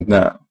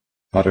now,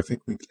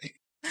 Potterfic Weekly.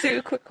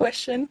 Sue, quick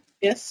question.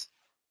 Yes?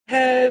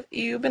 Have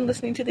you been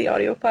listening to the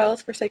audio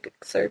files for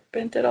Psychic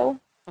Serpent at all?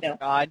 No.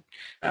 God.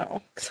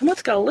 No.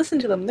 Someone's got to listen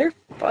to them. They're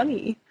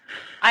funny.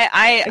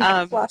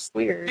 Last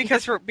weird.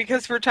 Because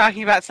we're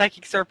talking about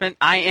Psychic Serpent,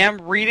 I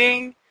am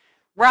reading.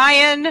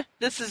 Ryan,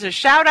 this is a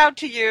shout out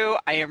to you.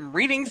 I am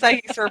reading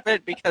Psychic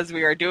Serpent because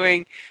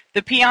the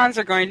peons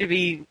are going to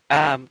be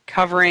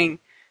covering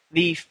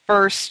the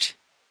first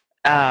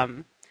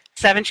 7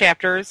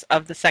 chapters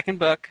of the second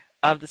book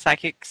of the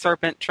Psychic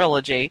Serpent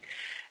trilogy.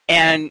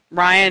 And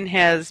Ryan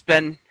has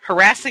been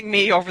harassing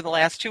me over the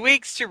last 2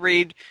 weeks to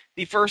read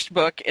the first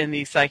book in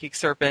the Psychic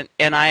Serpent,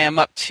 and I am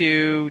up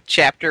to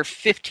chapter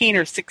 15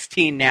 or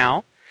 16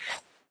 now.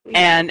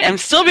 And I'm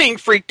still being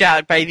freaked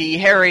out by the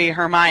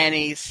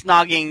Harry-Hermione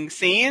snogging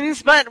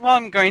scenes, but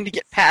I'm going to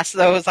get past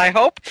those, I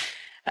hope.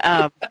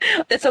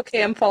 It's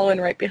okay, I'm following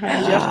right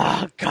behind you.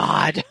 Oh,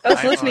 God. I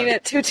was listening to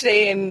it too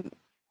today, and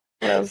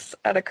when I was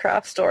at a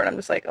craft store, and I'm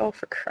just like, oh,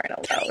 for crying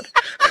out loud.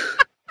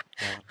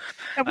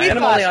 And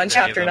I'm only on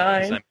chapter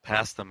 9. I'm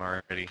past them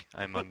already.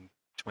 I'm on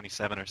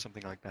 27 or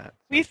something like that.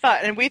 We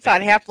thought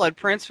Half-Blood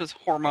Prince was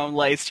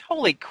hormone-laced.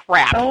 Holy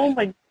crap. Oh,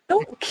 my...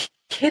 Don't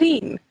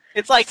kidding.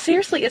 It's like...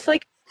 Seriously, it's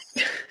like...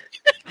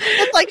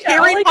 It's like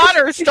Harry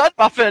Potter stud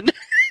muffin.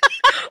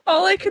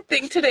 All I could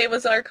think today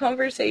was our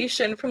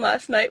conversation from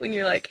last night when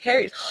you're like,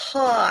 Harry's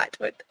hot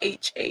with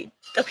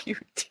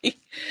H-A-W-T.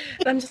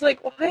 And I'm just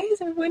like, why is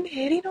everyone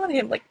hating on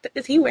him? Like,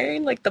 is he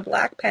wearing, like, the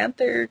Black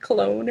Panther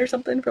cologne or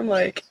something from,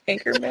 like,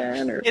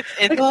 Anchorman? Or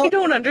like, I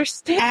don't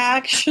understand.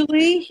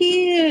 Actually,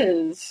 he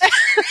is.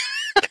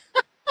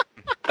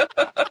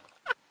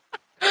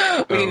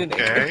 We need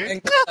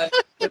an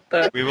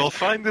Anchorman. We will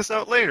find this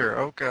out later,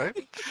 okay.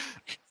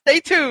 Stay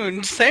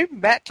tuned. Same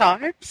bat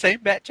time,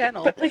 same bat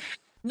channel. But, like,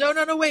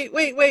 No,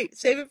 wait.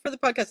 Save it for the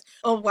podcast.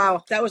 Oh,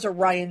 wow. That was a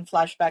Ryan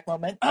flashback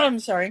moment. I'm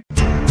sorry.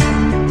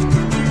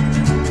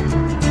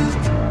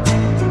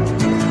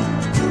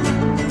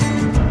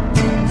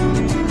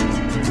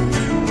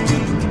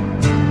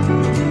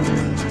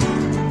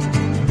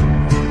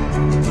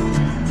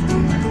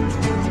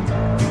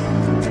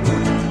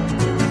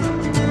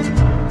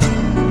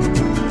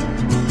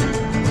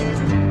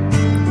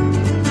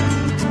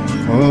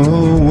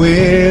 Oh,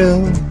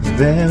 will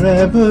there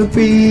ever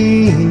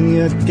be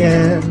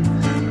again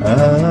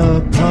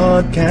a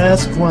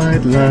podcast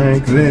quite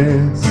like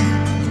this?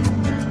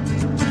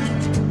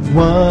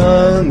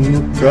 One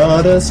that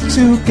brought us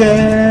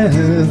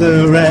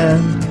together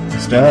and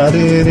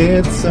started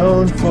its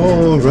own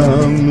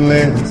forum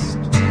list,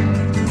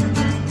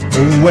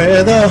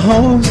 where the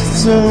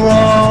hosts are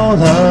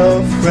all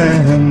our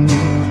friends,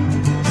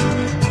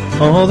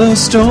 all the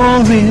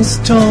stories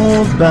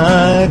told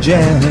by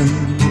Jen.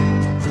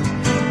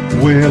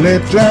 Will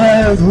it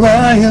drive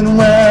Ryan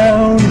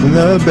round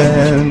the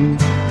bend?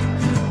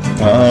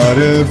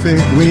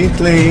 Potterfic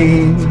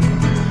Weekly,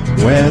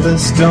 where the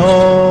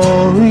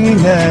story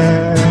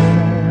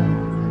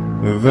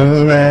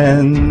never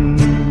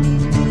ends.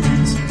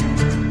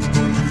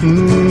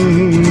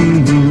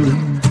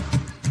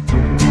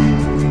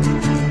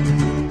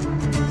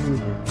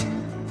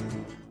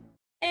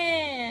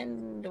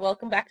 And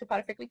welcome back to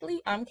Potterfic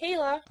Weekly. I'm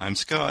Kayla. I'm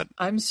Scott.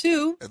 I'm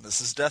Sue. And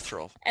this is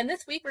Deathroll. And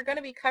this week we're going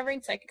to be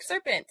covering Psychic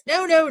Serpent.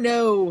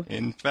 No.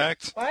 In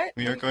fact, What?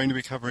 we are going to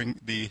be covering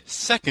the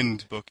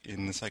second book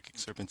in the Psychic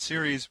Serpent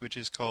series, which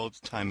is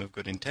called Time of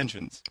Good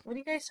Intentions. What are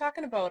you guys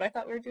talking about? I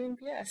thought we were doing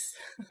BS.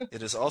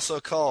 It is also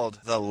called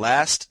The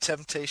Last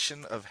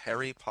Temptation of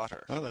Harry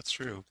Potter. Oh, that's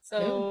true.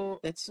 So,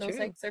 that's no true.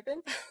 Psychic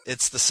Serpent?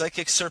 It's the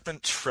Psychic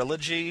Serpent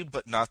trilogy,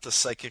 but not the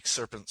Psychic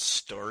Serpent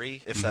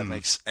story, if that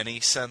makes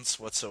any sense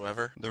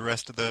whatsoever. The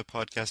rest of the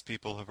podcast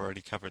people have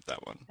already covered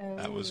that one.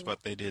 That was Oh.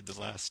 what they did the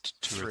last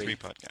 2 or 3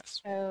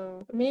 podcasts.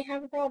 Oh, we may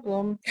have a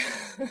problem.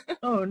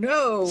 Oh,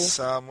 no.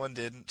 Someone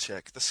didn't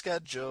check the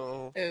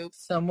schedule. Oops.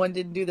 Someone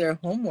didn't do their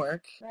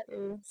homework.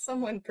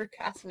 Someone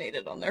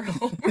procrastinated on their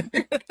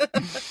homework.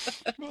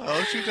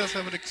 Well, she does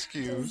have an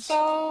excuse.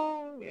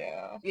 So,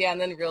 yeah. Yeah,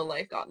 and then real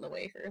life got in the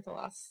way for the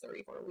last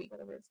 3-4 weeks,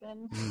 whatever it's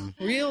been.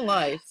 Real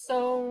life.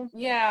 So,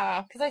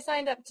 yeah, because I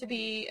signed up to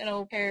be an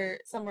au pair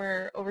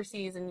somewhere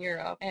overseas in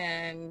Europe,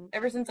 and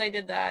ever since I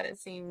did that, it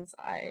seems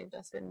I've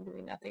just been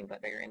doing nothing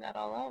but figuring that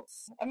all out.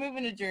 I'm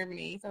moving to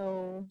Germany,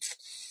 so...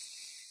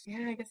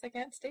 Yeah, I guess I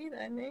can't stay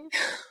then,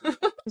 eh?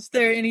 Is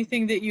there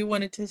anything that you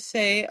wanted to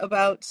say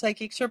about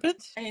Psychic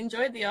Serpent? I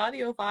enjoyed the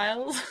audio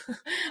files.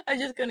 I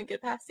just couldn't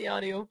get past the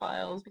audio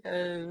files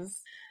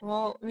because,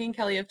 well, me and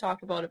Kelly have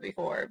talked about it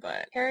before,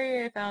 but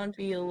Harry I found to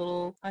be a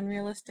little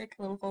unrealistic,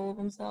 a little full of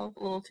himself,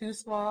 a little too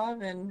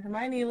suave, and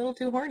Hermione a little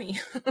too horny.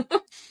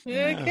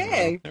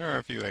 Okay. There are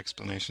a few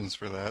explanations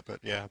for that,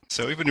 but yeah.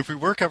 So even if we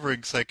were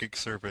covering Psychic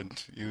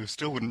Serpent, you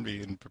still wouldn't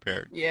be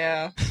prepared.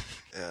 Yeah.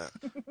 Yeah.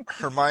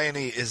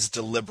 Hermione is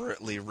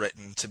deliberately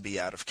written to be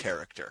out of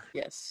character.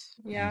 Yes.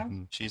 Yeah.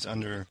 Mhm. She's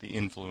under the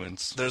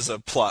influence. There's a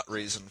plot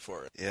reason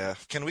for it. Yeah.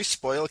 Can we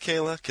spoil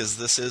Kayla? Because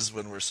this is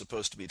when we're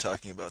supposed to be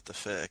talking about the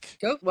fic.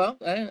 Go. Well,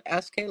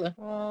 ask Kayla.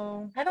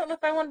 Well, I don't know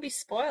if I want to be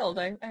spoiled.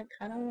 I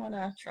kind of want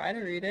to try to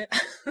read it.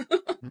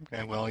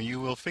 Okay, well, you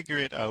will figure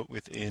it out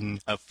within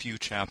a few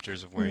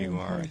chapters of where you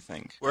are, I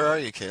think. Where are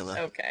you, Kayla?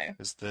 Okay.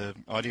 Because the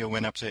audio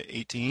went up to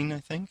 18, I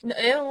think? No,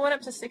 it went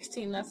up to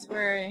 16. That's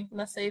where,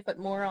 unless they put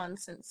more on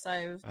since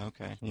I've...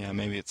 Okay, yeah,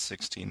 maybe it's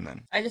 16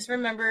 then. I just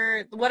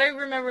remember, what I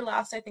remember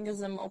last, I think, is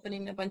them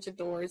opening a bunch of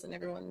doors and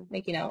everyone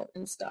making out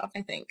and stuff,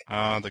 I think.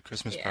 Ah, the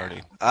Christmas Yeah.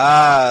 party.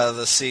 Ah,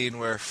 the scene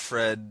where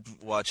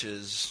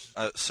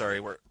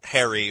where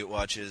Harry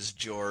watches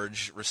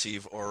George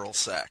receive oral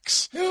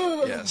sex.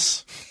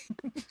 Yes.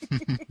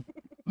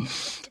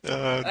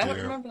 Oh, I don't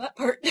dear. remember that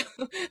part.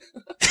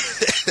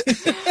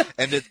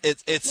 And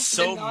it's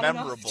so Not enough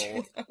memorable.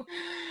 to, though.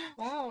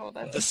 Wow,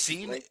 that's The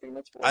scene, like pretty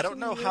much I don't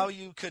know watching how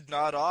you could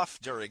nod off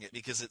during it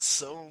because it's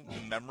so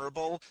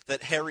memorable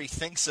that Harry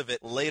thinks of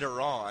it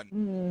later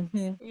on.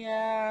 Mm-hmm.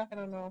 Yeah, I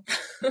don't know.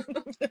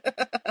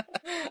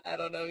 I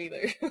don't know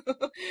either.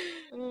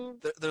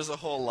 There's a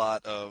whole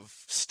lot of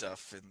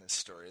stuff in this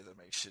story that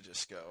makes you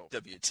just go,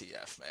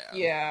 WTF, man.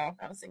 Yeah,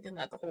 I was thinking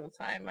that the whole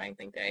time. I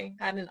think I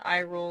had an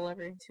eye roll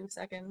every 2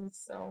 seconds,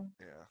 so.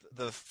 Yeah.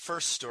 The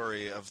first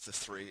story of the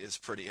three is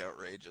pretty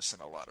outrageous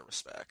in a lot of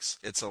respects.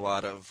 It's a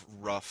lot of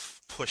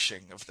rough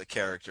pushing of the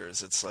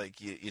characters. It's like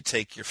you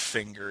take your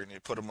finger and you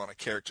put him on a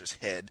character's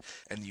head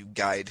and you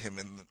guide him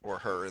or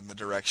her in the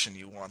direction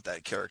you want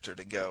that character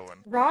to go.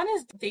 And Ron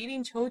is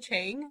dating Cho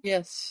Chang?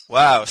 Yes.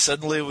 wow,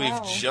 suddenly we've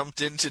Wow.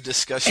 jumped into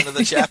discussion of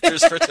the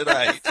chapters for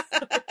tonight.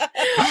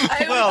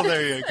 Well,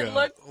 there you I go.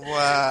 looked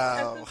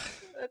Wow.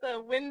 at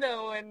the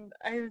window and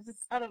I was just,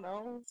 I don't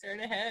know, staring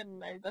ahead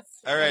and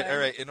that's... All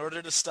right. In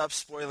order to stop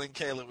spoiling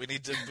Kayla, we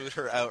need to boot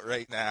her out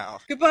right now.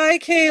 Goodbye,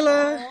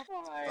 Kayla.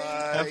 Oh, hi.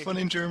 Bye. Have fun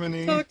in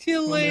Germany. Talk to you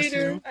We'll miss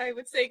later. you. I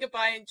would say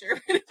goodbye in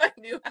German if I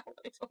knew how.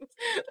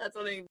 That's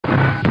what I...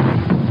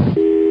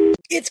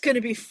 It's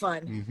gonna be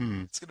fun.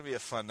 Mm-hmm. It's going to be a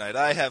fun night.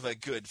 I have a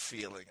good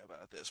feeling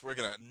about this. We're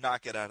going to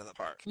knock it out of the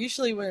park.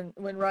 Usually, when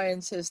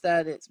Ryan says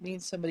that, it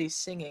means somebody's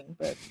singing,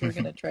 but we're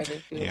gonna try to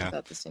do it Yeah.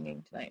 without the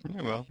singing tonight.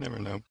 Yeah, well, never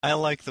know. I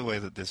like the way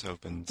that this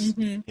opens.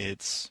 Mhm.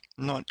 It's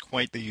not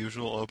quite the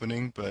usual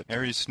opening, but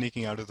Harry's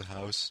sneaking out of the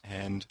house,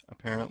 and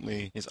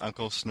apparently his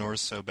uncle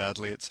snores so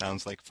badly it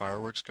sounds like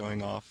fireworks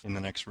going off in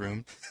the next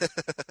room.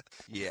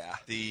 Yeah.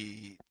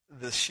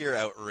 The sheer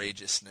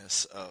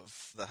outrageousness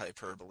of the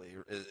hyperbole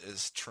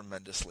is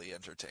tremendously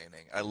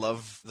entertaining. I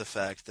love the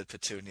fact that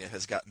Petunia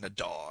has gotten a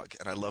dog,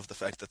 and I love the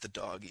fact that the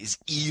dog is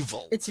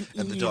evil. It's an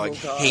and the evil dog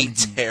dog.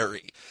 hates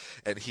Harry.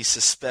 And he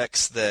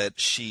suspects that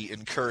she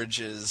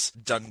encourages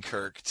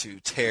Dunkirk to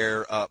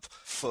tear up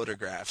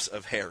photographs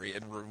of Harry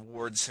and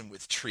rewards him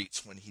with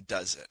treats when he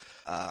does it.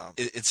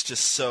 It's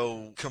just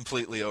so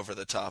completely over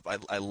the top.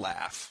 I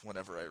laugh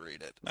whenever I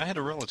read it. I had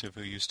a relative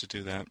who used to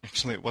do that.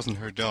 Actually, it wasn't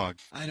her dog.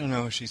 I don't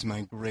know if she's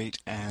my great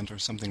aunt or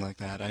something like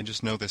that. I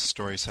just know this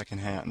story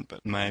secondhand.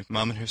 But my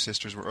mom and her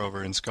sisters were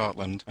over in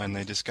Scotland, and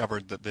they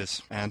discovered that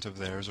this aunt of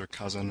theirs, or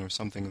cousin, or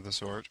something of the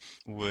sort,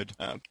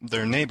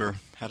 their neighbor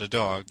had a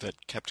dog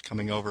that kept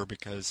coming over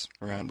because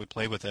her aunt would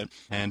play with it,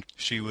 and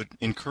she would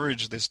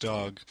encourage this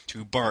dog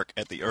to bark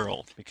at the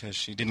Earl because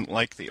she didn't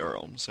like the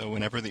Earl. So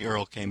whenever the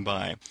Earl came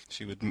by,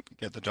 she would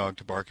get the dog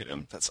to bark at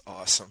him. That's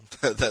awesome.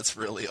 That's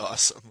really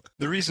awesome.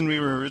 The reason we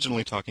were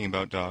originally talking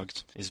about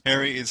dogs is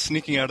Harry is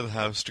sneaking out of the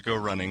house to go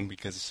running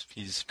because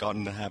he's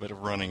gotten the habit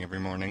of running every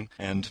morning,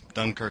 and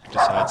Dunkirk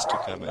decides to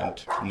come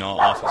and gnaw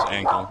off his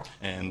ankle,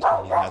 and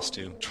he has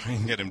to try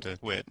and get him to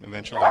quit.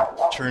 Eventually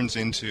turns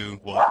into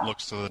what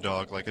looks to the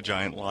dog like a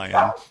giant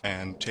lion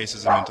and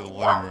chases him into the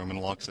living room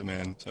and locks him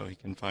in so he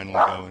can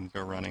finally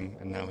go running,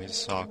 and now his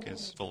sock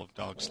is full of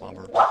dog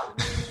slobber.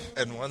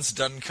 And once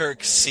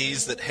Dunkirk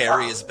sees that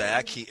Harry is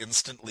back, he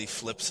instantly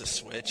flips a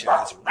switch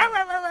and it's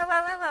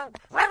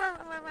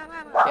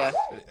Yeah.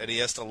 and he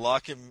has to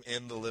lock him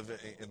in the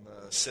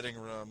sitting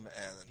room,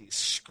 and he's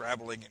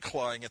scrabbling and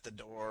clawing at the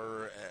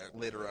door. And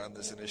later on,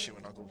 there's an issue,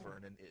 and Uncle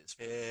Vernon is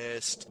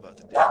pissed about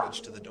the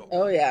damage to the door.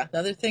 Oh yeah.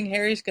 Another thing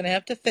Harry's gonna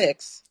have to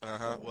fix.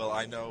 Well,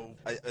 I know,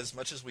 as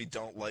much as we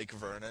don't like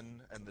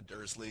Vernon and the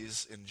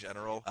Dursleys in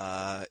general,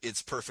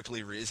 it's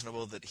perfectly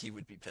reasonable that he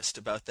would be pissed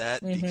about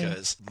that,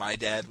 because my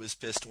dad was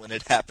pissed when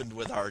it happened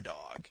with our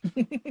dog.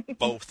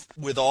 Both,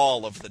 with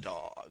all of the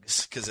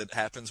dogs, because it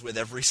happens with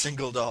every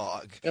single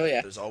dog. Oh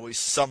yeah. There's always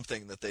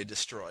something that they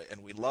destroy,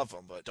 and we love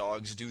them, but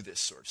dogs do this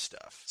sort of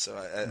stuff. So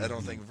I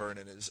don't think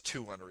Vernon is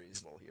too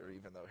unreasonable here,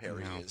 even though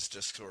Harry No. is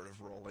just sort of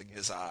rolling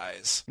his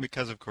eyes.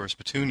 Because, of course,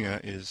 Petunia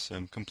is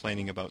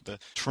complaining about the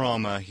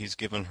trauma he's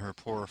given her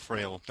poor,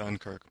 frail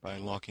Dunkirk by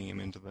locking him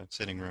into the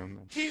sitting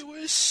room. He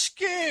was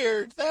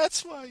scared.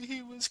 That's why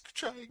he was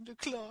trying to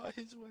claw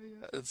his way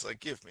out. It's like,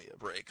 give me a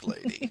break,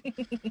 lady.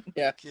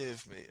 Yeah.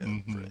 Give me a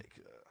Mhm. break.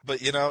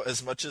 But, you know,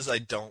 as much as I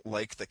don't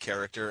like the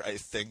character, I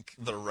think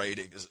the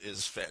writing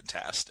is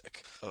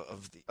fantastic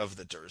of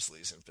the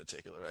Dursleys in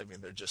particular. I mean,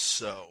 they're just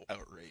so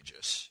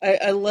outrageous.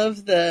 I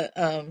love the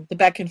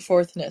back and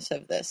forthness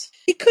of this.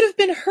 He could have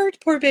been hurt,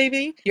 poor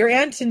baby. Your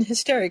aunt's in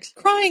hysterics,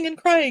 crying and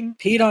crying.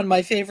 Peed on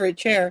my favorite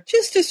chair.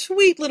 Just a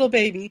sweet little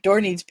baby.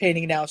 Door needs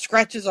painting now.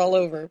 Scratches all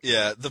over.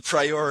 Yeah, the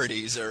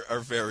priorities are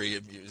very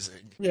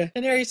amusing. Yeah.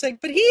 And Harry's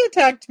like, but he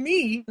attacked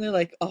me. And they're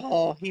like,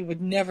 oh, he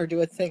would never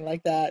do a thing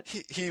like that.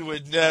 He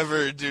would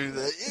never do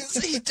that.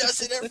 He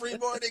does it every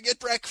morning at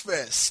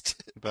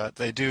breakfast. But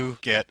they do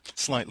get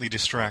slightly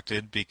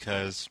distracted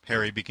because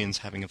Harry begins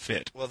having a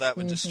fit. Well, that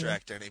would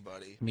distract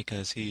anybody.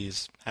 Because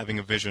he's having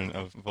a vision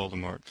of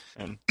Voldemort.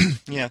 And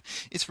yeah,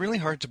 it's really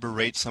hard to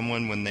berate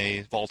someone when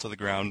they fall to the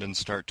ground and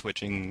start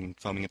twitching,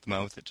 foaming at the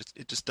mouth.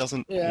 It just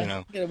doesn't, you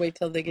know. Gotta wait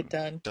till they get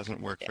done.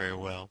 Doesn't work very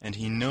well. And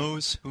he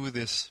knows who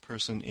this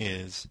person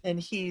is. And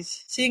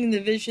he's seeing the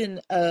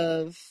vision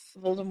of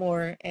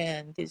Voldemort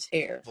and his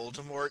hair.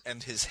 Voldemort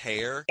and his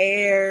hair?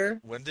 Hair.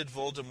 When did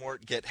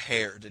Voldemort get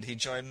hair? Did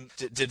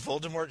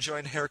Voldemort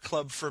join Hair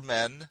Club for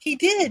Men? He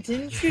did,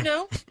 didn't you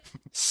know?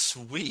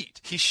 Sweet.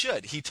 He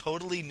should. He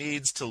totally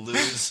needs to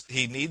lose.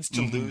 He needs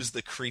to lose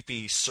the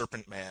creepy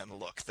Serpent Man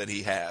look that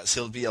he has.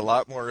 He'll be a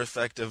lot more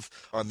effective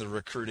on the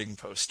recruiting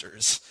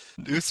posters.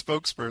 New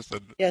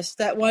spokesperson. Yes,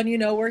 that one, you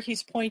know, where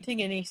he's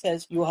pointing and he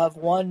says, "You have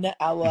 1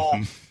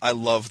 hour." I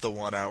love the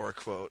 1 hour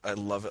quote. I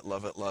love it,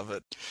 love it, love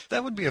it.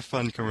 That would be a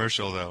fun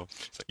commercial, though.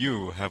 It's like,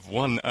 you have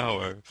 1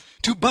 hour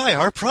to buy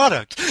our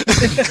product.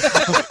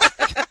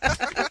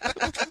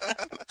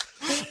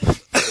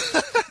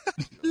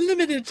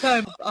 Limited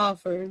time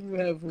offer. You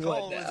have 1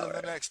 Call hour. within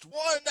the next 1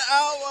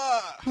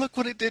 hour. Look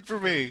what it did for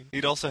me.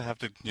 He'd also have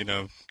to, you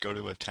know, go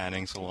to a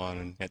tanning salon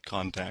and get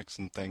contacts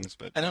and things,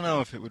 but I don't know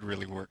if it would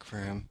really work for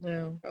him.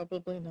 No,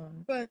 probably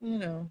not. But, you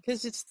know,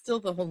 because it's still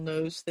the whole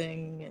nose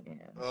thing. And,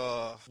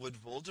 yeah. Would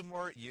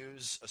Voldemort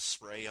use a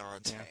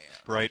spray-on tan?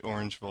 Bright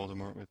orange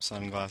Voldemort with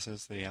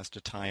sunglasses that he has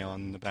to tie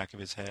on the back of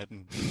his head.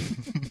 And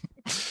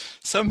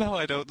somehow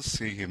I don't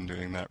see him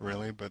doing that,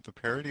 really, but the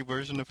parody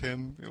version of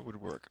him, it would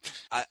work.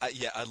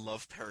 I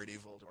love parody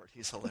Voldemort.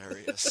 He's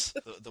hilarious.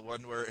 the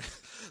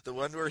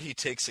one where he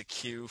takes a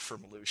cue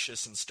from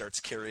Lucius and starts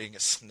carrying a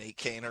snake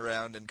cane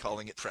around and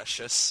calling it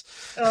precious.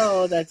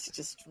 Oh, that's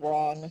just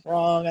wrong.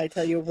 Wrong, I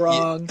tell you,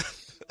 wrong.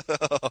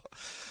 Yeah.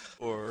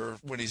 Or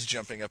when he's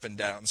jumping up and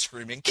down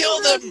screaming,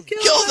 "Kill them!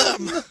 Kill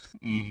them!"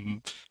 Mm-hmm.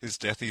 His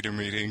Death Eater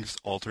meetings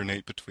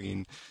alternate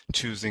between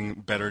choosing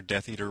better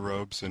Death Eater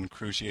robes and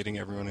cruciating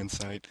everyone in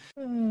sight.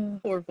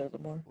 Poor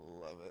Voldemort.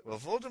 Love it. Well,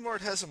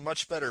 Voldemort has a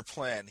much better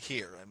plan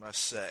here, I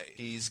must say.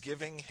 He's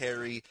giving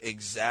Harry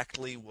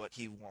exactly what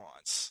he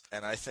wants.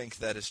 And I think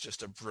that is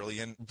just a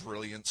brilliant,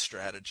 brilliant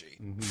strategy.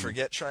 Mm-hmm.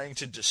 Forget trying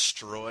to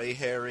destroy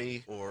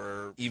Harry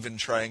or even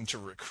trying to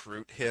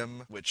recruit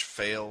him, which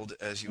failed,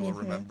 as you will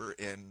remember,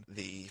 in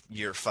the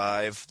Year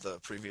 5, the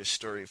previous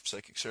story of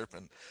Psychic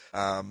Serpent.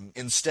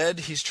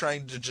 Instead, he's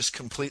trying to just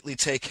completely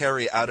take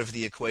Harry out of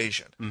the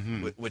equation,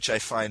 which I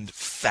find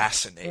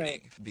fascinating.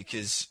 Right.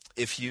 Because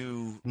if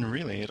you...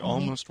 Really, it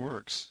almost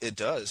works. It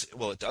does.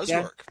 Well, it does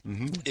work.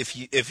 Mm-hmm.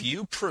 If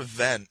you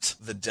prevent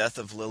the death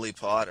of Lily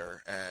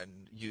Potter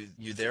and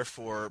you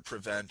therefore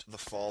prevent the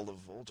fall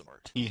of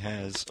Voldemort. He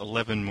has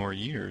 11 more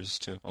years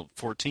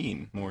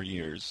 14 more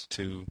years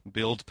to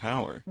build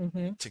power.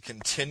 To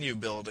continue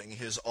building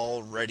his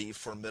already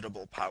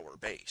formidable power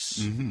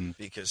base.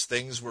 Because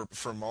things were,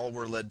 from all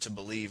we're led to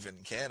believe in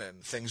canon,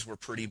 things were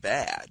pretty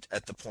bad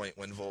at the point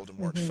when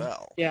Voldemort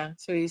fell. Yeah,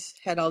 so he's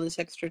had all this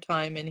extra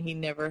time and he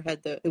never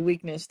had the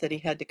weakness that he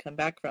had to come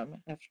back from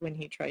after when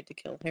he tried to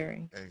kill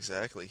Harry.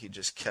 Exactly. He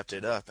just kept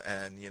it up.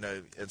 And, you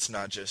know, it's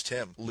not just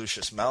him.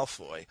 Lucius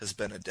Malfoy has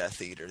been a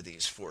Death Eater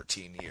these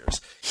 14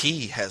 years.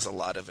 He has a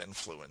lot of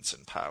influence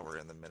and power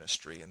in the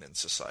Ministry and in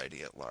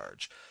society at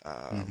large.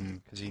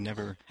 Because he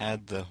never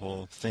had the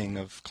whole thing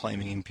of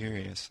climbing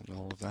Imperius and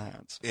all of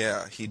that. So.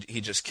 Yeah, he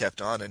just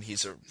kept on, and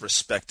he's a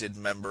respected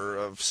member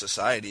of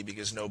society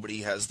because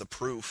nobody has the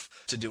proof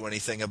to do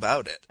anything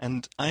about it.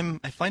 And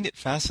I find it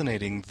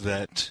fascinating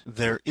that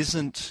there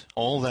isn't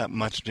all that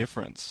much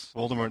difference.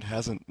 Voldemort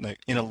hasn't, like,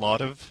 in a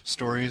lot of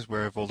stories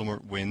where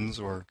Voldemort wins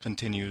or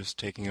continues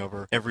taking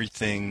over,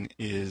 everything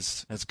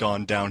has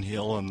gone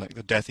downhill, and like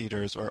the Death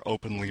Eaters are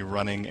openly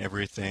running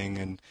everything,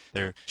 and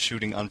they're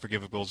shooting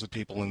unforgivables at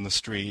people in the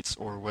streets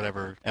or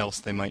whatever else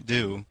they might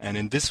do. And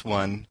in this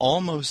one,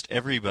 almost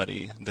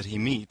everybody that he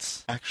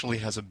meets actually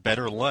has a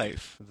better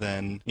life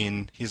than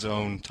in his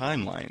own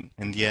timeline,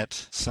 and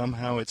yet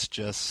somehow it's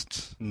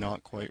just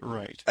not quite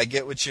right. I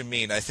get what you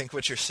mean. I think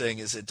what you're saying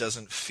is it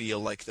doesn't feel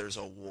like there's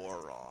a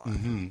war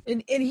on.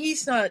 And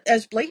he's not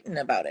as blatant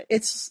about it.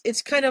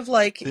 It's kind of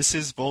like... This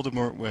is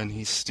Voldemort when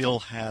he still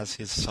has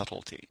his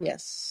subtlety.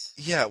 Yes.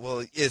 Yeah,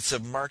 well, it's a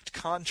marked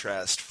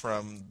contrast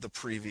from the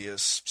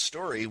previous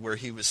story where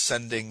he was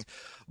sending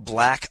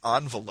black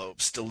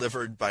envelopes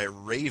delivered by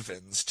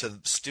ravens to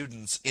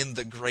students in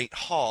the Great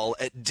Hall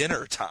at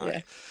dinner time.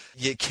 Yeah.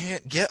 You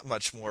can't get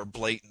much more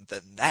blatant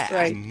than that.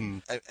 Right.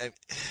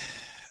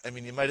 I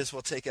mean, you might as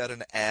well take out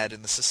an ad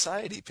in the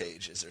society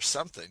pages or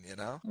something, you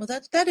know? Well,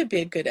 that'd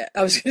be a good ad.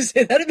 I was going to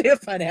say, that'd be a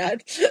fun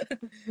ad.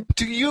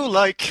 Do you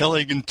like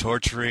killing and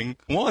torturing?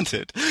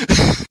 Wanted.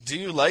 Do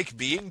you like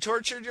being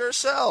tortured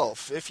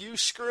yourself? If you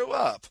screw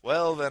up,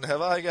 well, then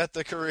have I got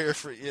the career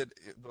for you?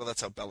 Well,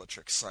 that's how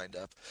Bellatrix signed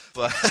up.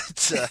 But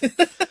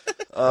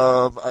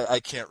I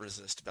can't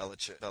resist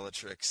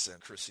Bellatrix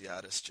and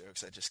Cruciatus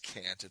jokes. I just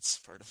can't. It's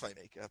part of my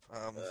makeup.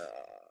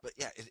 But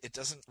yeah, it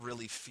doesn't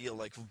really feel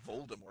like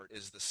Voldemort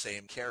is the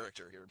same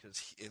character here,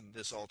 because in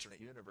this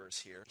alternate universe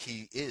here,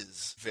 he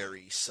is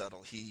very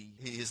subtle. He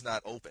is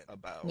not open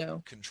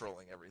about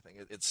controlling everything.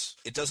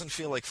 It doesn't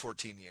feel like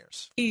 14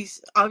 years.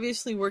 He's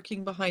obviously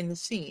working behind the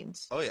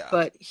scenes. Oh yeah.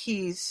 But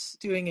he's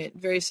doing it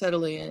very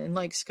subtly, and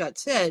like Scott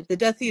said, the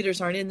Death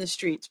Eaters aren't in the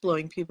streets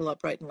blowing people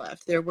up right and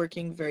left. They're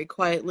working very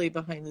quietly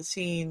behind the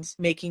scenes,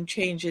 making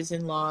changes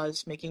in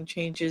laws, making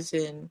changes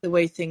in the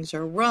way things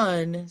are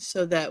run,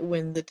 so that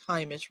when the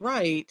time is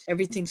right,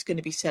 everything's going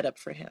to be set up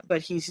for him.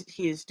 But he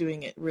is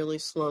doing it really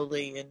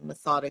slowly and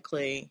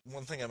methodically.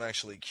 One thing I'm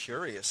actually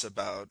curious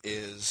about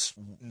is,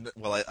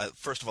 well,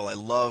 first of all, I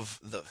love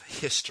the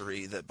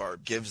history that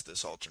Barb gives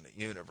this alternate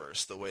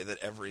universe, the way that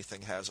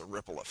everything has a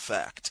ripple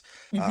effect.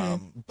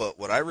 But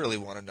what I really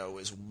want to know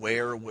is,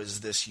 where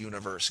was this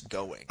universe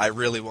going? I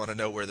really want to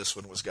know where this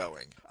one was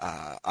going.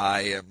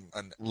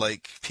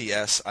 Like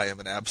P.S., I am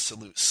an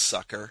absolute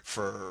sucker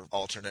for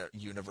alternate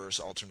universe,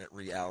 alternate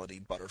reality,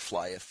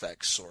 butterfly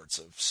effect sorts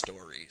of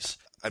stories.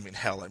 I mean,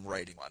 hell, I'm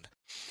writing one.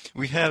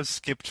 We have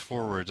skipped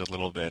forward a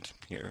little bit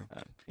here.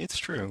 It's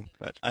true,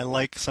 but I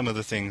like some of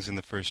the things in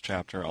the first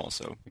chapter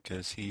also,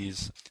 because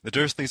the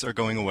Dursleys are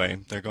going away,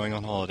 they're going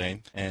on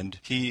holiday, and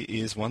he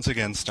is once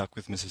again stuck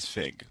with Mrs.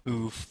 Figg,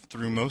 who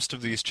through most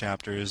of these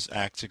chapters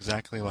acts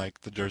exactly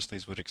like the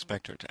Dursleys would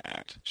expect her to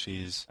act.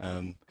 She's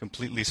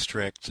completely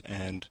strict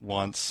and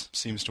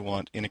seems to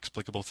want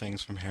inexplicable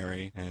things from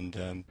Harry, and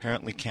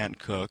apparently can't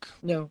cook.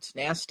 No, it's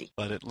nasty.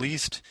 But at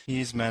least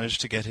he's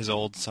managed to get his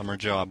old summer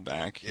job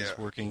back. He's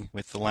working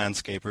with the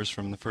landscapers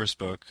from the first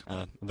book,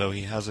 though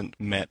he hasn't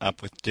met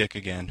up with Dick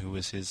again, who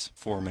was his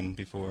foreman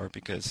before,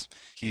 because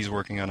he's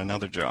working on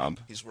another job.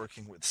 He's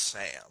working with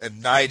Sam.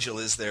 And Nigel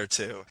is there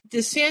too.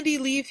 Does Sandy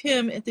leave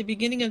him at the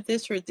beginning of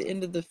this or at the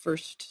end of the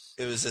first?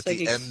 It was at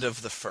the end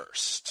of the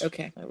first.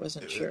 Okay, I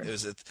wasn't sure. It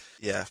was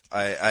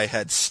I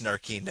had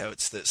snarky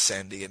notes that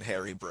Sandy and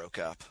Harry broke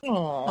up.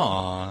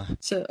 Aww.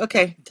 So,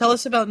 okay, tell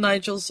us about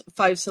Nigel's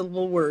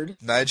 5-syllable word.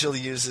 Nigel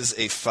uses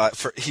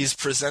he's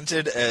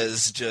presented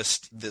as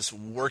just this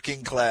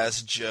working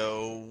class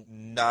Joe,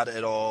 not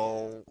at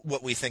all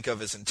what we think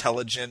of as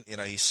intelligent. You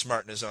know, he's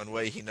smart in his own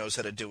way. He knows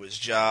how to do his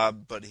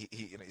job, but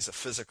he's a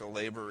physical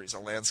laborer. He's a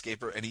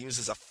landscaper, and he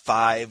uses a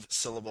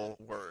 5-syllable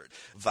word,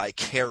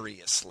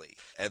 vicariously.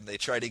 And they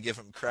try to give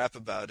him crap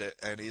about it,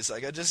 and he's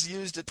like, I just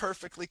used it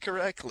perfectly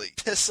correctly.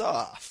 Piss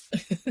off.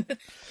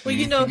 Well,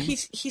 you know,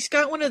 he's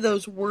got one of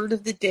those word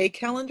of the day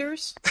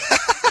calendars,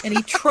 and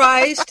he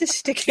tries to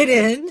stick it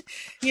in.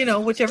 You know,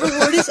 whichever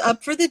word is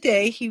up for the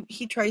day,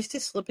 he tries to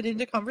slip it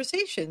into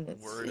conversation.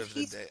 Word of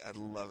the day. I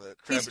love it.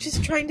 He's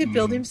just trying to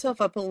build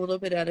himself up a little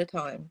bit at a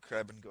time.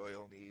 Crab and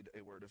Goyle need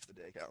a word of the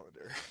day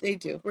calendar. They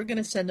do. We're going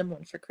to send him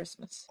one for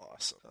Christmas.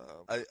 Awesome.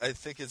 I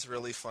think it's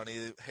really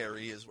funny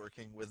Harry is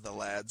working with the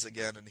lads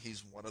again, and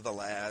he's one of the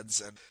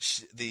lads, and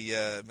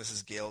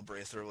Mrs.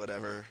 Galbraith or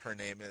whatever her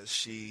name is,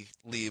 she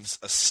leaves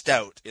a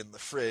stout in the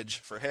fridge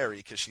for Harry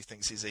because she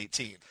thinks he's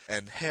 18.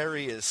 And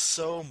Harry is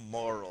so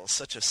moral,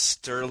 such a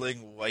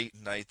sterling white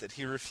knight, that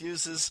he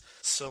refuses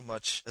so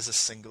much as a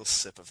single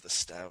sip of the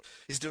stout.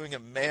 He's doing a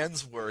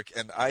man's work,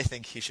 and I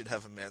think he should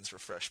have a man's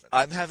refreshment.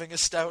 I'm having a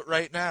stout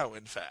right now,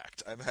 in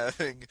fact. I'm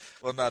having,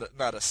 well, not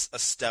a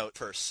stout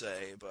per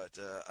se, but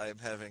I'm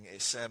having a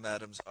Sam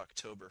Adams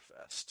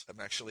Oktoberfest. I'm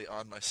actually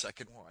on my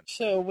second one.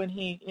 So when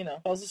he,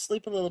 falls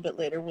asleep a little bit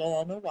later, we'll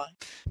all know why.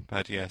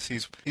 But yes,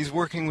 he's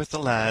working with the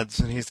lads,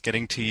 and he's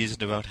getting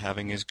teased about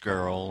having his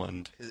girl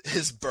and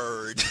his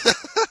bird.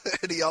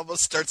 And he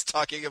almost starts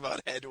talking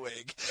about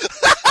Hedwig.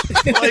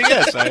 Well,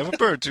 yes, I have a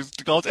bird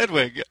called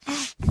Hedwig.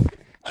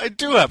 I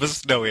do have a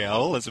snowy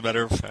owl, as a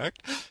matter of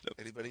fact.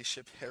 Anybody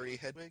ship Harry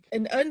Hedwig?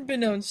 And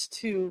unbeknownst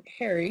to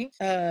Harry,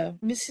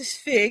 Mrs.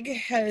 Figg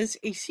has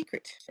a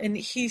secret. And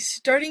he's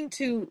starting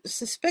to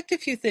suspect a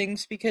few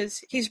things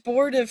because he's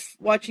bored of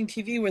watching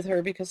TV with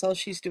her because all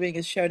she's doing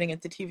is shouting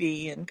at the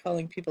TV and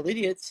calling people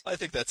idiots. I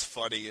think that's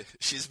funny.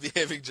 She's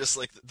behaving just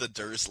like the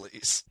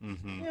Dursleys.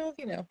 Mm-hmm. Well,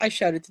 I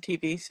shout at the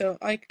TV, so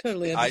I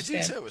totally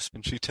understand. I do too.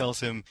 And she tells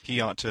him he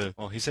ought to,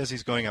 he says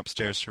he's going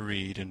upstairs to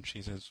read, and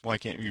she says, why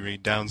can't you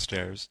read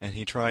downstairs? And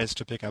he tries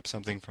to pick up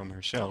something from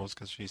her shelves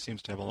because she seems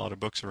happens to have a lot of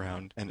books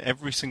around, and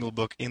every single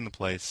book in the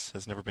place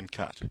has never been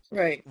cut.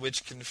 Right.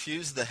 Which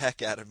confused the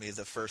heck out of me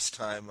the first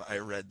time I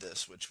read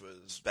this, which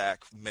was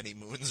back many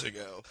moons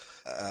ago.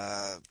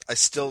 I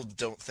still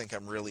don't think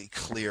I'm really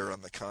clear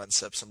on the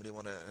concept. Somebody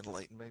want to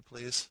enlighten me,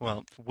 please?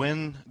 Well,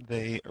 when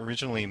they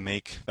originally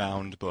make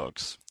bound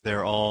books,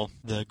 they're all,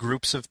 the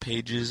groups of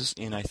pages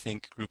in, I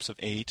think, groups of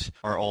 8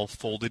 are all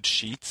folded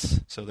sheets,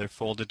 so they're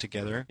folded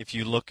together. If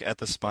you look at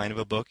the spine of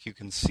a book, you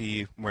can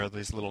see where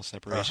these little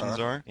separations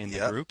are in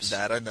the groups.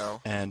 That I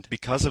know. And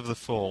because of the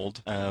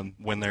fold,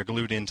 when they're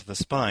glued into the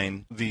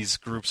spine, these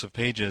groups of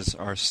pages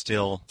are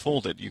still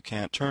folded. You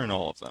can't turn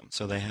all of them.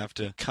 So they have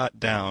to cut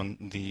down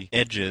the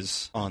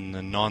edges on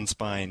the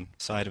non-spine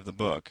side of the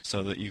book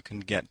so that you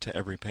can get to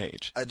every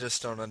page. I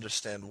just don't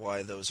understand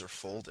why those are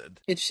folded.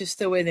 It's just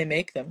the way they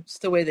make them. It's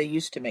the way they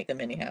used to make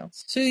them anyhow.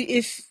 So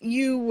if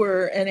you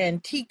were an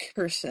antique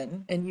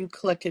person and you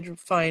collected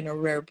fine or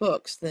rare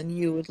books, then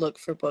you would look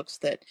for books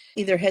that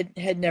either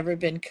had never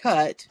been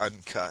cut.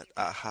 Uncut.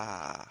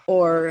 Aha.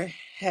 Or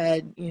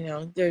had,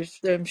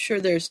 I'm sure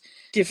there's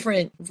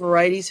different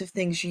varieties of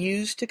things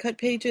used to cut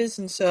pages,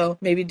 and so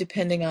maybe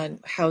depending on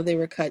how they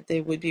were cut,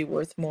 they would be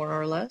worth more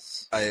or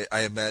less. I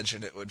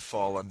imagine it would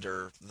fall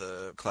under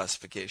the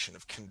classification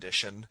of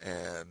condition,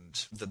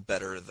 and the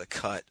better the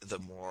cut, the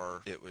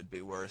more it would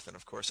be worth, and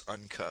of course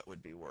uncut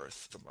would be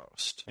worth the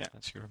most. Yeah,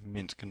 that's your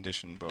mint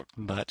condition book.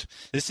 But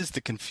this is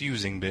the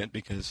confusing bit,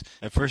 because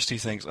at first he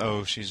thinks,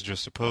 oh, she's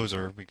just a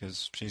poser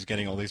because she's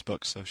getting all these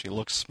books, so she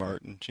looks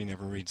smart and she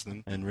never reads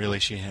them, and really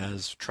she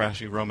has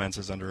trashy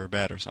romances under her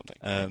bed or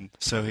something.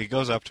 So he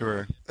goes up to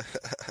her.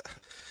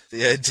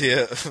 The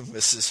idea of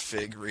Mrs.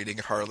 Figg reading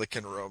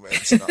Harlequin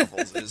romance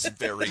novels is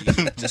very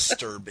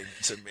disturbing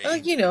to me.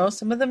 Well,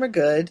 some of them are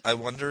good. I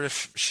wonder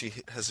if she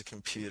has a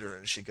computer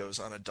and she goes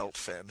on adult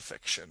fan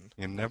fiction.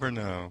 You never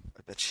know.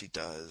 I bet she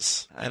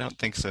does. I don't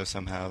think so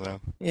somehow,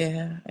 though.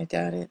 Yeah, I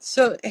doubt it.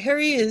 So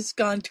Harry has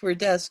gone to her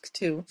desk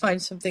to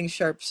find something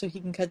sharp so he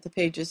can cut the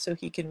pages so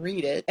he can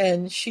read it.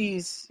 And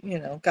she's,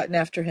 gotten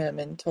after him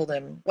and told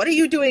him, "What are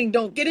you doing?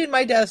 Don't get in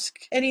my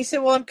desk." And he said,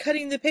 "Well, I'm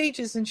cutting the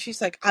pages." And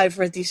she's like, "I've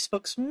read these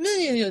books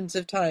millions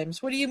of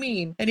times. What do you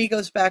mean?" And he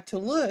goes back to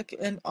look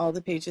and all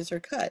the pages are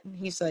cut. And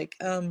he's like,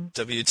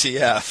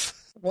 WTF.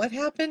 What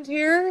happened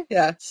here?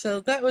 Yeah,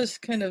 so that was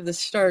kind of the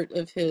start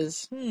of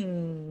his,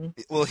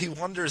 Well, he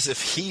wonders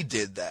if he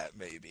did that,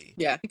 maybe.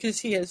 Yeah,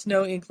 because he has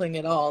no inkling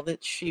at all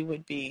that she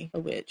would be a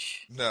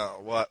witch. No,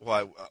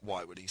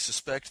 why would he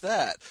suspect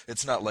that?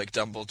 It's not like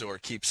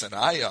Dumbledore keeps an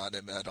eye on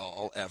him at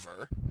all,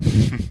 ever.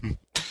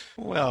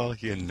 Well,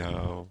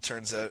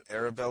 Turns out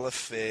Arabella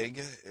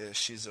Figg,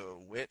 she's a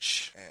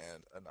witch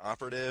and an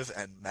operative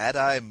and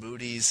Mad-Eye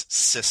Moody's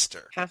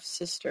sister.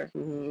 Half-sister.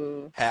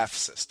 Ooh.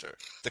 Half-sister.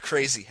 The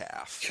crazy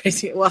half.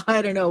 Crazy. Well,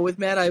 I don't know. With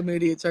Mad-Eye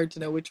Moody, it's hard to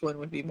know which one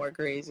would be more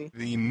crazy.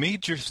 The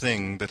major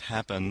thing that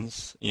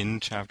happens in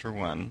Chapter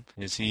 1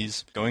 is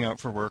he's going out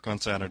for work on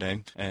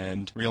Saturday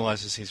and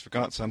realizes he's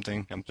forgot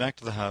something, comes back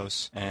to the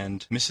house,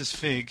 and Mrs.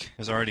 Figg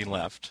has already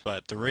left,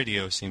 but the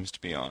radio seems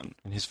to be on.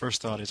 And his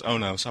first thought is, oh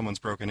no, someone's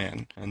broken in.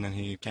 And then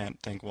he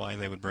can't think why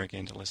they would break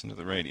in to listen to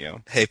the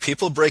radio. Hey,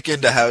 people break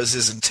into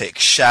houses and take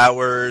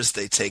showers,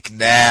 they take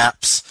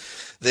naps,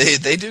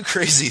 they do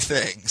crazy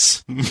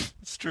things.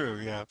 It's true,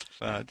 yeah.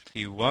 But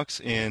he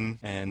walks in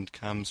and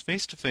comes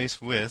face to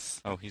face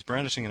with, he's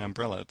brandishing an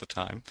umbrella at the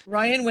time.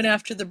 Ryan went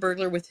after the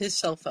burglar with his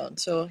cell phone,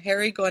 so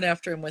Harry going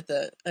after him with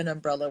an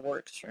umbrella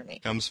works for me.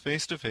 Comes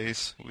face to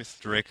face with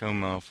Draco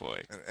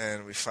Malfoy.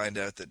 And we find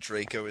out that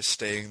Draco is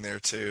staying there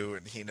too,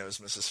 and he knows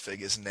Mrs.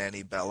 Figg is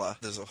Nanny Bella.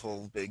 There's a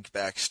whole big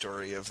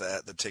backstory of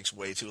that takes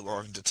way too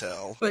long to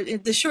tell.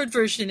 But the short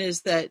version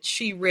is that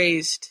she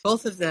raised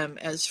both of them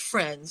as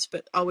friends,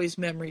 but always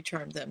memory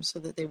charmed them so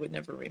that they would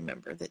never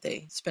remember that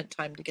they spent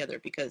time together,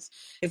 because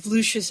if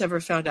Lucius ever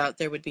found out,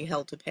 there would be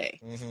hell to pay.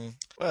 Mm-hmm.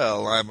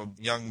 Well, I'm a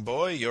young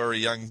boy, you're a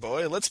young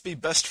boy, let's be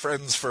best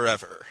friends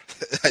forever,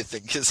 I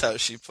think is how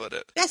she put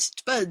it.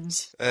 Best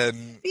buds.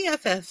 And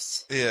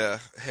BFFs. Yeah,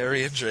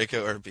 Harry and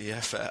Draco are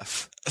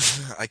BFF.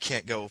 I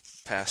can't go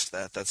past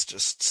that. That's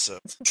just so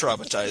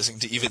traumatizing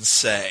to even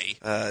say.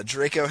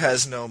 Draco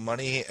has no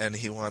money, and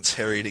he wants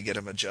Harry to get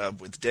him a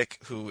job with Dick,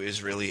 who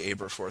is really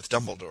Aberforth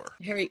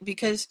Dumbledore.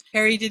 Because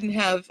Harry didn't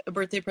have a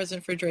birthday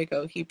present for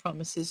Draco, he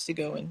promises to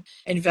go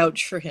and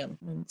vouch for him.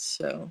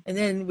 And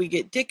then we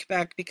get Dick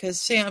back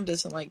because Sam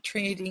doesn't like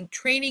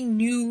training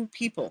new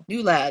people,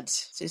 new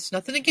lads. It's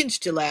nothing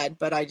against you, lad,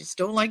 but I just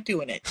don't like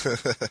doing it.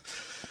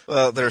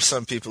 Well, there are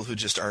some people who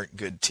just aren't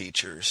good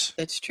teachers.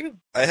 That's true.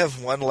 I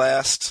have one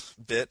last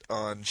bit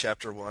on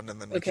Chapter 1,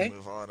 and then we Okay. can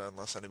move on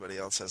unless anybody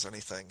else has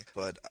anything.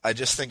 But I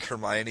just think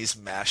Hermione's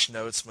MASH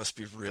notes must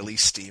be really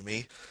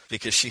steamy,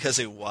 because she has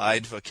a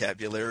wide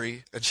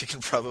vocabulary, and she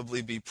can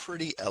probably be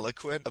pretty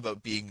eloquent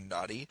about being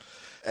naughty.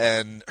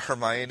 And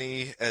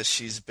Hermione, as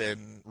she's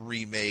been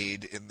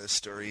remade in this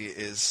story,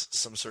 is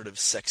some sort of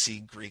sexy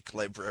Greek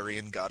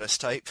librarian goddess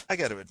type. I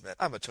gotta admit,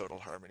 I'm a total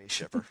Harmony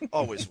shipper.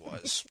 Always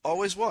was.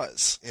 Always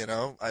was.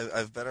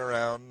 I've been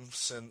around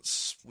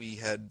since we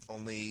had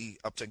only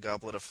up to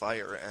Goblet of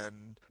Fire,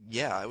 and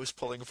yeah, I was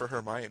pulling for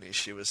Hermione.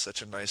 She was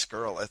such a nice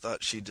girl. I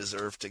thought she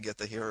deserved to get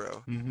the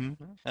hero. Mm-hmm.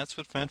 That's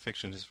what fan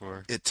fiction is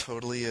for. It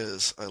totally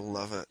is. I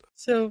love it.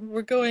 So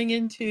we're going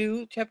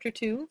into chapter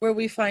 2, where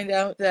we find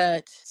out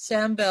that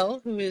Sam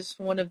Bell, who is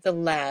one of the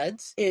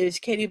lads, is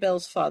Katie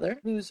Bell's father,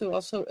 who's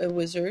also a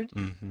wizard.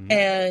 Mm-hmm.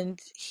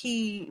 And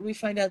we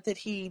find out that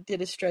he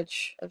did a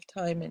stretch of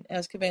time in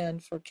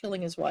Azkaban for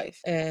killing his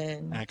wife.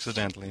 And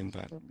accidentally, in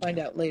fact. we'll find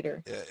out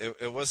later. Yeah,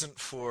 it wasn't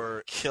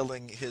for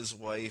killing his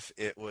wife,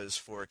 it was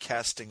for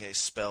casting a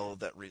spell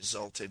that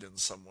resulted in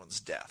someone's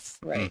death.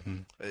 Right.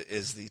 Mm-hmm.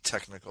 Is the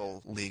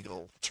technical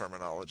legal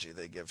terminology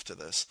they give to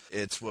this.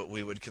 It's what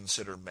we would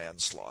consider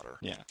manslaughter.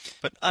 Yeah,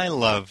 but I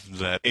love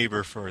that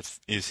Aberforth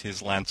is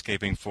his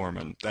landscaping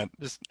foreman.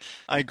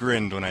 I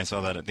grinned when I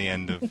saw that at the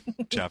end of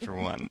chapter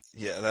 1.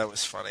 Yeah, that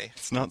was funny.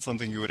 It's not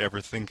something you would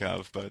ever think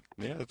of, but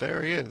yeah,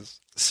 there he is.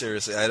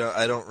 Seriously,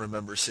 I don't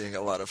remember seeing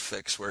a lot of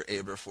fics where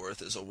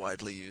Aberforth is a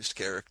widely used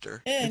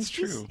character. And It's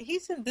true.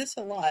 He's in this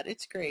a lot.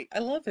 It's great. I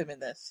love him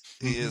in this.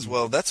 He is.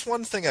 Well, that's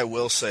one thing I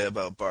will say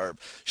about Barb.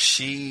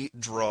 She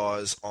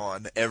draws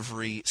on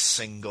every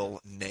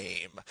single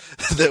name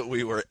that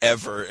we were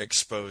ever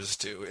exposed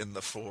to in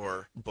the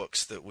 4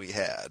 books that we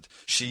had.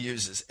 She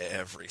uses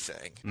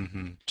everything.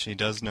 Mm-hmm. She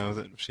does know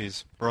that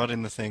she's brought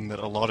in the thing that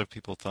a lot of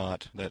people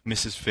thought, that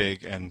Mrs.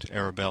 Fig and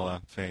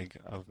Arabella Fig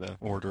of the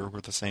Order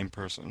were the same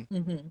person.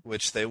 Mm-hmm.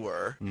 Which they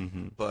were,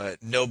 Mm-hmm.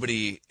 but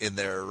nobody in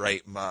their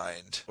right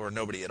mind, or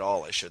nobody at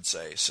all, I should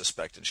say,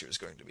 suspected she was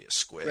going to be a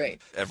squid.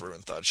 Right.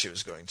 Everyone thought she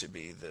was going to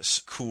be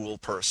this cool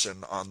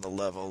person on the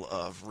level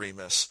of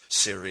Remus,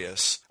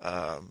 Sirius,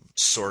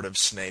 sort of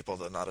Snape,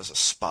 although not as a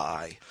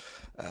spy.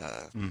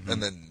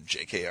 And then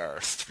JKR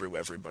threw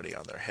everybody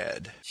on their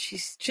head.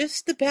 She's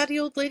just the batty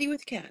old lady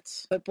with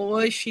cats. But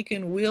boy, she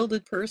can wield a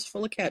purse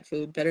full of cat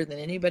food better than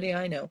anybody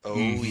I know. Oh,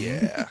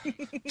 yeah.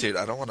 Dude,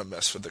 I don't want to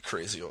mess with the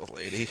crazy old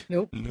lady.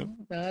 Nope. No.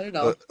 Not at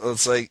all.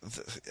 It's like,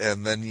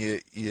 and then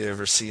you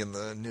ever see in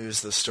the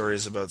news the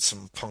stories about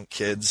some punk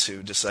kids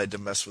who decide to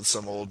mess with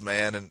some old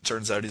man, and it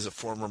turns out he's a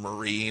former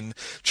Marine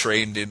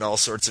trained in all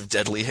sorts of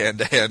deadly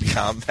hand-to-hand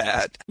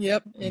combat.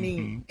 Yep. And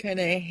he kind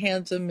of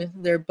hands them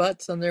their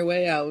butts on their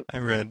way out. I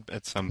read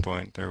at some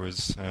point there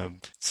was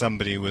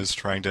somebody was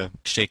trying to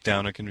shake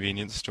down a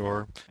convenience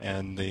store,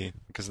 and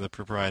because the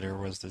proprietor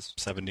was this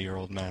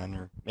 70-year-old man,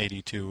 or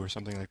 82 or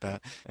something like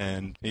that,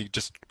 and he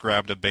just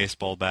grabbed a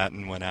baseball bat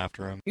and went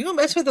after him. You don't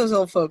mess with those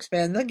old folks,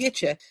 man. They'll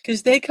get you.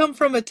 Because they come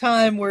from a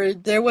time where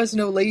there was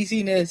no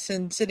laziness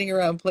and sitting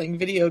around playing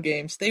video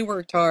games. They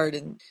worked hard,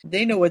 and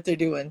they know what they're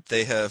doing.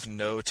 They have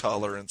no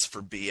tolerance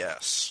for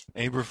BS.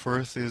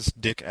 Aberforth is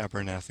Dick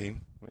Abernathy,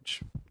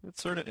 which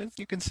it's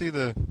you can see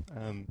the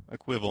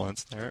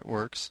equivalence there. It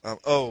works.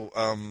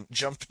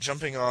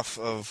 Jumping off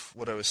of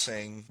what I was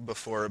saying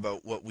before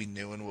about what we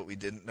knew and what we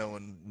didn't know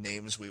and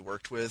names we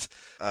worked with,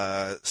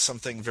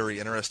 something very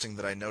interesting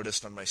that I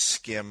noticed on my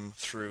skim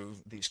through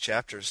these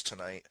chapters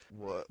tonight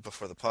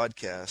before the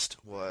podcast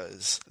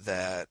was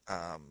that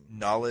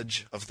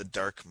knowledge of the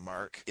Dark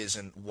Mark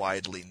isn't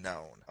widely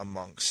known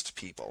amongst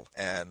people.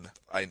 And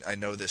I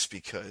know this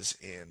because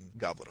in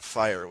Goblet of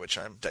Fire, which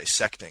I'm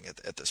dissecting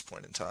at this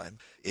point in time,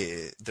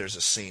 there's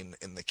a scene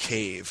in the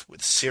cave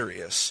with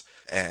Sirius,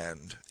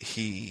 and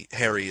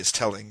Harry is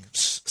telling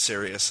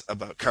Sirius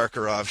about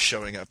Karkaroff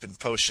showing up in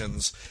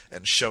potions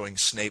and showing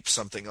Snape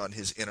something on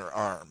his inner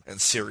arm, and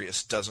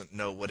Sirius doesn't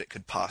know what it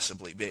could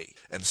possibly be.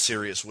 And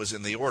Sirius was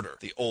in the Order,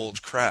 the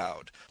old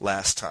crowd,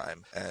 last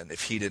time, and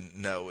if he didn't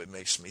know, it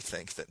makes me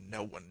think that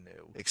no one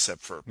knew,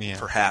 except for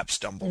perhaps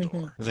Dumbledore.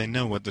 Mm-hmm. They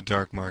know what the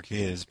Dark Mark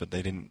is, but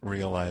they didn't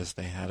realize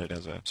they had it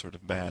as a sort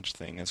of badge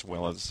thing, as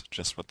well as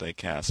just what they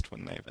cast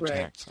when they've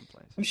attacked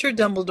someplace. I'm sure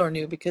Dumbledore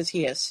knew because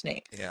he has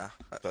Snape. Yeah,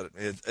 but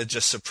it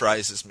just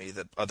surprises me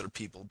that other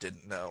people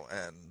didn't know,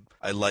 and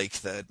I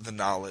like that the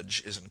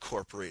knowledge is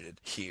incorporated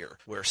here,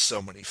 where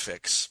so many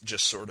fics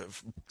just sort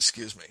of,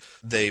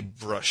 they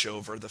brush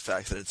over the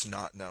fact that it's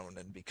not known,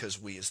 and because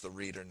we as the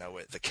reader know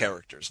it, the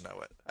characters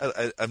know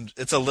it.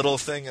 It's a little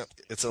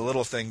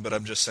thing, but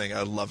I'm just saying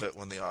I love it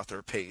when the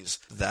author pays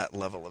that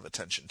level of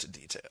attention to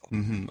detail.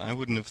 Mm-hmm. I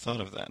wouldn't have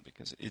thought of that,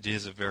 because it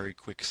is a very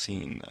quick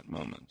scene, that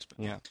moment.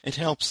 But yeah, it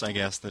helps, I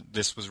guess, that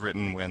this was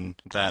written when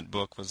that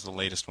book was the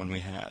latest one we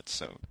had,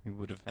 so we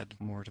would have had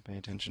more to pay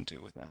attention to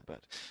with that.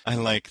 But I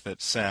like that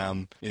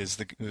Sam who's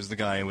the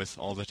guy with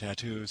all the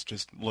tattoos,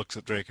 just looks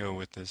at Draco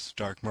with this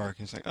dark mark,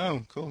 and he's like,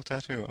 oh, cool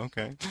tattoo,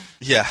 okay.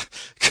 Yeah,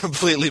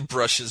 completely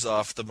brushes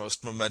off the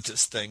most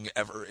momentous thing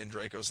ever in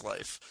Draco's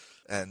life.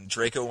 And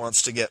Draco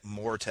wants to get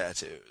more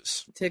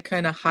tattoos. To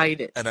kind of hide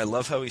it. And I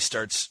love how he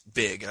starts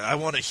big. I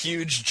want a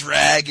huge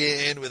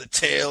dragon with a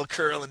tail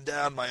curling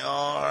down my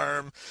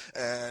arm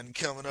and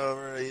coming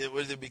over.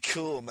 Would it be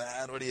cool,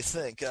 man? What do you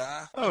think,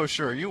 huh? Oh,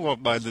 sure, you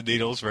won't mind the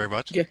needles very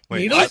much. Yeah.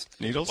 Wait, Needles?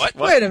 Needles? What?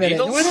 Wait a minute.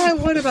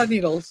 Needles? What about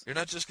needles? You're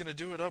not just going to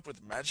do it up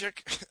with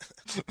magic?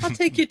 I'll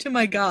take you to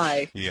my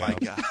guy. Yeah. My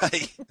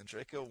guy. And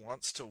Draco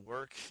wants to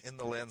work in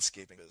the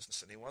landscaping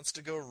business, and he wants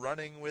to go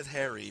running with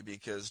Harry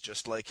because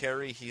just like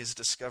Harry, he has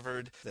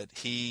discovered that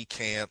he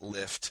can't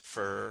lift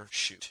for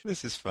shoot.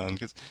 This is fun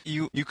because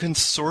you can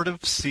sort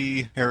of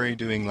see Harry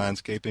doing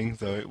landscaping,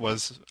 though it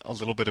was a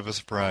little bit of a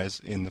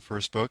surprise in the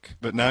first book.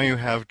 But now you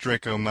have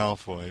Draco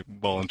Malfoy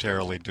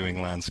voluntarily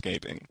doing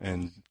landscaping,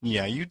 and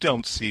yeah, you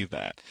don't see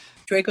that.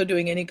 Draco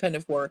doing any kind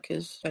of work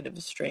is kind of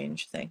a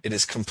strange thing. It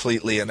is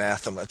completely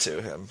anathema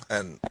to him,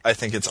 and I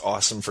think it's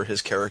awesome for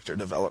his character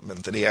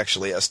development that he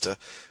actually has to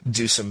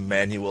do some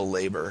manual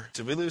labor.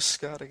 Did we lose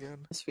Scott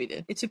again? Yes, we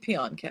did. It's a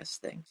peon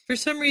cast thing. For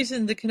some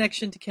reason, the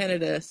connection to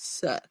Canada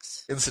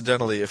sucks.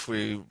 Incidentally, if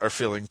we are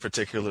feeling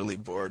particularly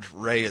bored,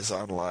 Ray is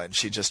online.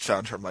 She just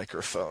found her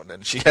microphone,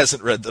 and she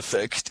hasn't read the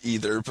fic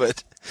either,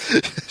 but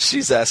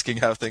she's asking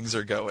how things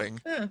are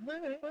going. Yeah,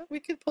 all right. Well, we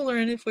could pull her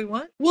in if we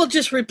want. We'll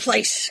just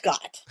replace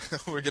Scott.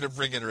 We're going to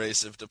bring in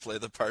Raciv to play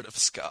the part of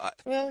Scott.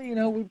 Well,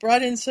 we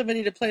brought in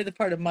somebody to play the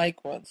part of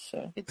Mike once,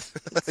 so it's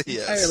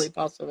Yes. entirely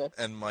possible.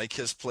 And Mike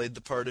has played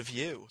the part of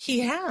you.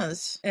 He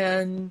has.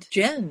 And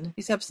Jen.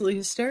 He's absolutely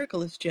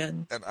hysterical as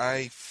Jen. And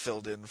I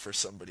filled in for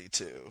somebody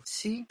too.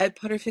 See, at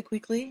Potterfic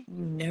Weekly,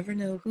 you never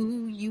know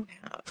who you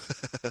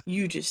have.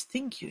 You just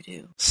think you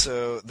do.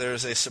 So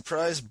there's a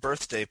surprise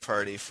birthday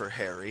party for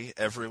Harry.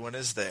 Everyone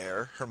is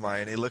there.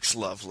 Hermione looks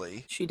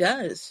lovely. She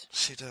does.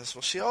 She does.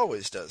 Well, she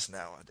always does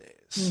nowadays.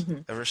 Mm-hmm.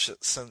 Ever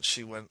since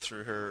she went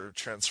through her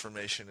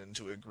transformation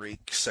into a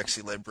Greek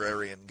sexy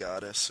librarian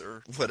goddess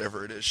or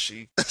whatever it is,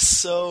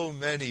 so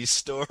many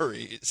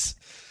stories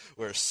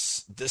where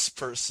this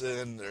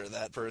person or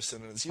that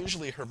person, and it's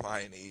usually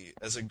Hermione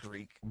as a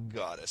Greek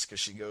goddess because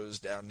she goes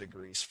down to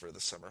Greece for the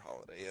summer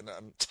holiday, and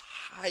I'm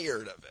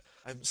tired of it.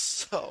 I'm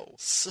so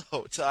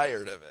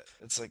tired of it.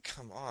 It's like,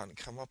 come on,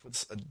 come up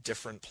with a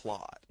different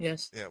plot.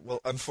 Yes. Yeah,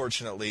 well,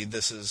 unfortunately,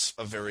 this is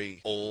a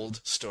very old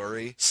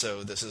story,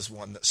 so this is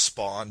one that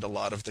spawned a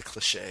lot of the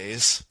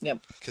cliches. Yep.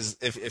 Because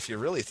if you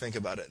really think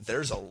about it,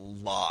 there's a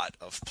lot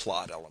of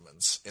plot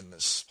elements in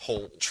this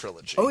whole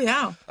trilogy. Oh,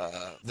 yeah.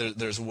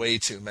 There's way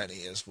too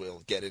many, as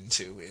we'll get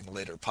into in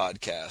later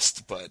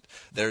podcasts, but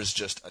there's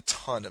just a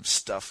ton of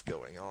stuff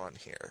going on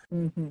here.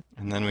 Mm-hmm.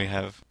 And then we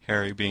have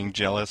Harry being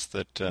jealous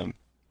that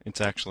it's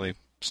actually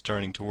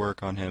starting to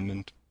work on him,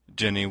 and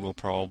Ginny will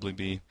probably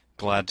be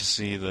glad to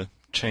see the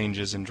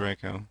changes in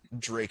Draco.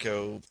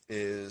 Draco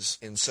is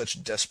in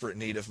such desperate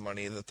need of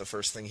money that the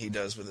first thing he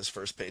does with his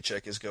first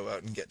paycheck is go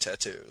out and get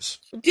tattoos.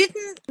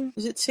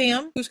 Is it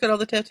Sam who's got all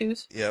the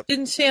tattoos? Yep.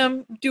 Didn't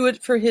Sam do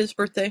it for his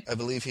birthday? I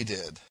believe he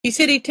did. He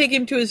said he'd take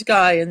him to his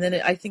guy, and then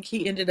I think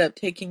he ended up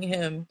taking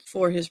him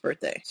for his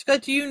birthday.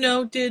 Scott, do you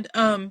know, did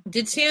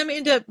Sam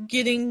end up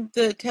getting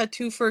the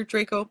tattoo for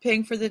Draco,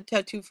 paying for the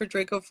tattoo for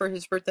Draco for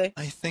his birthday?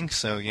 I think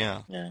so,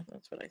 yeah. Yeah,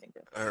 that's what I think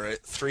of. All right,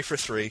 3 for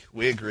 3.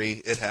 We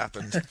agree. It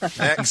happened.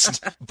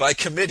 Next, by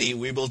committee,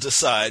 we will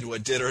decide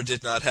what did or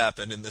did not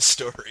happen in this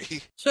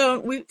story. So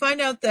we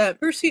find out that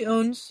Percy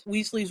owns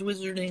Weasley's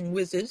Wizarding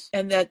Whizzes,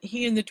 and that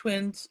he and the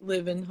twins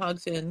live in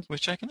Hog's End.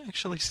 Which I can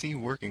actually see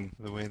working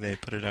the way they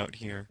put it out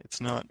here.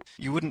 It's not...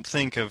 You wouldn't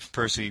think of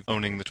Percy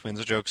owning the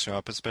twins' joke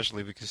shop,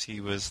 especially because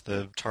he was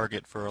the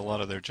target for a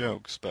lot of their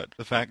jokes, but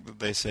the fact that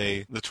they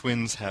say the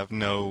twins have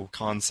no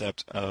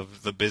concept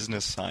of the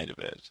business side of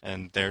it,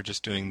 and they're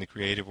just doing the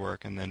creative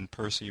work, and then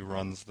Percy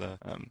runs the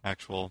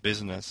actual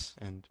business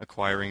and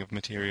acquiring of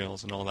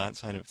materials and all that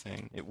side of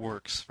thing. It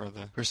works for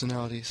the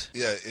personalities.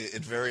 Yeah,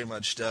 it very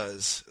much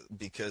does,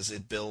 because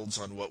it builds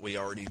on what we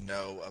already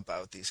know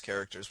about these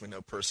characters. We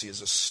know Percy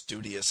is a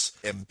studious,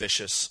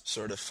 ambitious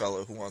sort of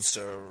fellow who wants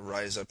to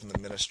rise up in the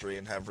ministry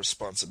and have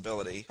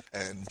responsibility,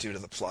 and due to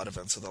the plot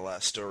events of the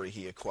last story,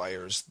 he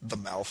acquires the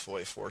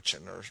Malfoy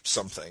fortune or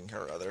something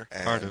or other.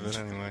 And, part of it,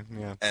 anyway,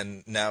 yeah.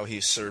 And now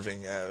he's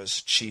serving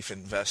as chief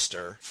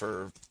investor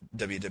for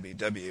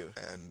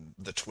WWW, and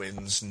the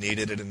twins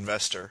needed an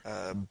investor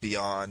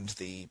beyond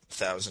the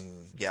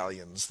 1,000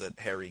 galleons that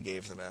Harry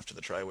gave them after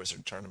the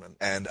Triwizard Tournament.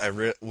 And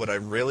what I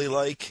really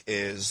like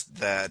is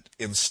that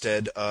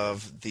instead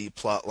of the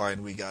plot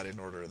line we got in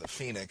Order of the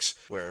Phoenix,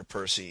 where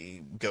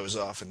Percy goes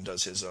off and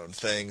does his own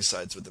thing,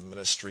 sides with the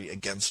Ministry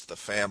against the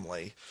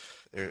family,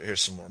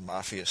 here's some more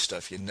mafia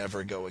stuff. You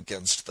never go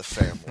against the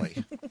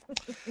family.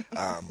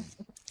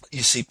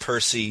 You see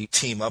Percy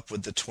team up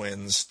with the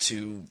twins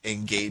to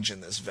engage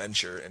in this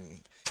venture,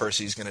 and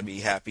Percy's going to be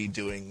happy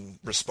doing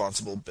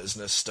responsible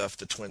business stuff.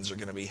 The twins are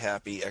going to be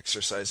happy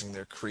exercising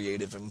their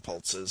creative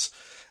impulses,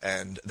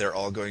 and they're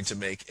all going to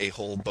make a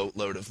whole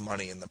boatload of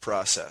money in the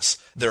process.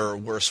 There are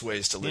worse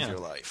ways to live your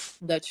life.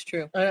 That's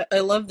true. I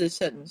love this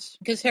sentence,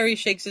 because Harry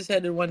shakes his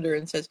head in wonder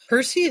and says,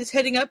 Percy is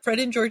heading up Fred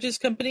and George's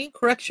company?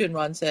 Correction,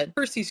 Ron said.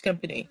 Percy's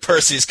company.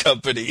 Percy's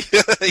company.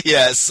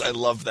 Yes, I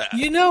love that.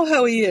 You know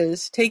how he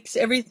is. Takes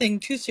everything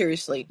too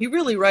seriously. He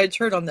really rides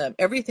herd on them.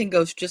 Everything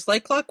goes just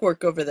like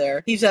clockwork over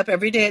there. He's up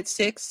every day day at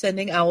 6,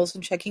 sending owls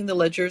and checking the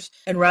ledgers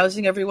and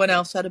rousing everyone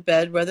else out of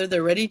bed, whether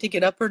they're ready to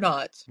get up or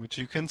not. Which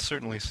you can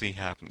certainly see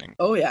happening.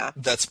 Oh, yeah.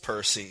 That's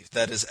Percy.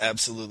 That is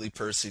absolutely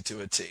Percy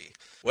to a T.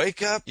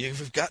 Wake up,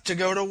 you've got to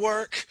go to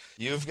work.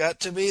 You've got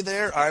to be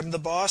there. I'm the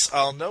boss.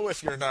 I'll know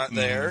if you're not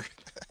there.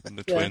 And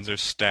the Yeah. twins are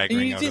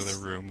staggering You out of just-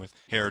 the room with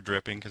hair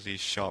dripping because he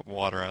shot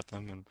water at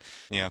them. And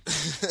yeah,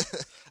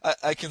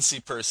 I can see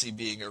Percy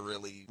being a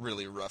really,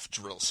 really rough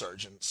drill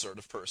sergeant sort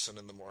of person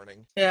in the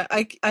morning. Yeah,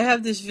 I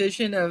have this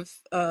vision of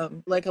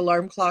like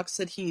alarm clocks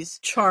that he's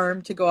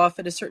charmed to go off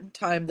at a certain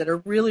time that are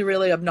really,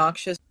 really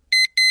obnoxious.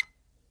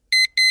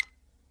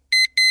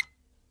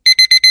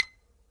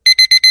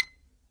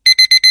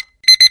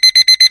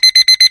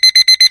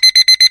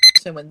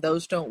 And when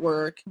those don't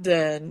work,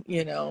 then,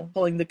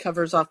 pulling the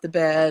covers off the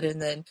bed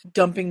and then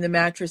dumping the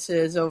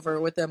mattresses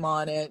over with them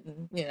on it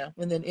and,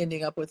 and then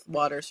ending up with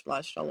water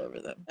splashed all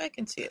over them. I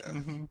can see it.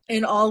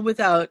 And all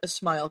without a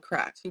smile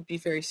cracked. He'd be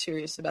very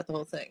serious about the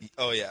whole thing.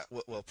 Oh, yeah.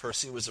 Well,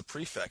 Percy was a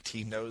prefect.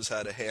 He knows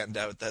how to hand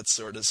out that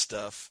sort of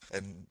stuff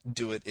and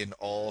do it in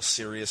all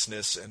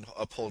seriousness and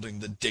upholding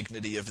the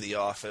dignity of the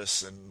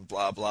office and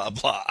blah, blah,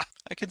 blah.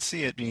 I could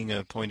see it being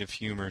a point of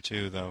humor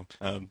too, though.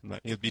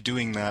 He'd be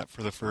doing that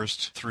for the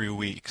first 3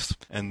 weeks,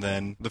 and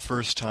then the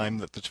first time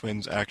that the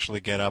twins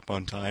actually get up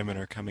on time and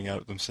are coming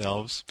out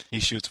themselves, he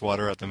shoots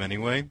water at them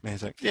anyway. And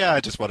he's like, "Yeah, I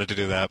just wanted to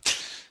do that."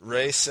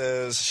 Ray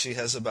says she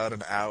has about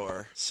an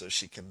hour, so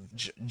she can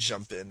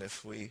jump in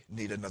if we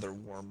need another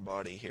warm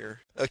body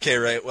here. Okay,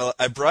 Ray, well,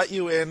 I brought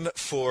you in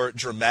for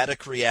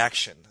dramatic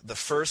reaction. The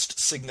first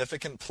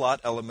significant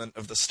plot element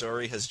of the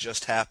story has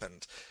just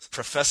happened.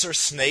 Professor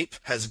Snape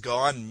has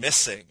gone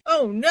missing.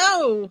 Oh,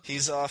 no!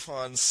 He's off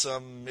on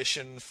some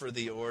mission for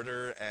the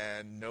Order,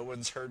 and no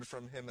one's heard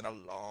from him in a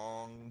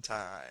long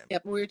time.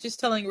 Yep, we were just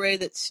telling Ray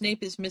that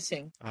Snape is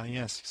missing.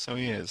 Yes, so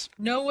he is.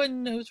 No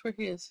one knows where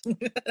he is.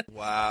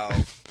 Wow.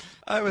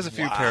 I was a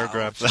few Wow,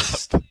 paragraphs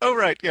just- up. Oh,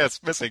 right, yes,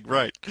 missing,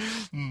 right.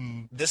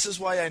 This is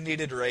why I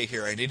needed Ray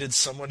here. I needed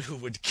someone who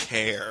would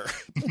care.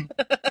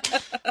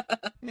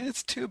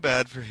 It's too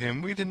bad for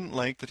him. We didn't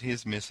like that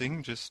he's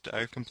missing,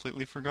 I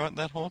completely forgot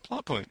that whole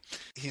plot point.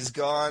 He's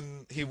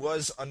gone. He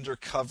was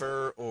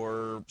undercover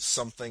or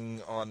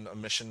something on a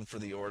mission for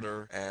the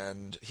Order,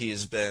 and he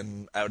has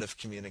been out of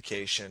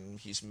communication.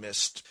 He's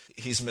missed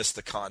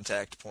the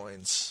contact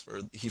points,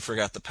 or he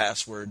forgot the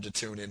password to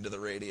tune into the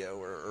radio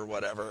or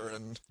whatever.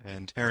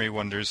 And Harry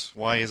wonders,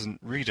 why isn't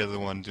Rita the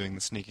one doing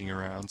the sneaking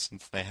around,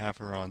 since they have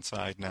her on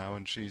side now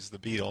and she's the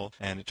Beetle,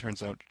 and it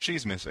turns out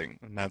she's missing,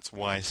 and that's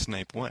why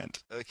Snape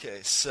went. Okay,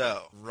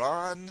 so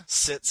Ron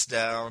sits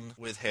down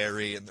with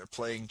Harry and they're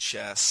playing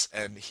chess,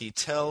 and he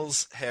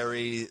tells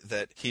Harry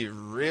that he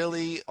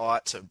really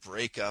ought to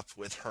break up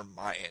with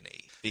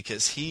Hermione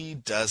because he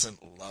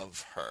doesn't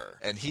love her,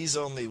 and he's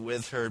only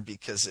with her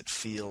because it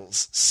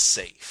feels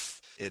safe.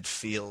 It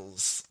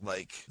feels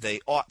like they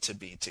ought to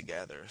be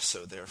together,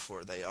 so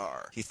therefore they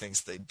are. He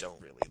thinks they don't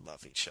really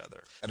love each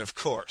other. And of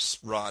course,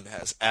 Ron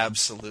has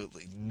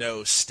absolutely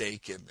no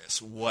stake in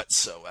this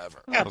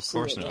whatsoever. Oh, of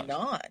course Absolutely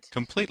not.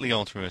 Completely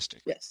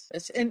altruistic. Yes.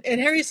 And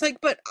Harry's like,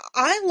 but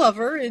I love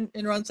her. And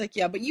Ron's like,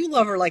 yeah, but you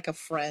love her like a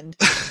friend.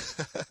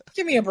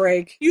 Give me a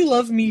break. You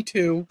love me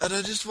too. And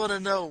I just want to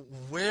know,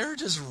 where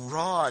does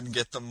Ron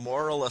get the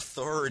moral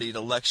authority to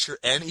lecture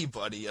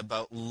anybody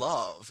about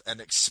love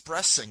and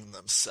expressing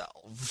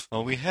themselves?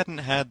 Well, we hadn't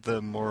had the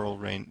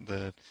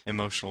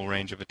emotional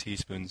range of a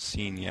teaspoon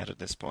seen yet at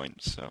this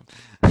point, so...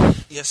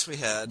 Yes, we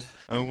had.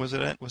 Oh, was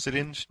it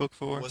in book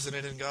 4? Wasn't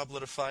it in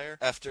Goblet of Fire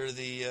after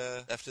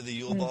the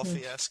Yule Ball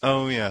fiasco?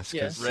 Oh, yes. 'cause,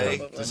 Yes.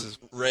 Ray, this is...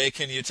 Ray,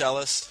 can you tell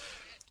us?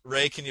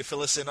 Ray, can you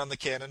fill us in on the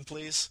canon,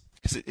 please?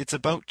 Cause it's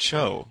about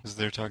Cho, because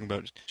they're talking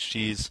about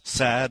she's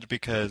sad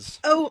because...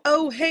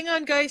 Oh, hang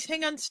on, guys.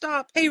 Hang on,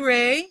 stop. Hey,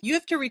 Ray, you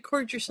have to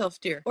record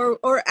yourself, dear.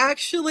 Or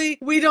actually,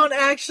 we don't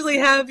actually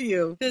have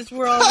you, because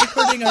we're all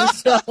recording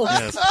ourselves.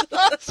 Yes.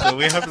 So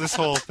we have this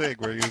whole thing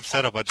where you've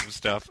said a bunch of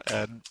stuff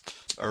and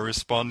are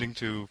responding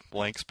to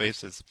blank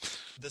spaces.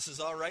 This is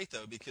all right,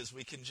 though, because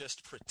we can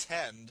just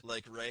pretend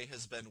like Ray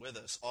has been with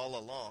us all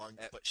along,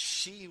 but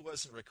she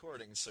wasn't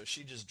recording, so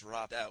she just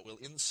dropped out. We'll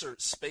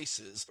insert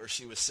spaces where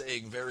she was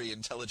saying very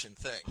intelligent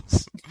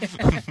things.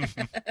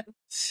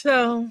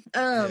 So,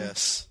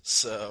 Yes,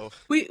 so...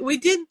 We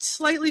did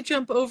slightly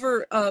jump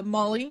over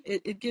Molly.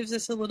 It gives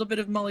us a little bit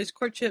of Molly's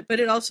courtship, but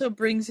it also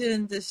brings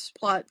in this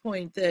plot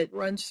point that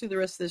runs through the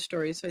rest of the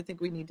story, so I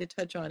think we need to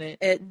touch on it.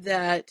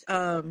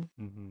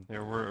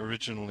 There were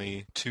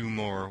originally 2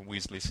 more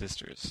Weasley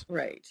sisters.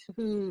 Right,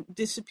 who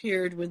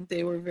disappeared when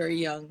they were very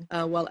young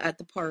while at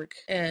the park,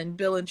 and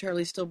Bill and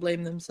Charlie still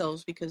blame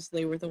themselves because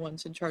they were the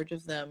ones in charge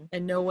of them,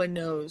 and no one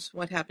knows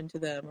what happened to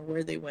them or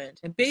where they went.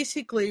 And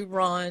basically,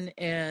 Ron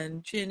and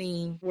and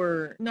Ginny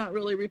were not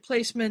really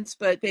replacements,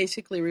 but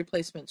basically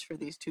replacements for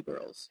these two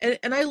girls.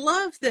 And I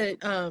love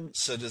that.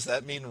 So does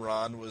that mean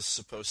Ron was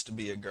supposed to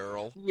be a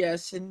girl?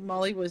 Yes, and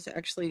Molly was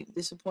actually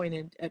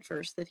disappointed at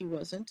first that he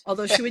wasn't.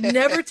 Although she would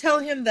never tell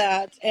him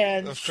that,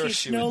 and Of course, she's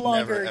she no would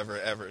longer, never,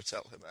 ever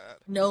tell him that.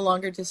 no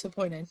longer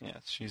disappointed.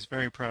 Yes, she's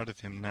very proud of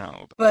him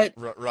now. But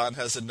Ron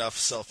has enough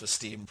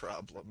self-esteem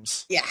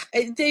problems. yeah,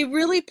 they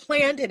really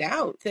planned it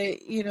out.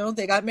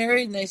 They got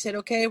married and they said,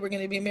 okay, we're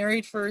going to be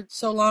married for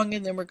so long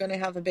and then we're going to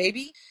have a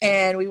baby.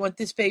 And we want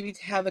this baby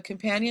to have a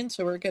companion,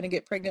 so we're going to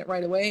get pregnant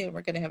right away and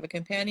we're going to have a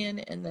companion.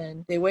 And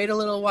then they wait a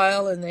little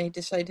while and they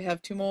decide to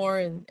have two more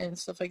and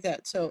stuff like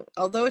that. So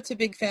although it's a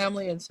big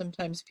family, and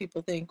sometimes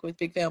people think with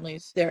big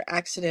families, their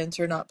accidents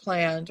are not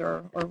planned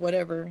or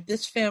whatever,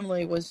 this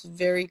family was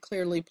very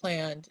clearly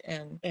planned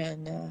and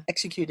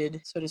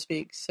executed, so to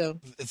speak. So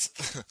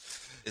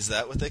Is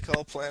that what they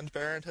call Planned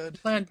Parenthood?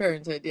 Planned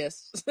Parenthood,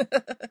 yes.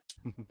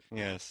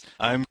 Yes.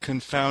 I'm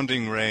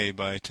confounding Ray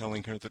by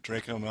telling her that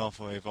Draco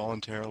Malfoy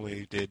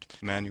voluntarily did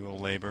manual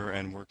labor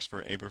and works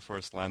for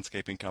Aberforth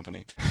Landscaping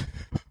Company.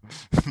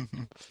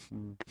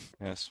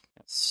 Yes.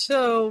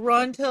 So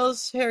Ron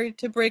tells Harry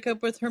to break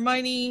up with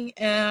Hermione,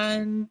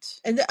 and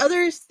the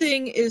other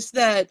thing is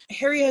that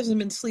Harry hasn't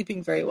been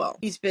sleeping very well.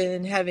 He's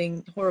been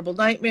having horrible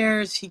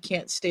nightmares, he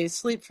can't stay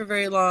asleep for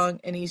very long,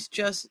 and he's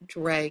just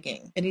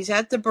dragging. And he's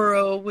at the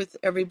Burrow with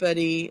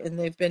everybody, and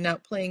they've been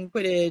out playing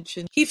Quidditch,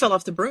 and he fell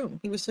off the broom.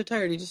 He was so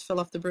tired, he just fell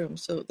off the broom.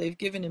 So they've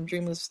given him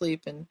dreamless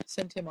sleep and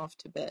sent him off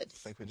to bed. I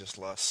think we just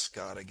lost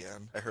Scott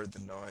again. I heard the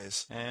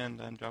noise.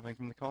 And I'm dropping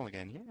from the call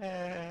again.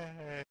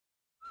 Yay!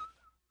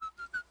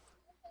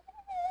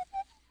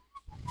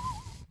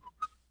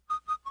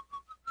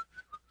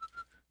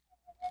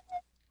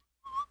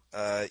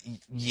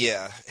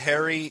 Yeah,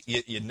 Harry,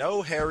 you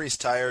know Harry's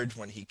tired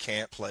when he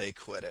can't play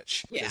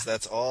Quidditch. Yeah. Because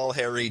that's all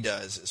Harry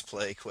does is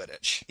play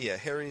Quidditch. Yeah,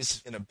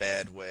 Harry's in a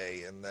bad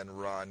way, and then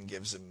Ron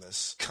gives him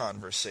this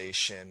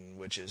conversation,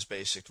 which is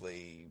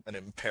basically an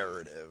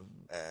imperative,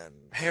 and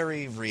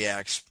Harry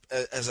reacts,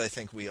 as I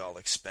think we all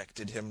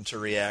expected him to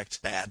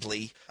react,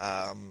 badly.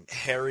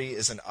 Harry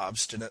is an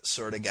obstinate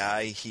sort of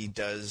guy. He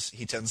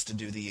tends to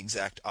do the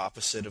exact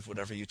opposite of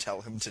whatever you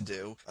tell him to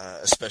do,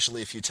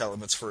 especially if you tell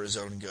him it's for his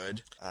own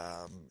good.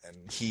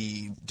 And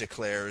he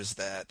declares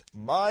that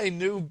my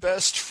new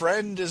best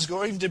friend is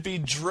going to be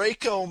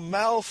Draco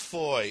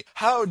Malfoy.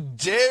 How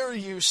dare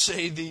you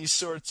say these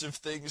sorts of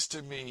things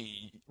to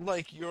me?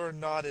 Like you're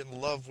not in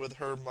love with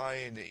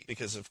Hermione.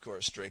 Because, of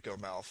course, Draco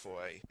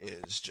Malfoy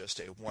is just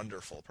a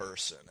wonderful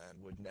person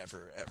and would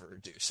never, ever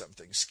do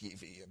something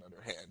skeevy and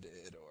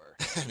underhanded or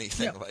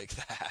anything like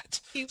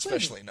that.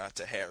 Especially not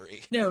to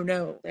Harry.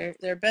 No.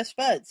 They're best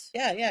buds.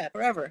 Yeah,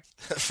 forever.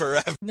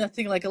 Forever.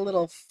 Nothing like a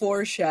little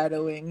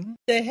foreshadowing.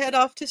 They head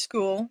off to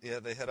school. Yeah,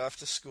 they head off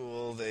to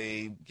school.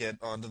 They get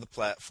onto the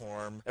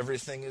platform.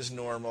 Everything is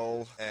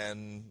normal,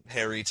 and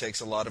Harry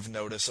takes a lot of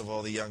notice of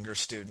all the younger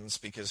students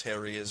because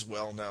Harry is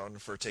well known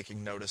for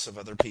taking notice of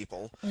other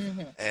people.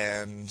 Mm-hmm.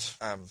 And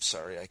I'm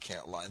sorry, I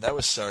can't lie. That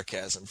was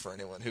sarcasm for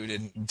anyone who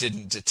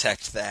didn't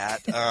detect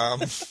that.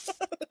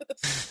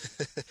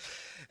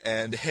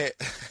 And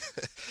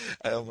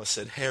I almost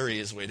said Harry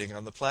is waiting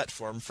on the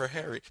platform for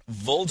Harry.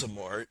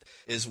 Voldemort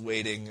is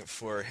waiting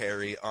for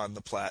Harry on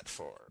the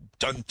platform.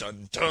 Dun,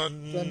 dun,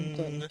 dun. Dun,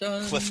 dun,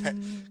 dun.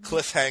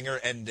 Cliffhanger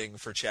ending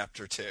for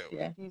Chapter 2.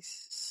 Yeah,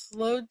 he's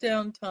slowed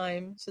down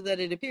time so that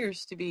it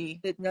appears to be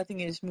that nothing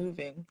is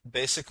moving.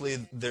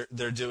 Basically,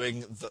 they're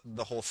doing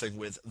the whole thing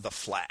with the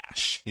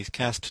Flash. He's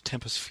cast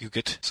Tempus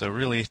Fugit, so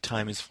really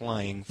time is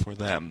flying for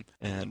them.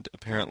 And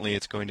apparently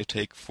it's going to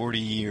take 40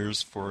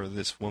 years for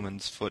this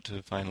woman's foot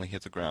to finally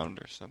hit the ground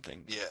or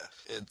something. Yeah,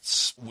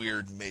 it's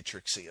weird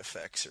Matrixy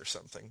effects or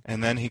something.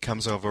 And then he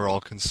comes over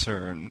all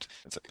concerned.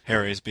 It's like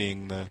Harry's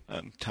being the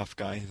tough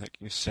guy, like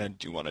you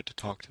said you wanted to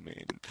talk to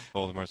me. And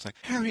Voldemort's like,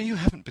 Harry, you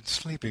haven't been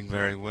sleeping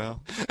very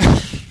well.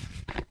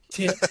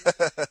 Yeah.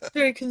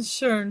 Very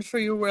concerned for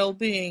your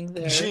well-being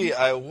there. Gee,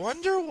 I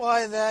wonder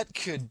why that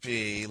could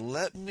be.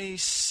 Let me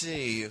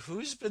see.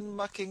 Who's been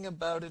mucking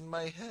about in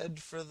my head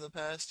for the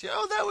past year?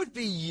 Oh, that would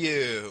be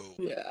you.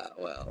 Yeah,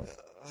 well...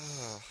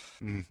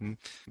 Mm-hmm.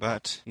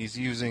 But he's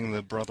using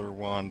the Brother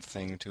Wand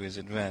thing to his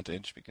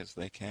advantage because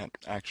they can't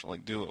actually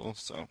duel,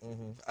 so...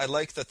 Mm-hmm. I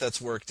like that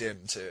that's worked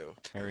in, too.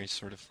 Harry's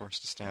sort of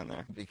forced to stand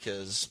there.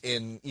 Because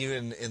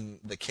even in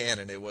the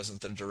canon, it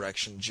wasn't the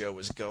direction Joe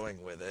was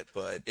going with it,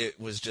 but it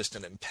was just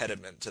an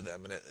impediment to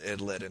them, and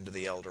it led into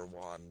the Elder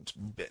Wand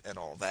bit and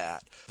all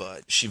that.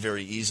 But she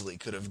very easily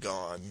could have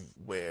gone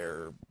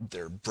where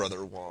they're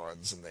brother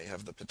wands, and they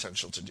have the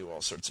potential to do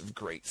all sorts of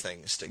great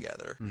things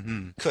together.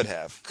 Mm-hmm.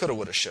 Coulda,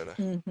 woulda, Woulda,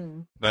 shoulda. Mm-hmm.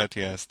 But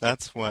yes,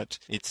 that's what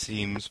it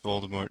seems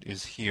Voldemort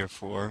is here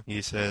for.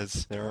 He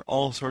says there are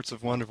all sorts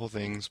of wonderful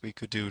things we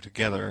could do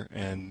together,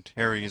 and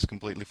Harry is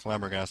completely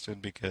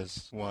flabbergasted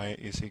because why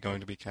is he going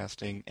to be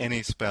casting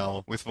any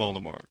spell with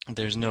Voldemort?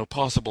 There's no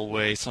possible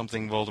way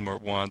something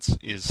Voldemort wants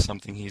is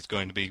something he's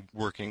going to be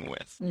working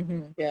with.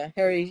 Mm-hmm. Yeah,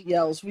 Harry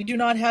yells, "We do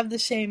not have the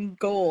same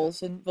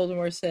goals," and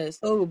Voldemort says,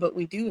 "Oh, but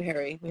we do,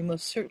 Harry. We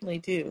most certainly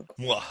do.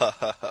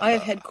 I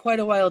have had quite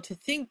a while to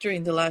think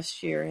during the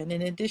last year, and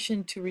in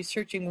addition to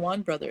researching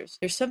Wand Brothers,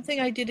 there's something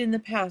I did in the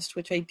past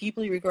which I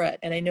deeply regret,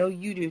 and I know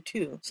you do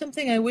too.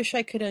 Something I wish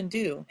I could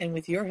undo, and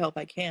with your help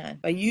I can,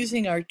 by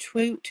using our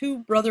two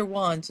brother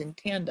wands in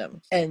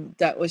tandem." And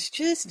that was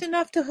just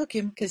enough to hook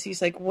him, because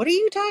he's like, "What are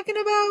you talking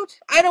about?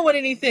 I don't want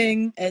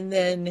anything." And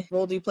then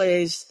Voldy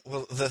plays.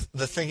 Well,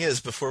 the thing is,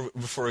 before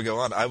we go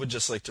on, I would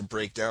just like to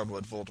break down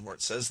what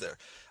Voldemort says there.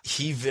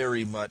 He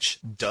very much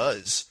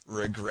does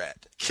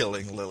regret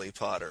killing Lily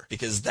Potter,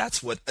 because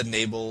that's what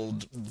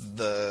enabled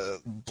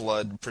the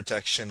blood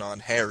protection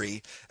on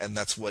Harry, and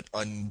that's what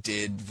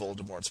undid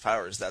Voldemort's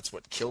powers. That's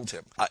what killed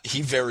him.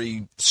 He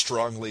very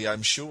strongly,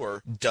 I'm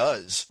sure,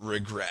 does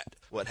regret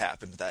what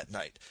happened that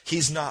night.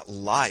 He's not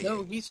lying.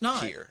 No, he's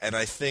not. Here. And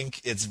I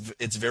think it's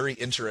very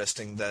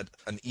interesting that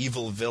an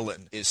evil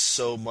villain is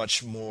so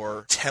much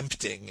more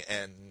tempting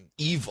and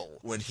evil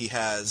when he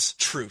has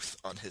truth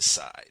on his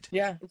side.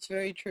 Yeah, it's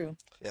very true.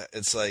 Yeah,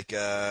 it's like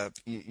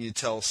you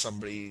tell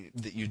somebody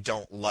that you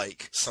don't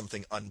like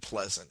something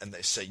unpleasant, and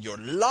they say, "You're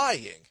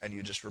lying," and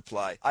you just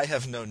reply, "I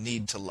have no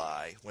need to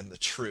lie," when the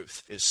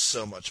truth is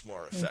so much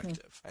more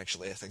effective.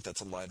 Actually, I think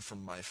that's a line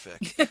from my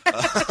fic.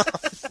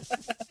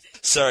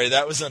 Sorry,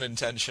 that was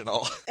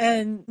unintentional.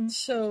 And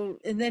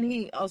then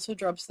he also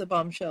drops the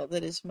bombshell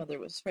that his mother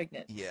was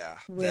pregnant. Yeah,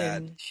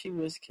 when she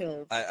was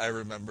killed. I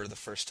remember the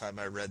first time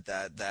I read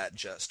that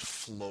just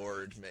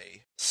floored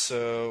me.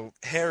 So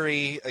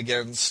Harry,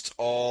 against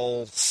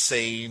all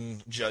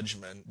sane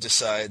judgment,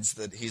 decides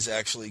that he's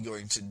actually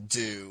going to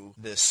do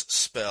this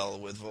spell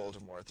with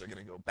Voldemort. They're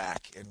going to go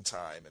back in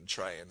time and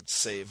try and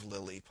save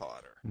Lily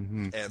Potter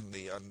and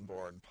the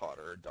unborn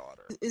Potter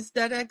daughter. Is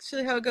that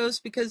actually how it goes?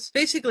 Because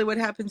basically what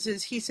happens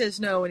is he says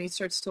no and he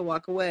starts to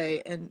walk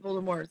away, and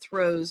Voldemort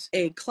throws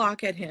a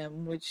clock at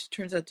him, which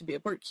turns out to be a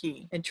port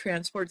key, and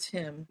transports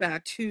him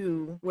back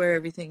to where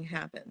everything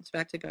happens,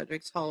 back to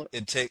Godric's Hollow.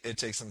 It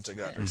takes him to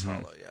Godric's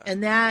Hollow, yeah.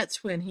 And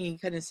that's when he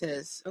kind of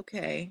says,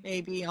 "Okay,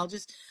 maybe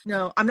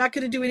no, I'm not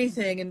going to do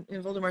anything." And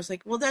Voldemort's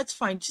like, "Well, that's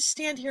fine. Just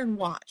stand here and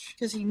watch."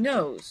 Because he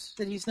knows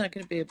that he's not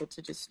going to be able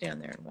to just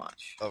stand there and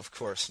watch. Of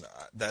course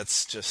not.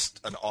 That's just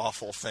an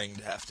awful thing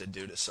to have to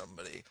do to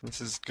somebody.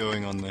 This is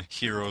going on the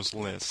heroes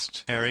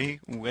list. Harry,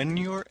 when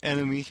your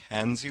enemy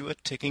hands you a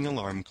ticking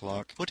alarm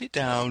clock, put it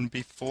down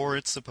before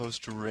it's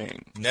supposed to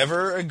ring.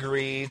 Never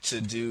agree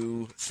to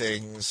do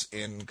things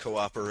in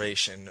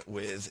cooperation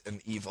with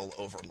an evil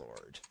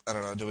overlord. I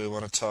don't know, do we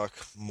want to talk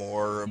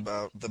more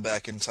about the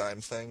back in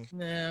time thing?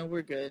 Nah,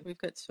 we're good. We've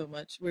got so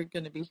much. We're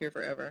going to be here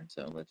forever,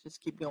 so let's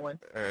just keep going.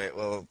 Alright,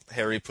 well,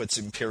 Harry puts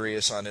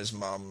Imperius on his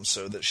mom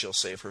so that she'll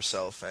save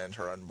herself and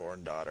her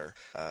unborn daughter.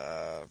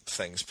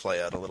 Things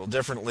play out a little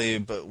differently,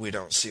 but we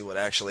don't see what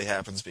actually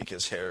happens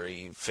because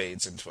Harry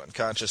fades into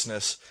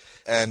unconsciousness.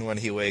 And when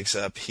he wakes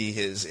up, he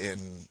is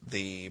in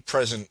the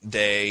present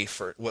day,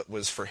 for what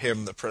was for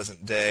him the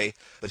present day,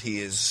 but he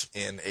is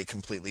in a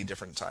completely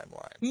different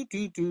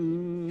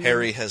timeline.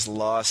 Harry has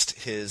lost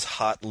his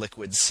hot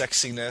liquid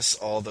sexiness,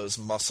 all those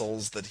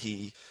muscles that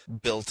he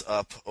built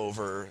up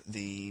over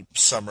the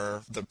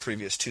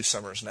previous 2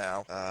 summers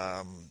now.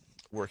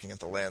 Working at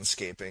the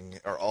landscaping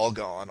are all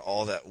gone,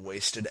 all that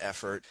wasted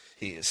effort.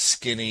 He is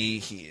skinny,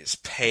 he is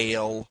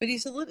pale. But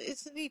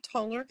isn't he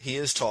taller? He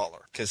is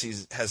taller, because he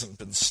hasn't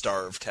been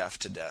starved half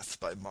to death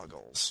by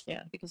muggles.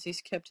 Yeah, because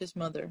he's kept his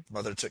mother.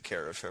 Mother took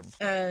care of him.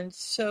 And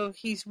so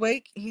he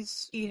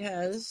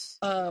has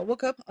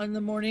woke up on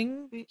the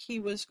morning he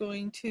was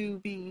going to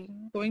be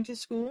going to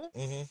school.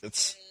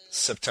 It's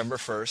September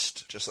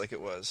 1st, just like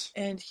it was.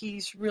 And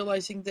he's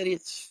realizing that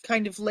it's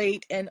kind of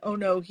late, and oh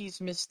no,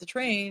 he's missed the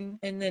train.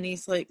 And then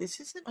he's like, "This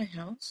isn't my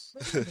house.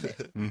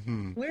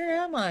 Where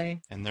am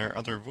I?" And there are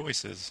other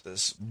voices.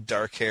 This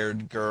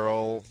dark-haired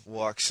girl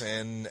walks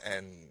in,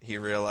 and he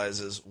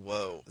realizes,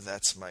 whoa,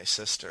 that's my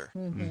sister.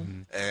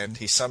 And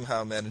he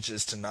somehow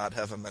manages to not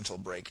have a mental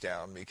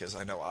breakdown, because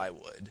I know I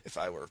would if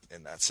I were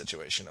in that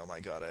situation. Oh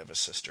my god, I have a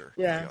sister.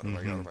 Yeah. Oh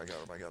my god, oh my god,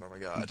 oh my god, oh my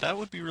god. That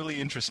would be really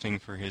interesting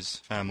for his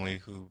family,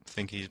 who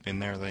think he's been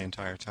there the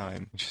entire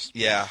time.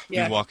 Yeah.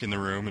 You walk in the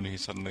room and he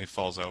suddenly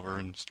falls over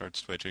and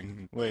starts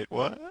twitching. Wait,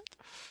 what?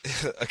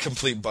 A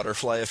complete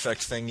butterfly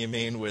effect thing, you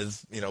mean,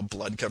 with,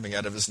 blood coming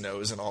out of his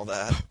nose and all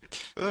that?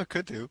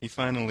 Could do. He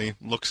finally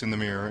looks in the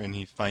mirror and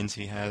he finds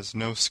he has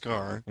no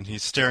scar, and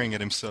he's staring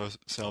at himself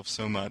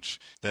so much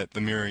that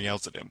the mirror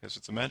yells at him because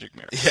it's a magic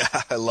mirror.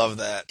 Yeah, I love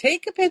that.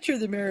 Take a picture.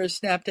 The mirror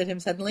snapped at him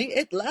suddenly.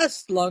 It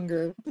lasts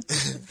longer.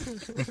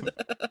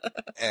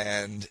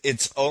 And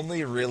it's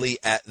only really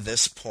at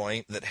this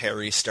point that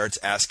Harry starts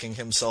asking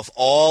himself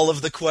all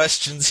of the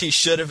questions he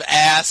should have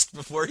asked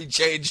before he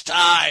changed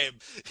time.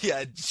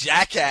 Yeah,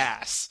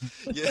 jackass.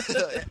 Yeah.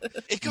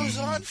 It goes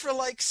on for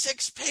like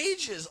 6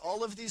 pages,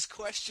 all of these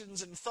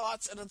questions and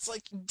thoughts, and it's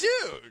like,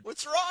 dude,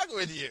 what's wrong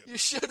with you? You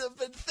should have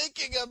been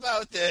thinking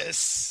about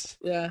this.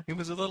 Yeah. He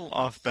was a little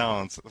off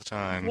balance at the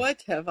time.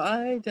 What have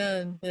I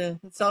done? Yeah,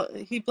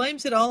 he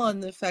blames it all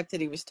on the fact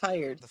that he was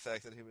tired. The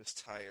fact that he was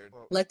tired.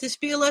 Well, Let this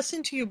be a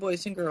lesson to you,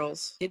 boys and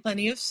girls. Get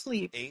plenty of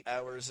sleep. 8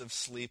 hours of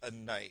sleep a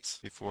night.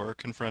 Before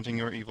confronting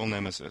your evil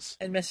nemesis.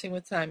 And messing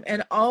with time.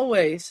 And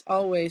always,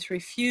 always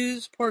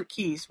refuse port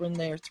keys when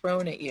they're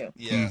thrown at you.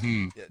 Yeah.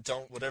 Mm-hmm. Yeah.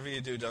 Whatever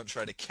you do, don't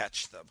try to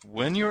catch them.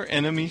 When your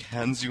enemy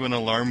hands you an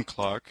alarm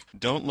clock,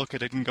 don't look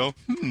at it and go,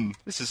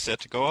 this is set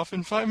to go off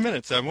in 5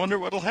 minutes. I wonder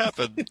what'll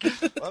happen.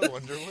 I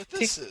wonder what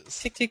this is.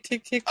 Tick, tick,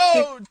 tick, tick.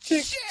 Oh,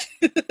 tick,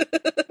 shit!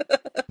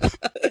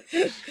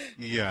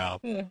 Yeah.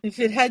 If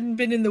it hadn't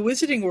been in the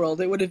Wizarding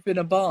World, it would have been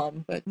a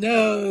bomb. But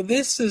no,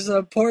 this is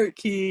a port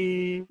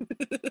key.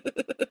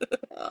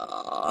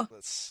 Aw.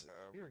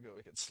 Here we go.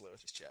 We can slow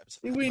these chapters.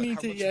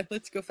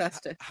 Let's go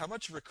faster. How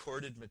much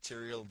recorded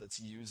material that's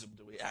usable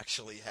do we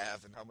actually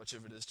have, and how much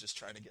of it is just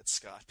trying to get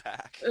Scott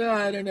back?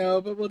 I don't know,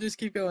 but we'll just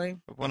keep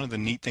going. But one of the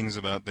neat things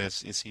about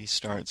this is he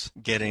starts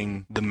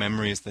getting the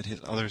memories that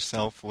his other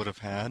self would have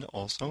had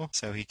also,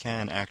 so he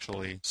can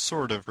actually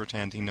sort of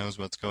pretend he knows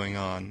what's going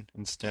on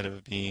instead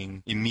of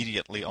being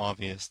immediately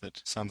obvious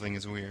that something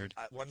is weird.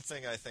 One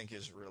thing I think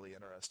is really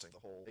interesting, the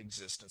whole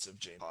existence of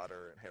James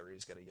Potter, and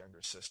Harry's got a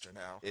younger sister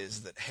now,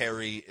 is that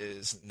Harry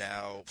is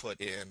now put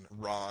in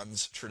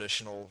Ron's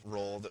traditional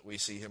role that we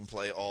see him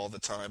play all the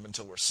time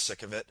until we're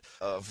sick of it,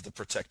 of the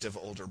protective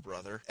older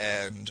brother.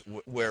 And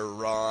where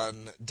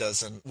Ron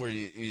doesn't, where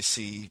you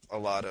see a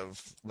lot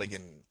of, like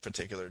in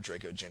particular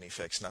Draco Ginny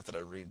fics, not that I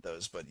read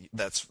those, but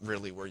that's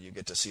really where you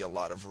get to see a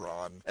lot of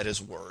Ron at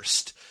his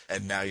worst.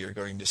 And now you're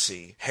going to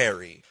see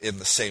Harry in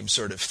the same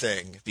sort of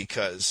thing,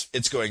 because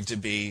it's going to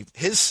be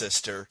his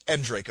sister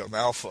and Draco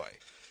Malfoy.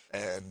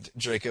 And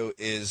Draco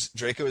is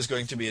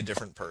going to be a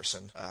different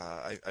person.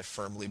 I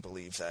firmly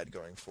believe that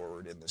going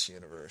forward in this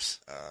universe.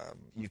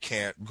 You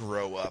can't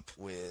grow up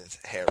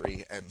with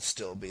Harry and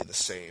still be the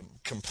same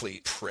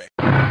complete prick.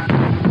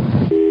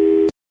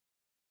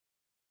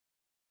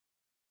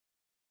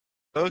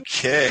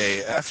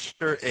 Okay,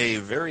 after a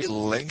very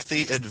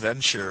lengthy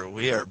adventure,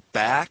 we are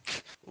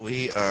back.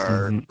 We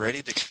are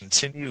ready to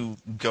continue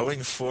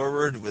going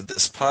forward with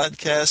this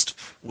podcast.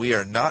 We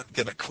are not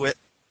going to quit.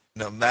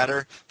 No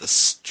matter the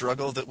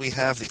struggle that we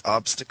have, the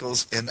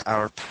obstacles in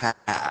our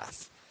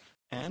path.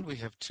 And we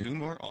have 2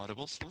 more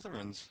audible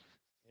Slytherins.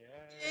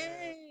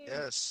 Yay!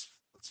 Yes.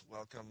 Let's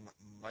welcome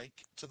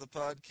Mike to the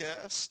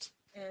podcast.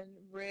 And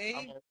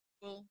Ray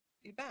will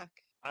be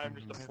back. I'm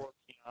just a poor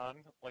peon,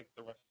 like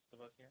the rest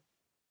of us here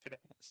today.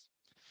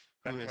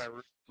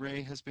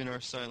 Ray has been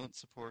our silent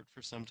support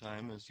for some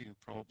time, as you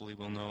probably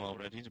will know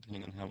already,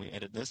 depending on how we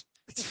edit this.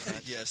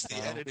 Yes, the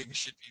editing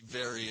should be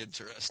very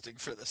interesting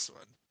for this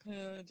one.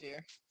 Oh,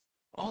 dear.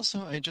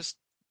 Also, I just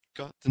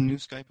got the new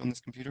Skype on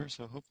this computer,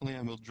 so hopefully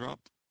I will drop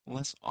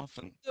less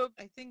often. So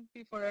I think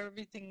before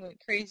everything went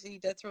crazy,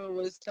 Death Row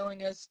was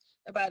telling us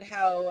about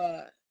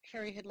how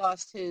Harry had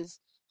lost his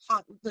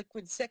hot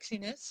liquid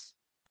sexiness.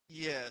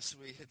 Yes,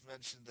 we had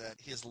mentioned that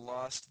he has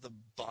lost the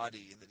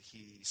body that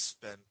he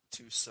spent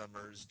 2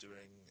 summers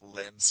doing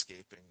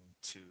landscaping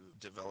to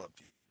develop,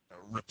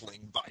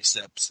 rippling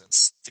biceps and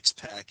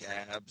 6-pack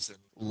abs and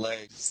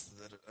legs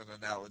that an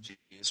analogy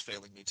is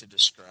failing me to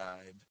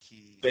describe.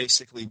 He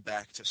basically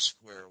back to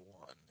square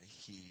one.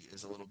 He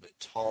is a little bit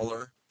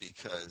taller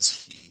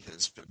because he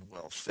has been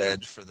well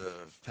fed for the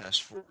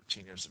past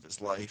 14 years of his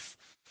life,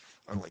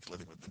 unlike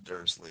living with the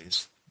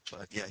Dursleys.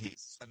 But yeah,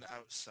 he's an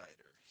outsider.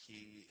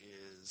 He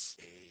is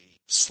a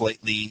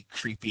slightly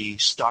creepy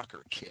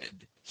stalker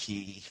kid.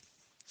 He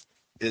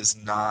is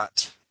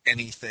not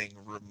anything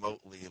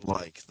remotely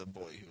like the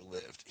boy who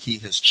lived. He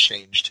has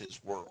changed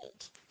his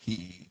world.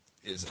 He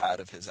is out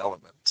of his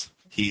element.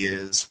 He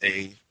is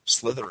a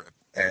Slytherin.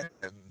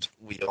 And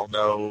we all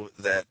know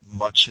that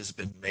much has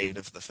been made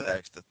of the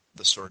fact that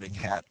the Sorting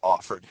Hat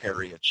offered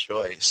Harry a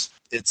choice.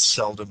 It's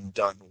seldom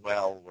done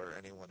well where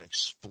anyone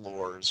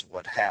explores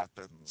what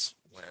happens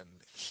when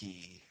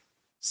he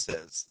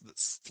says that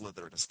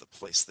Slytherin is the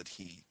place that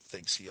he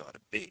thinks he ought to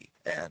be.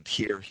 And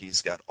here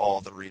he's got all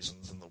the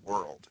reasons in the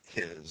world.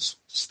 His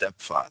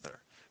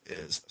stepfather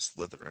is a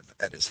Slytherin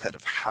and is head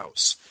of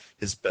house.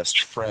 His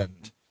best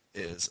friend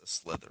is a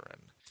Slytherin.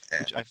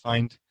 Which I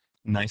find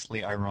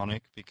nicely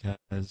ironic,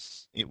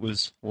 because it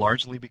was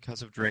largely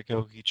because of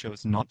Draco he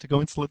chose not to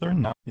go in Slytherin.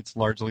 Now it's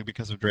largely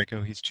because of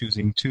Draco he's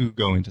choosing to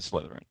go into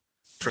Slytherin.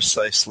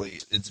 Precisely.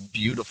 It's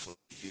beautiful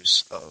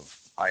use of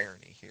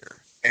irony here.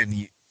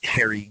 And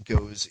Harry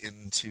goes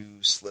into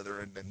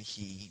Slytherin, and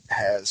he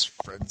has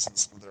friends in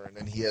Slytherin,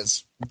 and he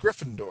has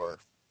Gryffindor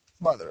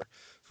mother,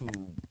 who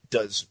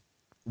does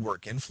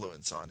work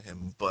influence on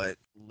him, but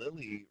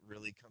Lily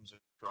really comes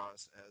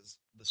across as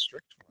the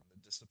strict one,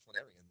 the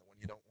disciplinarian, the one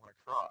you don't want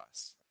to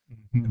cross.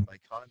 Mhm. And by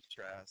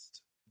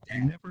contrast, I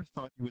never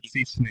thought you would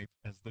see Snape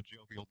as the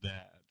jovial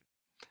dad,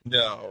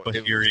 no, but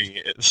here he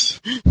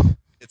is.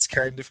 it's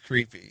kind of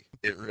creepy.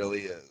 It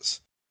really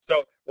is.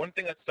 So one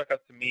thing that stuck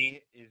out to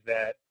me is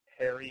that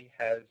Harry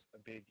has a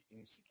big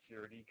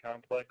insecurity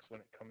complex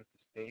when it comes to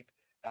Snape.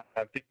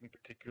 I'm thinking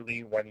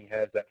particularly when he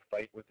has that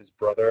fight with his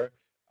brother,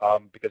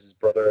 because his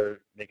brother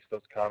makes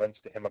those comments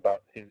to him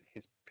about his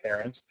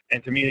parents.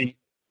 And to me,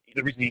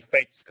 the reason he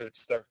fights is because it's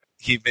stuck.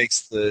 He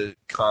makes the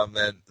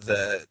comment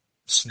that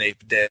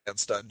Snape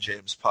danced on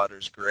James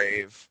Potter's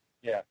grave,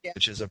 Yeah.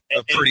 which is a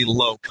pretty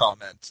low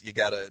comment, you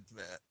gotta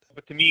admit.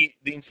 But to me,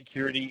 the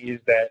insecurity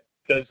is that,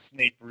 does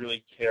Snape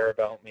really care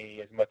about me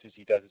as much as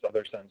he does his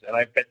other sons? And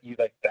I bet you,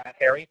 like that,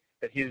 Harry,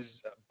 that his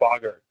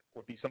boggart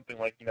would be something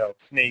like,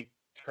 Snape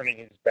turning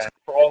his back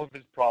for all of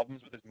his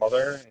problems with his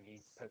mother, and he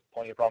has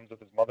plenty of problems with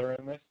his mother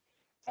in this.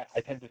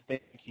 I tend to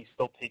think he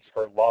still takes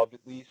her love, at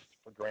least,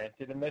 for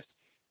granted in this.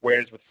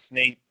 Whereas with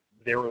Snape,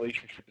 their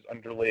relationship is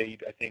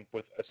underlaid, I think,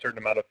 with a certain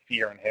amount of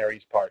fear on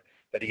Harry's part,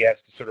 that he has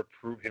to sort of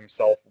prove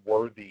himself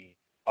worthy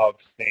of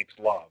Snape's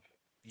love.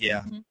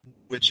 Yeah,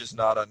 which is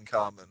not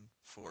uncommon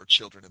for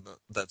children in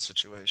that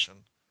situation.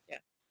 Yeah.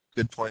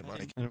 Good point,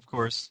 Mike. And of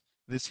course,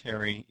 this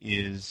Harry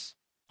is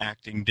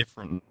acting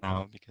different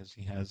now because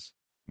he has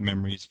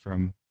memories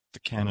from the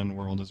canon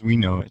world as we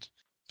know it,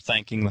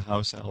 thanking the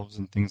house elves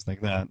and things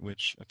like that,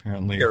 which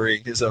apparently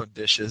Carrying his own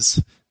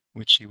dishes.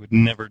 which he would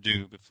never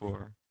do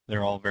before.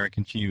 They're all very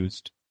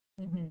confused.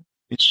 Mm-hmm.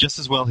 It's just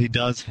as well he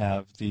does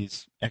have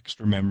these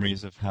extra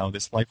memories of how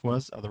this life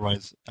was.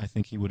 Otherwise, I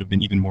think he would have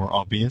been even more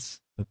obvious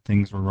that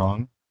things were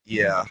wrong.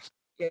 Yeah.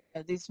 Yeah,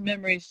 these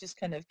memories just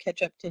kind of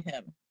catch up to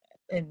him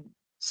in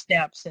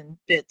snaps and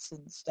bits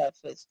and stuff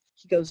as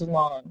he goes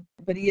along.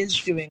 But he is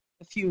doing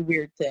a few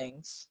weird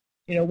things.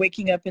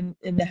 Waking up in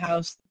the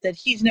house that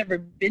he's never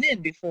been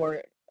in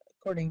before,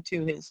 according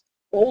to his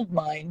old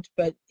mind,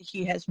 but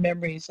he has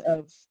memories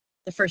of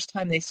the first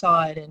time they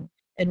saw it and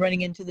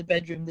running into the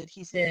bedroom that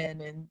he's in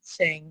and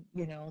saying,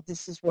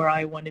 this is where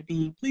I want to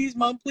be. Please,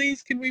 Mom,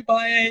 please, can we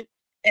buy it?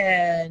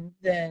 And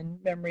then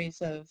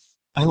memories of...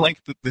 I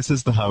like that this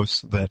is the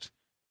house that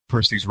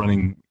Percy's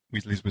running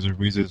Weasley's Wizard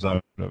Wheezes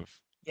out of.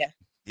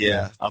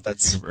 Yeah, Out that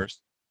that's universe.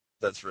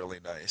 really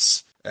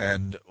nice.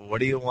 And what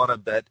do you want to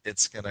bet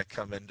it's going to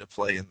come into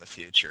play in the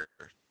future?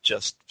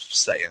 Just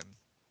saying.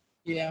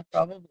 Yeah,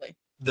 probably.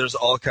 There's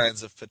all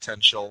kinds of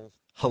potential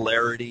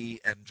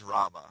hilarity and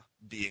drama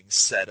being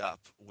set up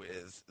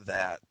with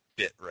that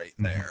bit right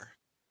there.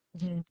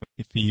 Mm-hmm.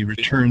 If he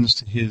returns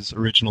to his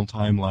original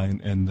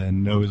timeline and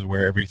then knows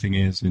where everything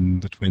is in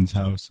the twins'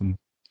 house and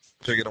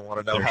They're going to want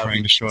to know they're how trying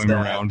he to show does him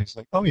that. around, he's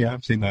like, oh yeah,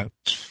 I've seen that.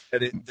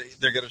 And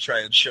they're going to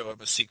try and show him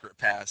a secret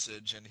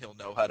passage, and he'll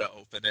know how to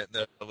open it.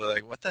 And they'll be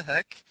like, what the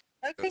heck?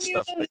 How can you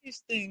Stuff know like-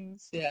 these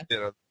things? Yeah.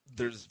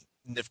 There's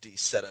nifty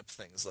setup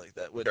things like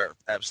that, which are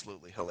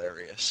absolutely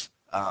hilarious.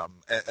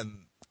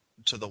 And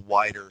to the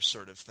wider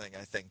sort of thing,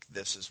 I think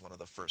this is one of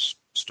the first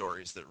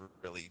stories that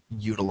really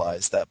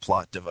utilize that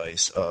plot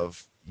device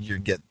of you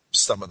get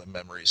some of the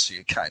memories so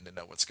you kind of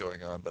know what's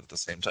going on, but at the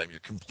same time you're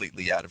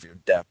completely out of your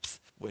depth,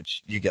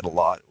 which you get a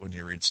lot when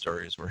you read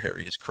stories where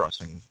Harry is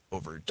crossing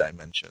over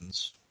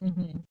dimensions.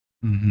 Mm-hmm.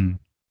 Mm-hmm.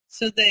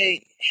 So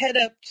they head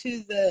up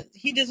to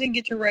he doesn't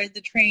get to ride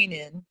the train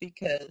in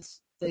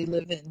because they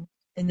live in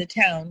the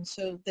town,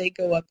 so they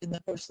go up in the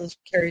horseless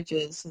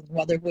carriages, and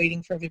while they're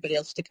waiting for everybody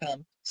else to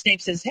come, Snape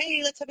says,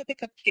 hey, let's have a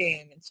pickup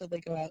game, and so they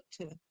go out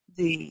to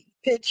the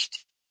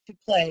pitch to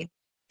play,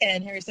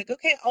 and Harry's like,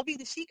 okay, I'll be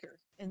the seeker,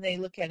 and they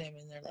look at him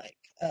and they're like,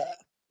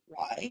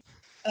 why?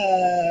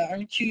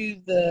 Aren't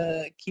you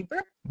the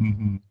keeper?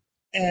 Mm-hmm.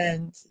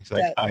 And He's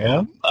like, I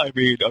am? I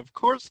mean, of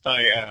course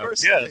I am. Of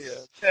course,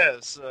 Yes.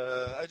 yes.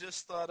 I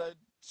just thought I'd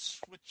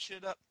switch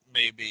it up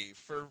maybe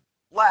for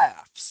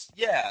laughs.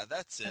 Yeah,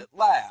 that's it.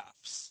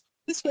 Laughs.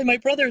 this way my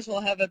brothers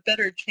will have a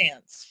better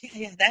chance.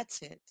 Yeah,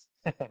 that's it.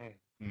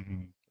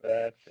 Mm-hmm.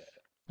 That's it.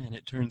 And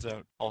it turns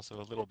out also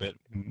a little bit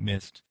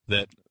missed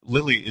that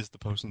Lily is the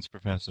potions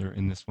professor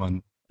in this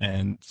one,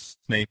 and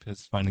Snape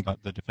has finally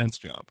got the defense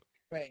job.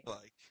 Right.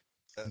 Like,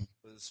 that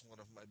was one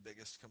of my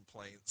biggest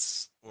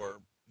complaints, or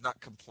not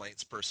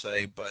complaints per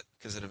se, but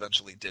because it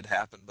eventually did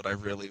happen, but I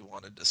really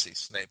wanted to see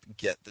Snape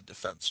get the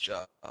defense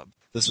job.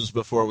 This was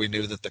before we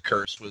knew that the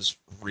curse was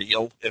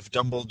real. If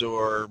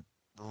Dumbledore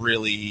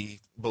really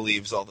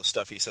believes all the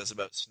stuff he says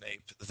about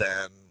Snape,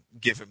 then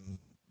give him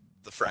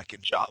the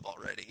fracking job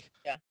already.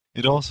 Yeah.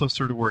 It also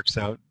sort of works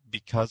out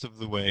because of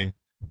the way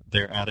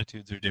their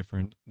attitudes are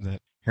different,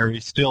 that Harry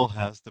still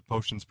has the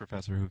potions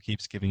professor who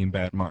keeps giving him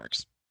bad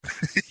marks.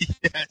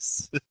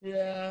 Yes.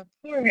 Yeah,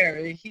 poor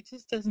Harry. He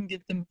just doesn't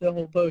get the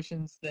whole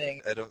potions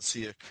thing. I don't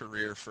see a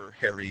career for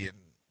Harry in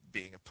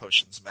being a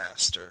potions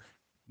master.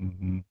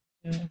 Hmm.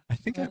 Yeah. I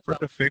think I've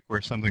read a fic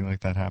where something like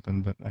that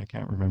happened, but I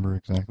can't remember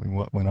exactly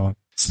what went on.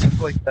 Stuff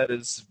like that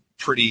is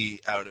pretty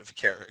out of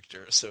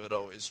character, so it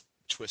always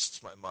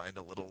twists my mind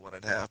a little when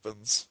it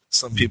happens.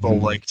 Some people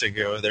like to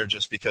go there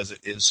just because it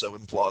is so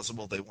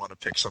implausible they want to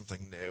pick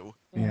something new.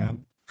 Yeah.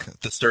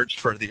 The search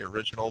for the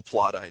original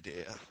plot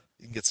idea.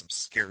 You can get some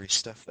scary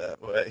stuff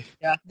that way.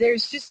 Yeah,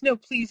 there's just no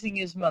pleasing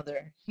his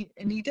mother.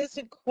 He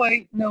doesn't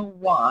quite know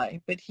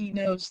why, but he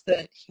knows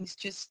that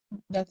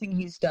nothing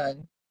he's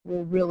done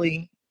will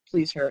really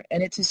please her.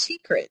 And it's a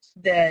secret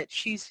that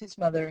she's his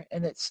mother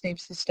and that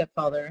Snape's his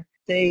stepfather.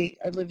 They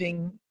are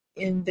living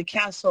in the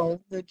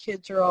castle. The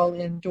kids are all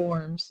in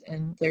dorms,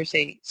 and there's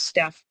a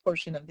staff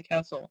portion of the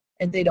castle,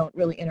 and they don't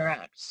really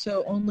interact.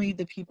 So only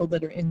the people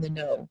that are in the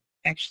know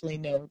actually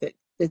know that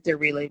they're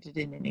related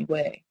in any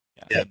way.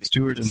 Yeah,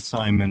 Stuart and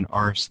Simon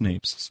are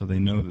Snape's, so they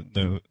know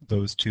that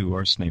those two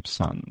are Snape's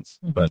sons.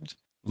 Mhm. But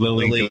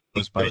Lily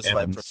goes by by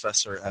Evans.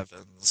 Professor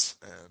Evans,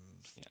 and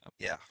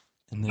yeah.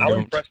 And they I'm don't.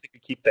 impressed they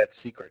could keep that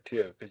secret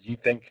too, because you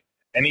think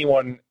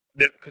anyone,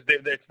 because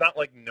it's not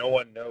like no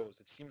one knows.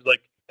 It seems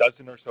like a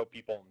dozen or so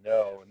people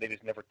know, and they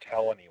just never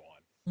tell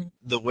anyone.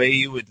 The way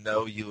you would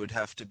know, you would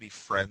have to be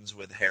friends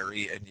with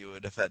Harry, and you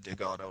would have had to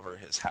gone over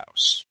his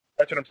house.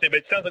 That's what I'm saying. But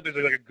it sounds like there's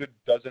like a good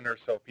dozen or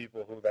so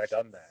people who have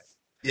done that.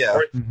 Yeah.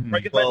 Or Mhm. I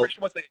guess my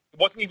impression was that it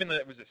wasn't even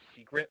that it was a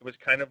secret. It was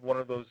kind of one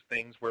of those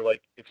things where,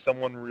 like, if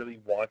someone really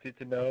wanted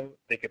to know,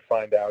 they could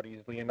find out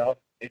easily enough.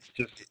 It's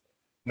just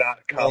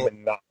not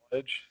common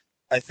knowledge.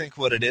 I think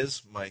what it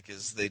is, Mike,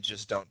 is they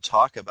just don't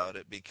talk about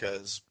it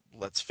because,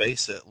 let's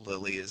face it,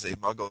 Lily is a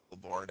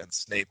Muggle-born and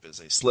Snape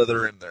is a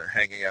Slytherin. They're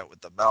hanging out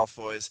with the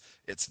Malfoys.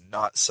 It's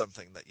not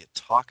something that you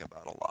talk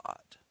about a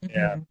lot.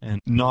 Yeah.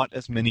 And not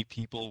as many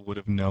people would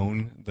have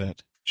known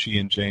that she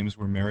and James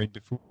were married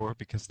before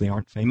because they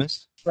aren't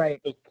famous.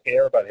 Right. Don't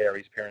care about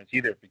Harry's parents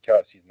either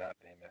because he's not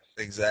famous.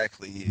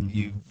 Exactly.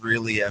 You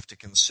really have to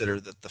consider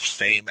that the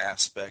fame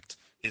aspect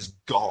is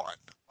gone,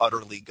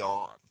 utterly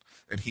gone.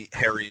 And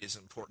Harry is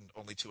important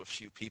only to a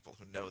few people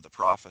who know the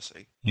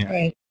prophecy. Yeah.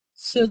 Right.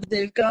 So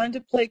they've gone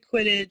to play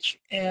Quidditch,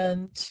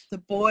 and the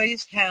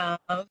boys have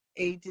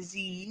a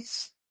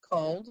disease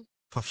called,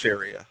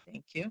 Porphyria.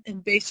 thank you,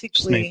 and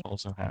basically, Snape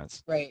also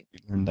has. right. We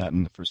learned that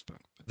in the first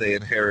book. They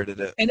inherited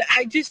it. And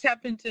I just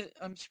happened to,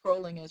 I'm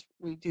scrolling as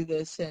we do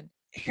this, and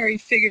Harry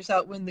figures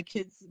out when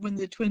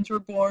the twins were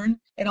born,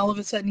 and all of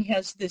a sudden he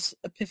has this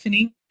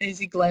epiphany. As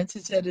he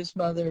glances at his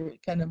mother,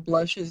 kind of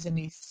blushes, and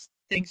he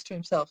thinks to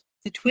himself,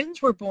 the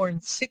twins were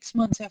born 6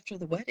 months after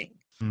the wedding.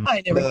 Hmm.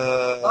 I never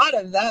thought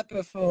of that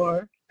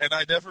before. And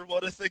I never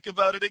want to think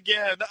about it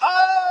again.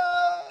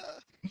 Ah!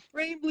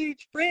 Brain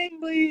bleach, brain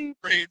bleach.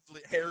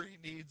 Harry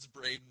needs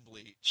brain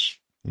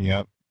bleach.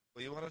 Yep.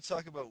 Well, you want to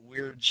talk about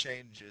weird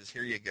changes?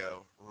 Here you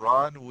go.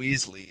 Ron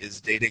Weasley is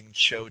dating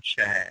Cho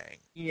Chang.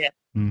 Yeah.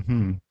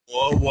 Mm-hmm.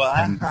 Whoa, what?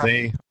 And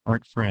they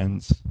aren't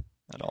friends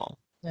at all.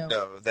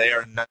 No, they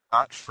are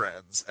not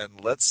friends.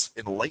 And let's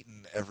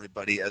enlighten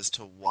everybody as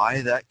to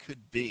why that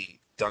could be.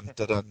 Dun,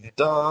 dun, dun,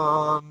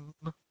 dun.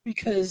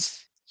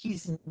 Because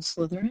he's in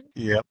Slytherin.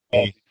 Yep.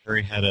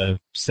 Harry had a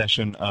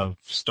session of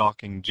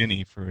stalking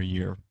Ginny for a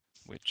year,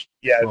 which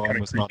Yeah, it's Ron kind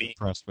of was not creepy.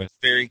 impressed with.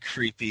 Very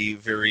creepy,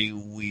 very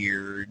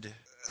weird.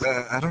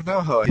 I don't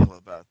know how I feel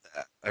about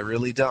that. I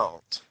really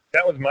don't. If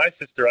that was my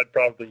sister, I'd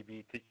probably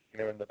be taking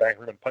him in the back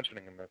room and punching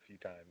him a few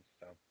times.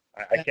 So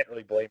I can't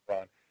really blame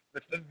Ron.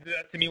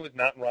 That to me was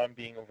not Ron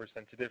being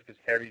oversensitive because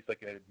Harry's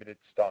like an admitted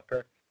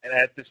stalker. And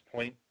at this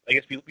point, I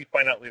guess we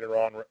find out later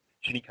on,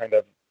 Ginny kind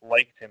of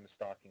liked him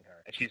stalking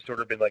her. And she's sort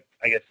of been like,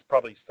 I guess,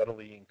 probably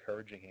subtly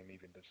encouraging him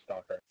even to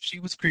stalk her. She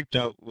was creeped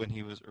out when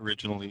he was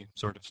originally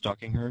sort of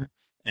stalking her,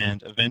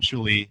 and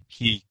eventually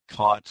he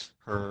caught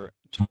her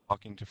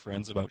talking to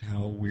friends about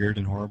how weird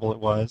and horrible it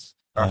was.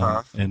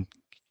 And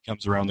he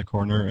comes around the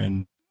corner,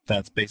 and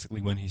that's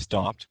basically when he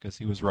stopped, because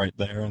he was right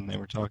there and they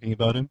were talking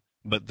about him.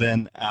 But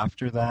then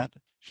after that,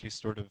 she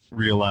sort of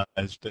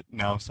realized that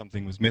now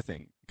something was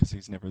missing, because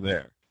he's never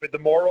there. But the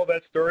moral of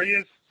that story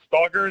is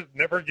stalkers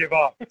never give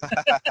up.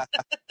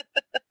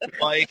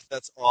 Mike,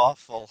 that's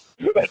awful.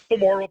 That's the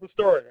moral of the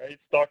story, right?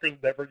 Stalkers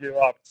never give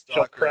up. She'll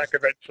Stalkers crack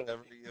eventually.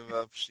 Never give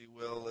up. She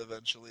will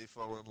eventually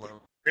fall in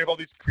love. We have all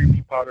these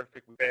creepy Potter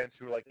fic fans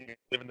who like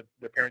live in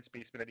their parents'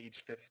 basement at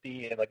age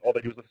 50, and like all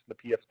they do is listen to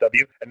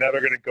PFW, and now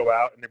they're gonna go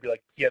out and they'll be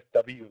like,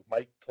 PFW,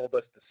 Mike told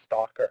us to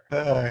stalk her.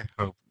 I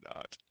hope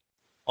not.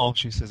 All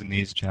she says in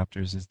these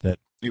chapters is that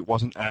it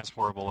wasn't as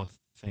horrible a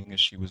thing as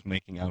she was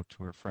making out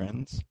to her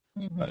friends,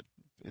 but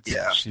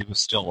she was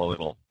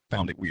still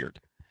found it weird.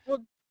 Well,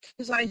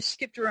 because I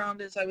skipped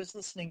around as I was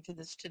listening to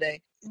this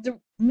today. The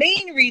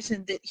main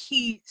reason that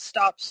he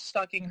stops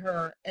stalking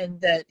her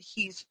and that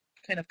he's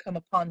kind of come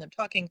upon them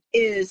talking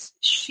is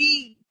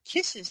she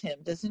kisses him,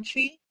 doesn't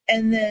she?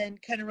 And then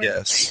kind of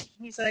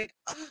he's like,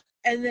 ah.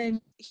 And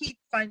then he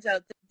finds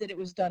out that it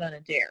was done on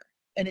a dare,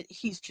 and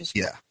he's just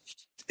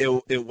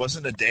It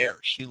wasn't a dare.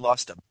 She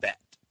lost a bet,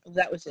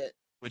 that was it.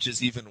 which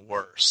is even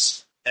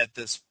worse. At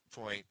this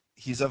point,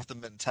 he's of the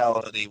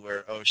mentality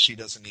where, oh, she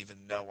doesn't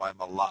even know I'm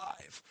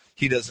alive.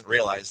 He doesn't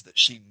realize that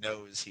she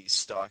knows he's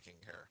stalking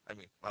her. I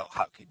mean, well,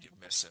 how could you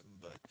miss him?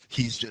 But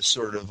he's just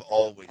sort of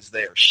always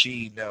there.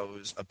 She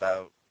knows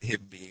about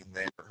him being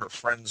there. Her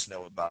friends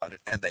know about it,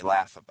 and they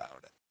laugh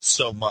about it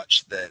so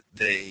much that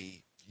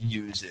they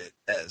use it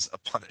as a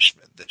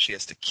punishment, that she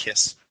has to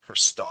kiss her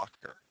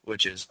stalker,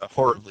 which is a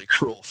horribly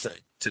cruel thing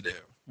to do.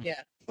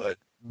 Yeah. But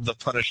the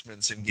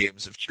punishments in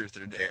games of Truth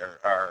or Dare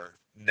are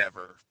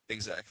never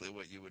exactly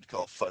what you would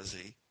call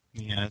fuzzy.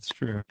 Yeah, it's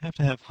true. I have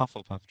to have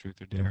Hufflepuff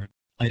Truth or Dare.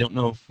 I don't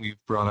know if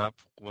we've brought up,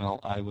 well,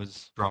 I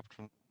was dropped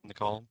from the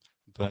call,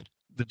 but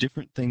the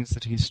different things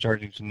that he's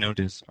starting to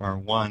notice are,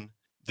 one,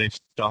 they've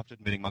stopped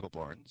admitting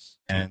Muggleborns,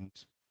 and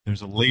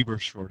there's a labor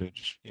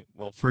shortage.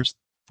 Well, first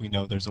we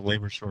know there's a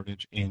labor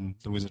shortage in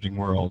the wizarding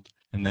world,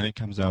 and then it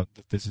comes out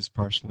that this is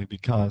partially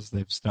because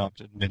they've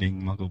stopped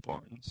admitting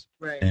Muggleborns.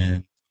 Right.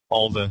 And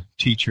all the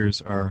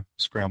teachers are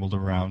scrambled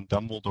around.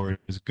 Dumbledore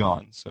is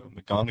gone, so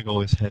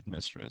McGonagall is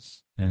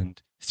headmistress,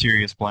 and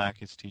Sirius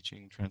Black is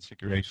teaching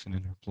Transfiguration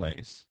in her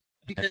place.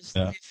 Because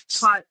And, they've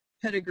taught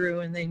Pettigrew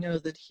and they know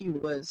that he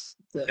was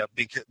the...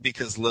 Yeah,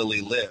 because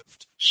Lily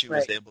lived. She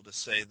was Right. able to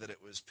say that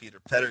it was Peter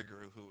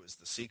Pettigrew who was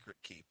the secret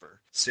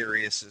keeper.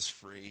 Sirius is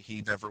free.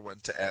 He never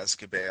went to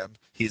Azkaban.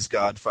 He's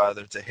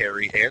godfather to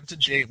Harry and to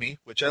Jamie,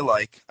 which I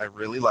like. I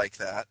really like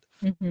that.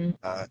 Mm-hmm.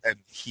 And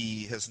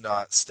he has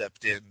not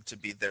stepped in to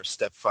be their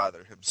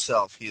stepfather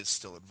himself. He is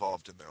still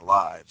involved in their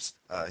lives.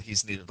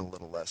 He's needed a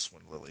little less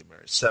when Lily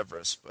marries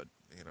Severus, but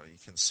you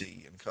can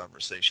see in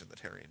conversation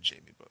that Harry and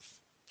Jamie both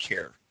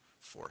care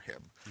for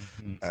him.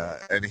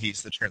 Mm-hmm. And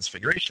he's the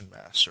Transfiguration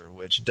Master,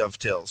 which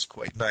dovetails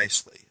quite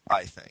nicely,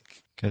 I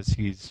think. Because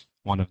he's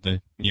one of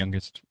the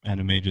youngest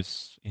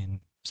animagus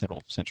in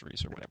several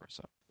centuries or whatever.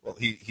 So. Well,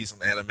 he's an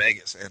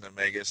animagus.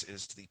 Animagus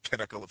is the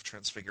pinnacle of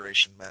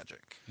Transfiguration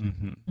magic.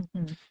 Mm-hmm.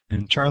 Mm-hmm.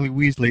 And Charlie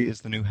Weasley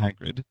is the new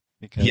Hagrid.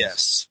 Because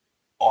Yes.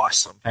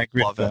 Awesome.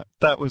 Hagrid, Love it.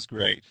 that was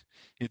great.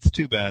 It's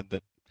too bad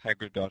that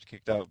Hagrid got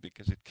kicked out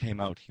because it came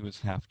out he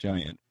was half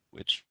giant,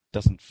 which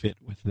doesn't fit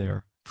with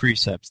their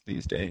precepts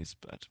these days,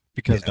 but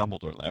because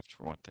Dumbledore left,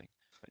 for one thing.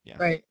 But yeah.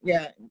 Right,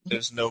 yeah.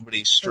 There's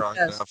nobody strong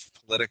Yes. enough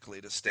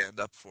politically to stand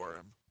up for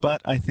him.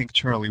 But I think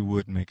Charlie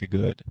would make a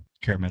good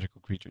Care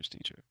Magical Creatures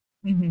teacher.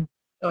 Mm-hmm.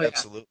 Oh, yeah.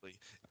 Absolutely.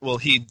 Well,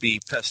 he'd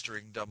be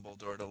pestering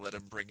Dumbledore to let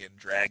him bring in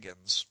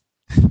dragons.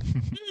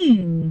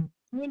 I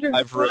wonder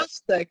I've where read-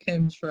 else that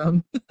comes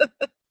from.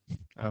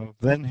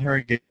 Then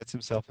Harry gets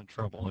himself in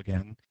trouble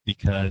again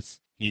because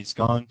he's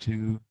gone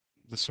to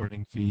the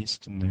sorting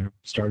feast and they're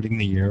starting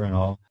the year and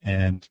all,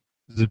 and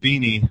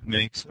Zabini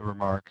makes a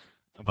remark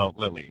about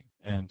Lily,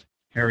 and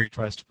Harry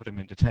tries to put him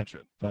in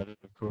detention, but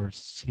of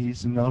course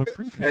he's not a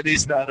prefect. And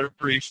he's not a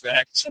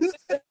prefect.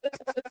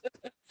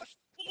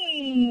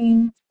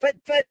 But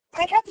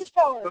I have this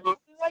power.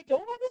 I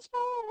don't have this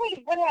power?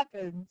 Wait, what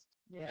happened?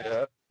 Yeah.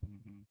 Yeah.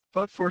 Mhm.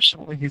 But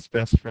fortunately he's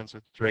best friends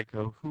with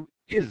Draco, who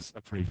is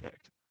a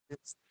prefect.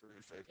 It's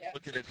terrific. Yeah.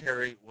 Looking at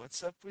Harry,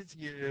 what's up with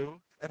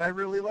you? And I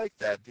really like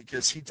that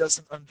because he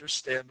doesn't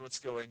understand what's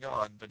going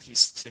on, but he's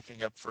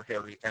sticking up for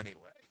Harry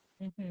anyway.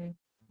 Mm-hmm.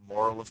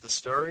 Moral of the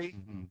story,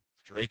 Mhm.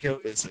 Draco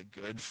is a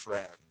good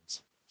friend.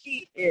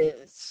 He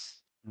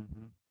is.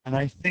 Mm-hmm. And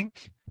I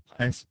think,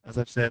 as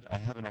I've said, I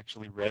haven't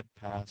actually read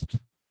past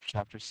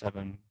Chapter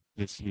 7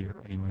 this year.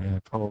 Anyway, I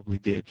probably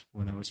did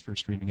when I was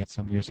first reading it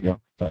some years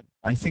ago. But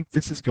I think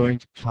this is going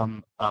to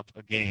come up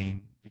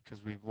again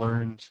because we've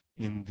learned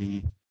in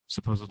the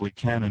supposedly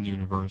canon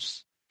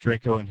universe,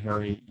 Draco and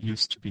Harry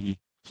used to be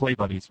play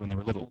buddies when they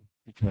were little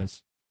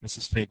because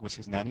Mrs. Fig was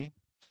his nanny,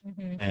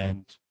 Mm-hmm.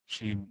 and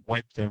she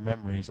wiped their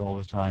memories all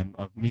the time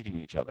of meeting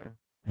each other.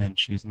 And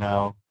she's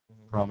now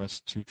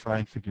promised to try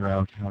and figure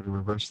out how to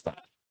reverse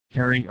that.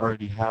 Harry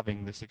already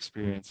having this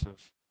experience of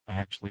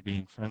actually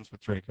being friends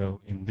with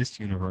Draco in this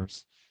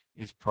universe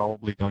is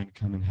probably going to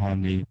come in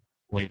handy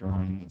later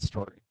on in the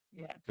story.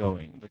 Yeah.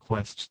 Going, the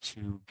quest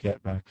to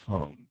get back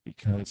home,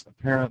 because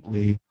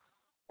apparently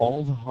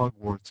all the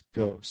Hogwarts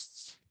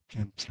ghosts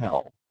can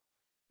tell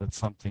that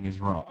something is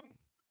wrong.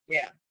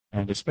 Yeah.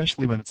 And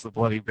especially when it's the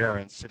Bloody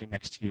Baron sitting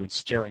next to you and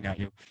staring at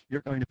you,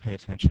 you're going to pay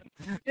attention.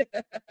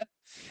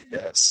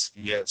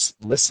 Yes.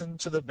 Listen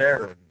to the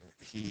Baron.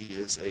 He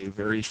is a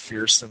very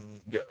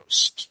fearsome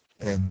ghost.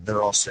 And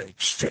they're all saying,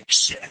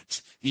 fix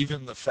it.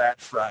 Even the Fat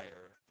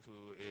Friar,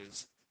 who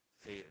is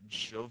a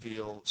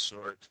jovial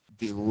sort,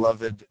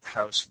 beloved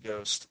house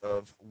ghost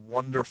of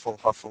wonderful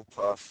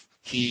Hufflepuff,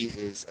 he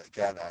is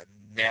got a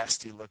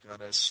nasty look on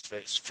his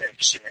face.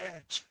 Fix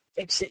it.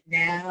 Fix it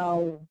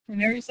now.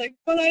 And Harry's like,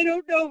 but I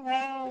don't know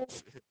how.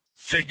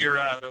 Figure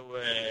out a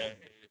way.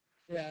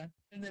 Yeah.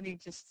 And then he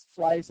just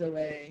flies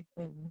away.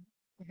 And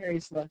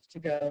Harry's left to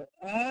go,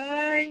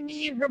 I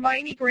need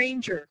Hermione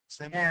Granger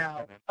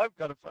now. I've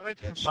got to find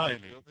She's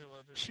Hermione. the only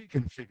one who- She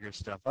can figure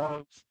stuff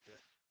out.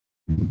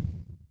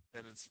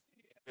 And it's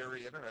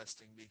very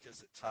interesting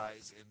because it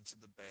ties into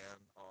the ban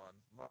on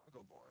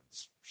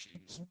Muggleborns.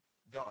 She's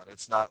gone.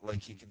 It's not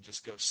like he can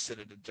just go sit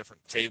at a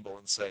different table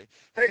and say,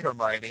 "Hey,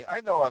 Hermione,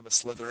 I know I'm a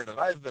Slytherin and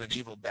I've been an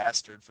evil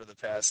bastard for the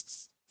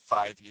past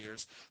 5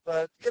 years,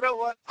 but you know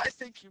what? I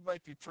think you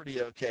might be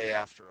pretty okay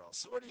after all.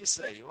 So what do you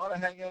say? You want to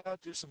hang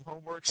out, do some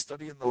homework,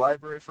 study in the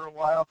library for a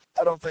while?"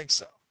 I don't think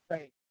so.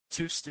 Right.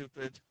 Too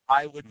stupid.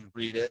 I wouldn't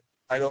read it.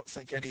 I don't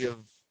think any of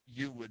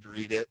you would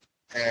read it.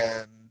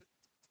 And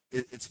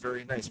it's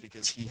very nice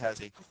because he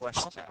has a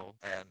quest now,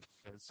 and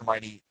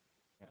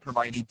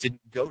Hermione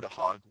didn't go to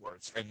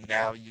Hogwarts, and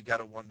now you got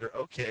to wonder,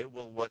 okay,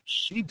 well, what's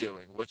she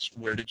doing?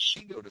 Where did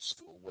she go to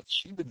school? What's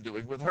she been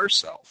doing with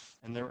herself?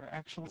 And there were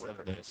actual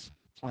evidence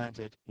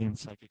planted in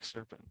Psychic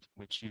Serpent,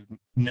 which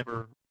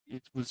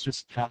it was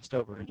just passed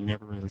over and you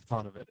never really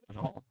thought of it at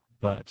all.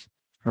 But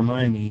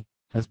Hermione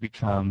has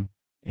become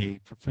a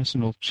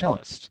professional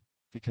cellist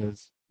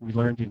because we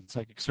learned in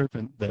Psychic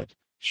Serpent that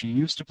she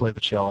used to play the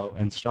cello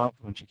and stopped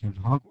when she came to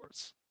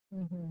Hogwarts.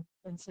 Mm-hmm.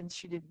 And since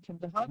she didn't come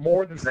to Hogwarts.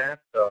 More than that,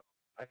 though,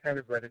 I kind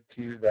of read it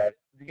too that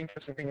the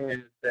interesting thing is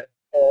that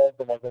all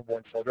the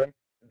Muggle-born children,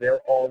 they're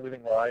all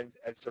living lives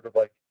as sort of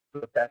like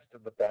the best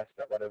of the best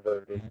at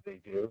whatever it is they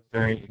do.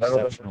 Very None of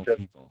them exceptional are just-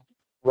 people.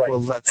 Right. Well,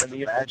 that's and the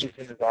the magic.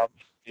 implication is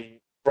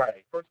obviously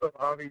right. First off,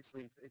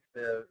 obviously, it's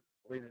their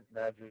latent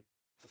magic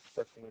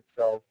expressing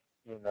itself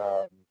in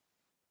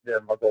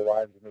their Muggle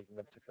lives and making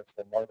them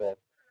successful Muggles.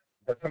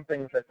 But some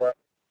things I thought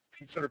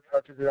she sort of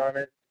touches on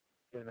it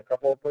in a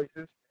couple of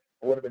places.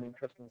 What would have been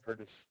interesting for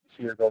to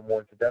see her go more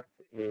into depth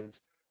is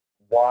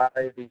why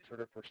they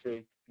sort of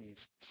forsake these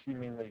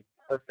seemingly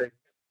perfect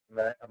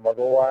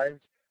Muggle lives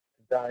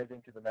to dive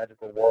into the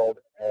magical world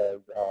as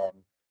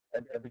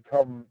and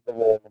become the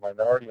role of a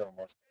minority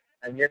almost.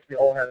 And yet they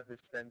all have this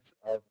sense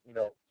of,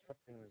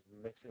 something's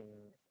missing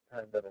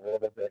kind of a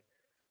little bit.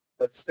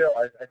 But still,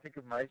 I think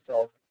of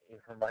myself in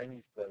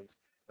Hermione's place,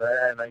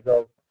 and I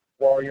go,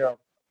 well,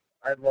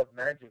 I love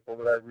magic, but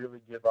would I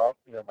really give up,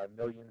 my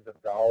millions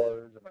of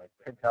dollars and my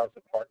penthouse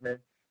apartment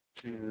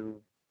to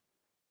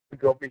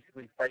go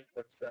basically fight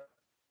what's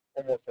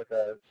almost like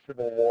a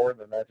civil war in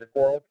the magic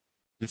world?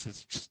 This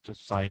is just a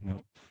side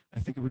note. I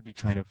think it would be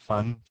kind of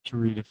fun to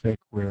read a fic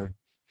where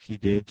he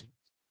did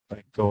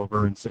go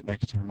over and sit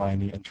next to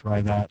Hermione and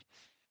try that,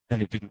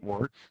 and it didn't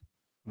work.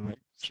 And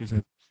she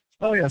said,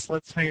 "Oh yes,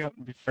 let's hang out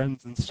and be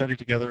friends and study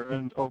together,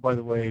 and oh, by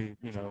the way,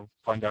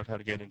 find out how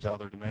to get into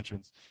other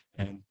dimensions."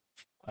 And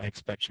I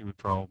expect she would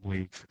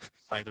probably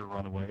either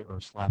run away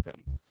or slap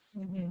him.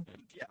 Mm-hmm. And,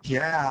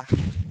 Yeah,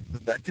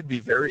 that could be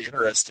very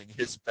interesting.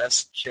 His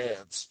best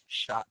chance,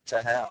 shot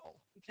to hell.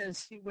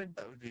 Because he would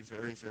That would be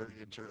very, very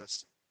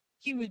interesting.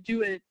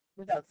 do it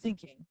without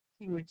thinking.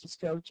 He would just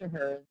go to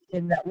her,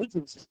 and that would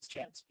lose his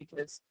chance.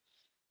 Because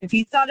if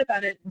he thought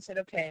about it and said,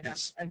 "Okay,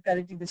 Yes. I've got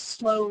to do this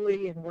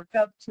slowly and work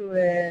up to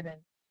it,"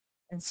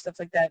 and stuff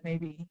like that,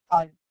 maybe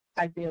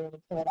I'd be able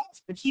to pull it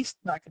off. But he's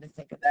not going to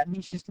think of that.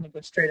 He's just going to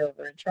go straight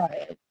over and try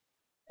it,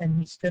 and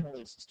he's going to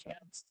lose his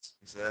chance.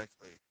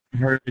 Exactly.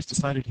 Harry's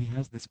decided he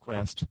has this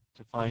quest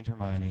to find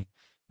Hermione,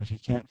 but he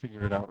can't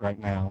figure it out right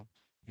now.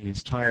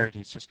 He's tired,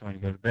 he's just going to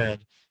go to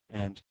bed,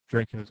 and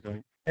Draco's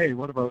going, "Hey,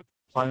 what about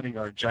planning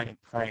our giant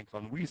prank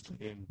on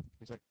Weasley?" And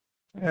he's like,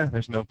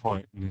 there's no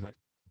point. And he's like,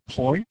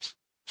 "Point?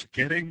 To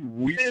getting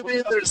Weasley?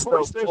 Maybe there's Of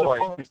course no there's a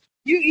point."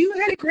 You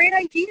had a great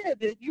idea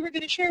that you were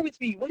going to share with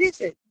me. What is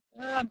it?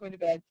 I'm going to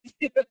bed.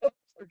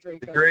 Or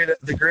Draco.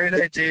 The great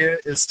idea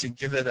is to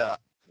give it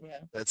up. Yeah.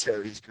 That's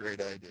Harry's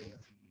great idea.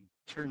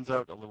 Turns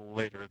out a little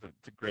later that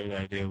the great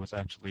idea was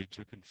actually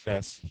to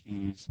confess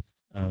he's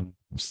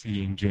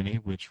seeing Ginny,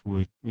 which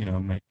would,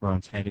 make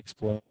Ron's head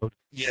explode.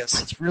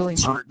 Yes, It's really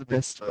not the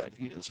best of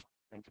ideas.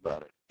 Think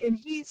about it. And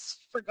he's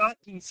forgot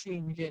he's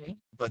seeing Ginny.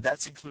 but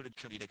that's included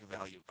comedic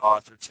value.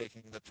 Author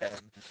taking the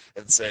pen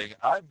and saying,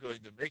 "I'm going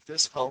to make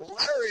this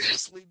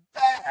hilariously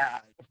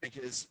bad."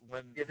 Because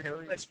when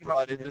Harry is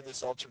brought into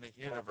this alternate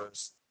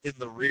universe, in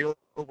the real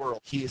world,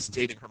 he is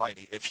dating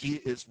Hermione. If he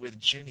is with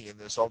Ginny in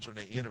this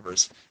alternate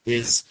universe,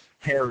 is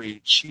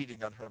Harry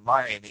cheating on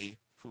Hermione,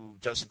 who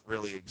doesn't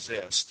really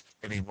exist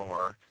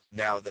anymore,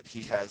 now that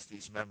he has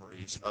these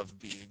memories of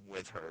being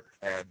with her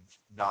and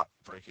not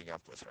breaking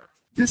up with her?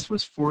 This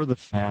was for the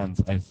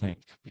fans, I think,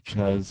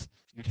 because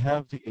you'd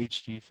have the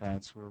HG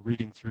fans who are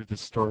reading through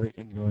this story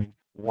and going,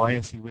 "Why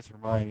is he with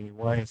Hermione?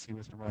 Why is he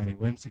with Hermione?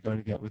 When's he going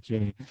to get with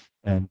Ginny?"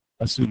 And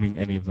assuming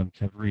any of them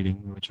kept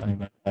reading, which I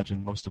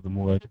imagine most of them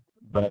would.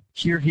 But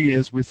here he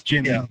is with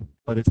Ginny, Yeah.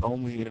 but it's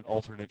only in an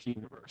alternate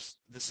universe.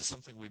 This is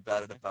something we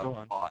batted Go about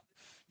on. a lot.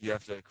 You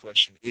have to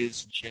question,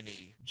 is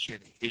Ginny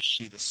Ginny? Is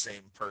she the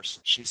same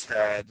person? She's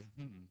had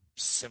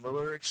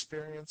similar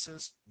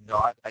experiences,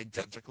 not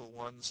identical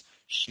ones.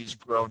 She's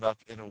grown up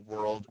in a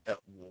world at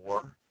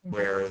war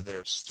where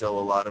there's still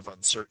a lot of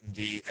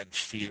uncertainty and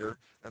fear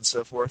and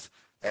so forth.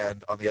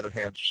 And on the other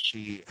hand,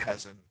 she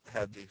hasn't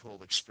had the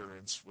whole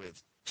experience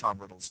with Tom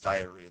Riddle's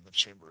diary in the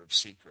Chamber of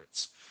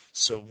Secrets.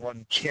 So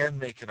one can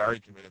make an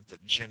argument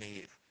that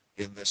Ginny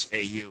in this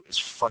AU is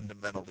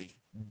fundamentally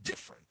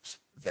different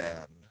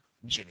than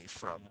Ginny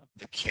from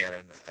the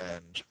canon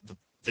and the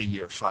the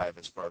year 5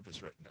 as Barb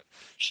has written it.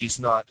 She's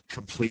not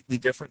completely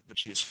different, but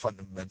she is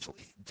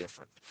fundamentally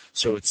different.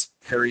 So it's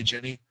Harry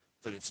Ginny,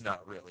 but it's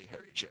not really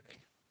Harry Ginny.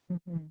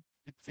 Mm-hmm.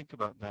 You think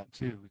about that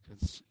too,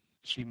 because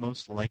she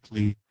most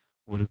likely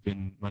would have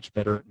been much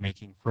better at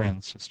making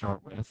friends to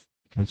start with,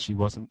 because she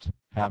wasn't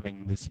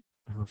having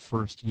her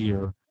first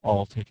year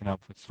all taken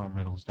up with Storm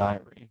Riddle's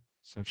diary.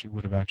 So she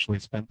would have actually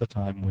spent the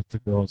time with the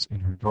girls in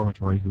her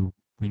dormitory who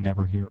we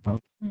never hear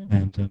about. Mm-hmm.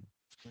 And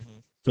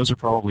those are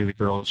probably the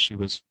girls she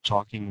was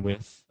talking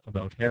with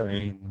about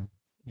Harry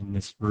in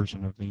this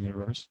version of the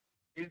universe.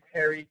 Is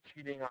Harry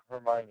cheating on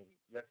Hermione?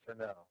 Yes or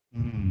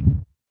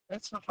no?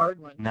 That's a hard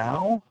one.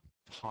 Now,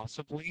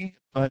 possibly,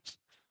 but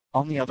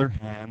on the other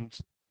hand,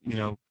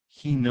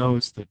 he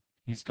knows that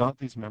he's got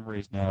these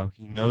memories now.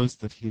 He knows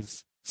that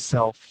his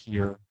self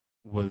here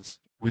was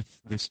with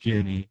this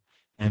Ginny,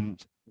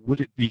 and would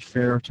it be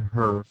fair to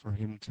her for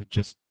him to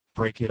just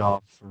break it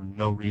off for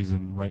no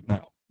reason right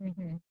now?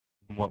 Mm-hmm.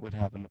 And what would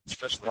happen?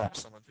 Especially for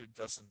someone who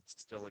doesn't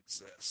still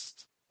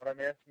exist. What I'm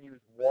asking you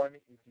is, 1,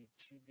 is he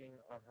cheating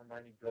on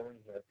Hermione going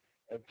here?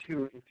 And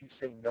 2, if you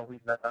say no,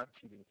 he's not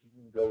cheating,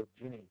 he can go with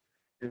Ginny.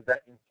 Does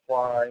that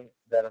imply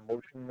that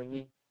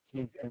emotionally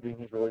he's ending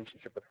his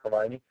relationship with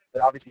Hermione?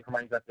 That obviously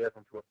Hermione's not there for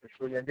him to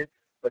officially end it,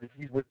 but if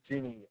he's with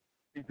Ginny,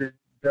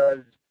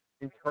 does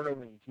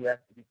internally he has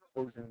to be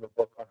closing the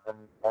book on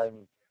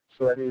Hermione,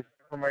 so that if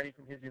Hermione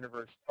from his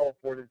universe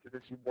teleported to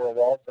this world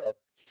also,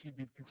 he'd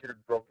be considered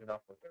broken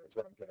up with her, is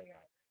what I'm getting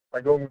at.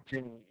 By going with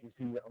Ginny, is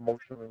he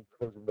emotionally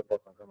closing the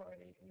book on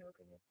Hermione, in your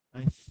opinion?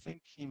 I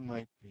think he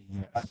might be,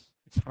 yes.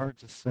 It's hard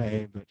to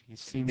say, but he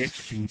seems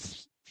to be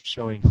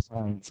showing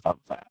signs of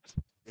that.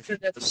 If he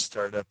does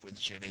start up with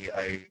Ginny,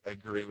 I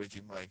agree with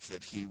you, Mike,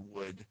 that he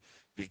would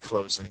be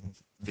closing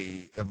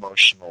the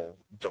emotional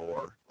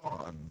door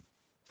on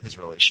his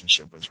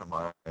relationship with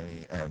Hermione,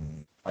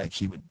 and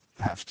he would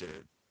have to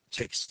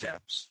take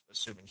steps,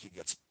 assuming he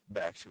gets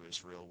back to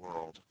his real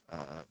world.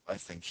 I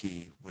think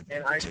he would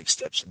take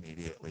steps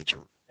immediately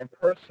to... And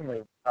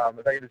personally,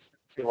 if I could just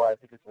say why I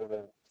think it's a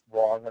little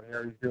wrong what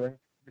Harry's doing,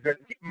 because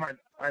keep in mind,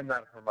 I'm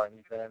not a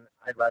Hermione fan.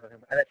 I'd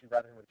actually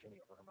rather him with Ginny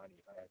for Hermione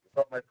if I had to.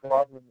 But my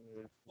problem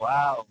is...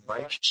 Wow,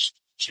 Mike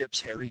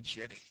chips Harry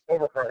Ginny.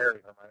 Over for Harry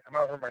Hermione. I'm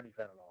not a Hermione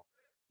fan at all.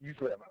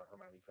 Usually I'm not a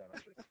Hermione fan,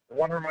 actually. The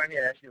one Hermione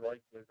I actually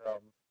liked was,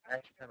 I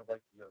actually kind of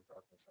liked the Year of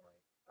Darkness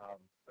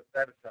Hermione. But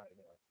that aside,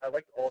 I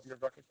liked all of Year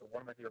of Darkness, but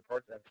one of my favorite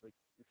parts actually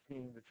is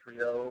seeing the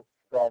trio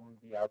from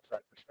the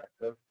outside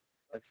perspective.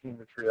 Like seeing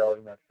the trio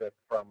in that fit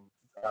from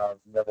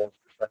Neville's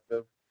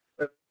perspective.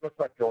 But let's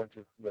not go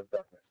into Year of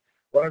Darkness.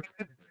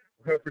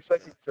 For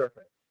Psychic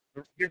Serpent,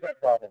 here's my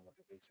problem with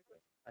it,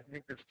 basically. I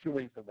think there's 2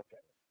 ways to look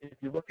at it. If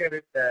you look at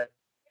it that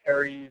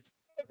Harry's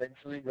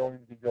eventually going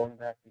to be going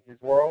back to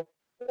his world,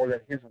 or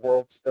that his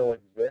world still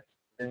exists,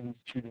 then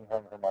he's cheating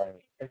on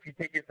Hermione. If you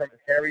take it from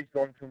Harry's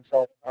going to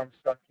himself, I'm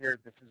stuck here,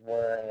 this is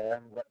where I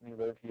am, let me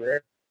live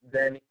here,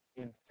 then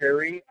in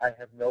theory, I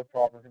have no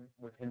problem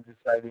with him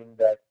deciding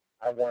that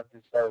I want to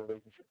start a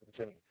relationship with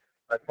Ginny.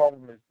 My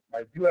problem is,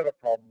 I do have a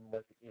problem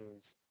with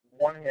is,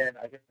 on one hand,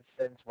 I get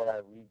the sense when I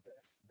read this,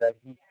 that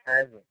he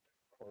hasn't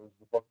closed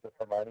the book with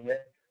Hermione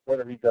yet.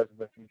 Whether he does in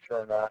the future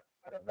or not,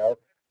 I don't know.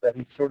 That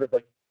he's sort of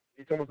like,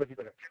 it's almost like he's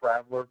like a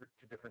traveler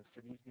to different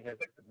cities. He has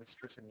like the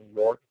mistress in New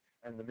York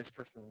and the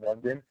mistress in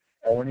London.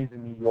 And when he's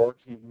in New York,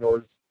 he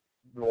ignores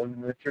the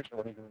London mistress. And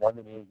when he's in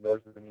London, he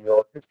ignores the New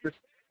York mistress.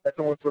 That's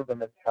almost sort of the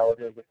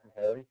mentality I get from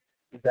Harry,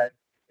 is that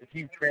if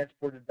he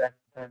transported back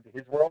in time to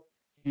his world,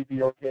 he'd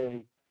be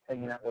okay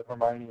hanging out with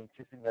Hermione and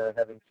kissing her and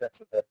having sex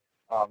with her.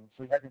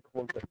 So he hasn't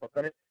closed the book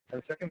on it.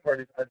 And the second part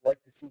is, I'd like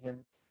to see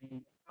him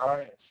be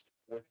honest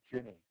with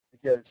Ginny.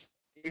 Because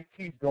if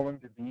he's going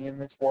to be in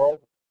this world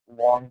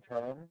long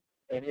term,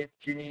 and if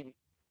Ginny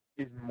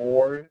is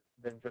more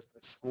than just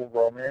a school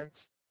romance,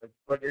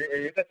 but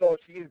if that's all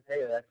she is,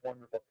 hey, that's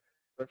wonderful.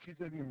 But she's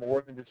going to be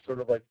more than just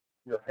sort of like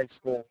your high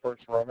school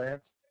first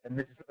romance, and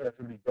this is something that's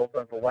going to be built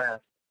on to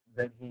last,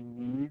 then he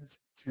needs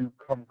to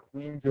come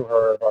clean to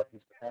her about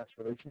his past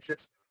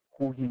relationships,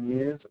 who he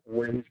is,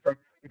 where he's from,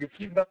 because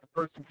he's not the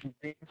person she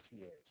thinks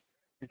he is.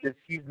 Because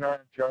he's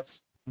not just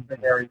the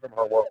Harry from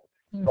her world.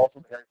 He's also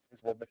the Harry from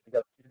his world mixed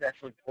together. He's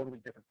actually a totally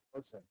different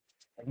person.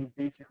 And he's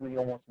basically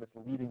almost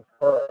misleading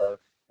her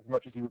as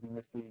much as he would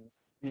be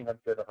being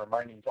unfair to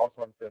Hermione. He's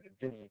also unfair to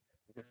Ginny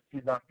because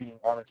he's not being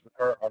honest with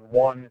her on,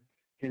 1,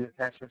 his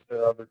attachments to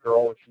the other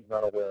girl that she's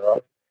not aware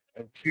of,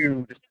 and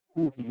 2, just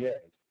who he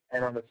is.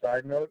 And on the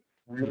side note,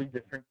 really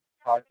different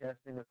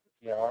podcasting with the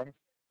Peons,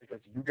 because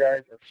you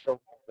guys are so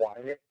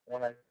quiet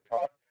when I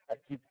talk. I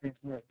keep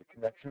thinking like the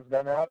connection's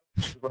gone out.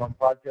 Because when I'm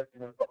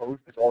podcasting with the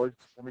host, it's always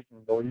making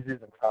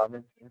noises and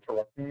comments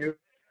interrupting you.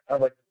 And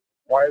I'm like,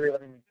 why are they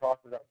letting me talk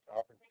without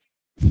stopping?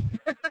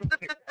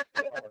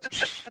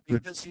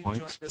 Because you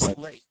joined us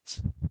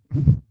late.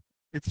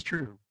 It's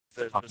true.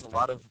 There's a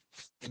lot of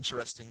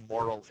interesting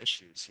moral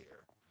issues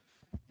here.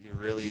 You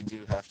really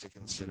do have to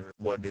consider,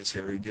 what is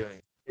Harry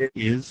doing? It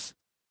is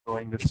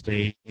going to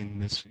stay in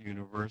this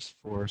universe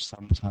for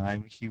some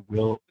time. He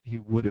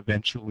would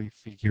eventually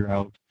figure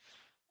out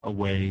a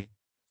way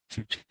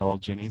to tell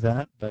Ginny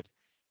that, but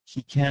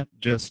he can't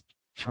just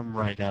come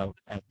right out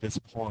at this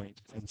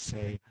point and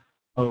say,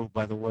 oh,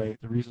 by the way,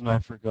 the reason I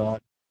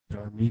forgot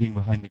our meeting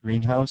behind the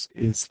greenhouse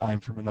is I'm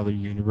from another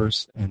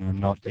universe and I'm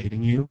not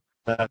dating you.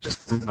 That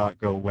just would not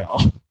go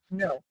well.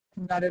 No,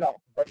 not at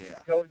all. But Yeah.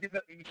 he'll give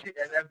it,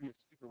 and that'd be a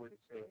stupid way to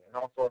say it, and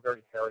also a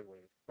very hairy way.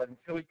 But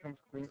until he comes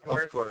clean to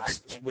her, Of course,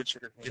 I can't which,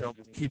 consider him you know,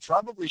 to be- he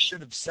probably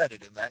should have said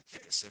it in that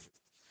case,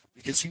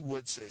 because he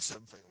would say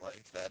something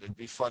like that. It'd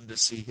be fun to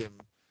see him,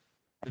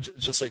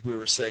 just like we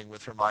were saying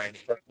with Hermione,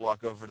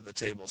 walk over to the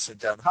table, sit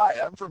down, hi,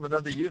 I'm from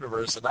another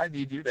universe, and I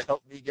need you to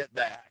help me get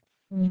back.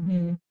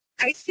 Mm-hmm.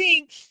 I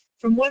think,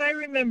 from what I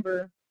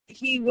remember,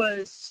 he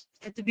was,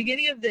 at the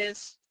beginning of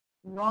this,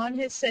 Ron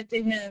has said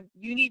to him,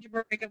 you need to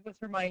break up with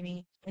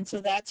Hermione. And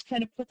so that's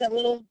kind of put that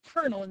little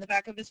kernel in the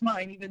back of his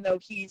mind, even though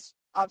he's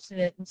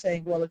obstinate and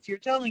saying, well, if you're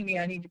telling me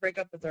I need to break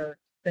up with her,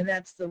 then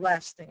that's the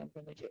last thing I'm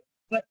going to do.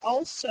 But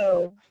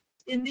also,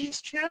 in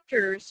these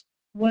chapters,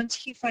 once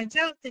he finds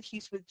out that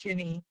he's with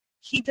Ginny,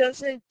 he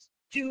doesn't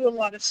do a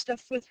lot of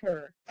stuff with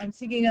her. I'm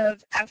thinking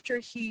of after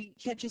he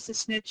catches the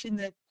snitch in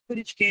the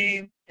Quidditch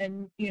game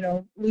and,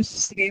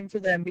 loses the game for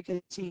them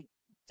because he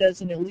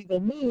does an illegal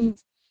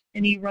move,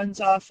 and he runs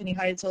off and he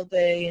hides all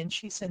day, and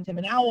she sends him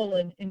an owl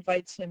and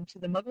invites him to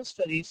the Muggle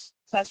Studies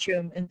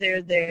classroom, and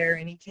they're there,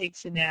 and he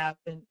takes a nap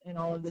and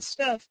all of this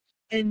stuff.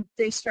 And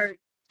they start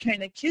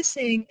kind of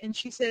kissing, and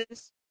she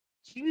says,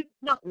 do you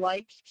not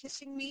like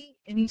kissing me?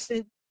 And he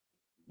said,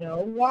 no,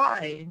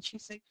 why? And she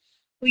said,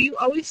 well, you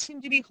always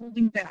seem to be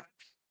holding back.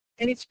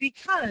 And it's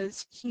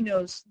because he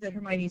knows that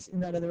Hermione's in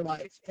that other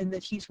life and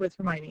that he's with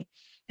Hermione.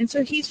 And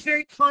so he's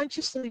very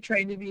consciously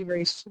trying to be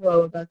very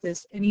slow about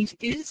this. And he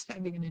is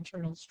having an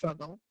internal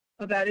struggle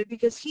about it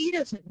because he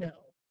doesn't know.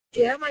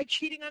 Am I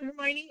cheating on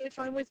Hermione if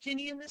I'm with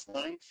Ginny in this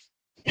life?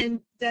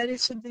 And that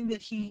is something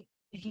that he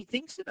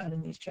thinks about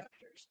in these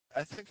chapters.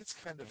 I think it's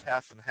kind of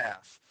half and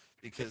half,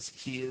 because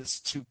he is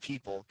two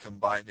people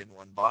combined in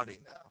one body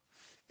now.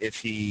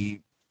 If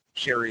he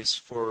carries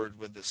forward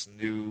with this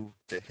new,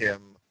 to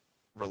him,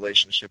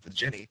 relationship with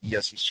Ginny,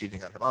 yes, he's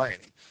cheating on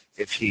Hermione.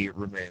 If he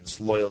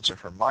remains loyal to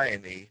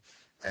Hermione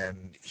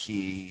and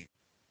he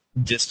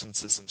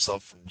distances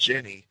himself from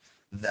Ginny,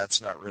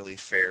 that's not really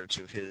fair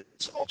to his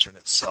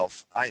alternate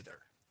self either.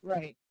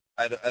 Right.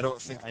 I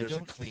don't think there's a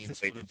don't clean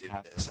think way to would do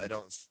have this.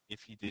 happened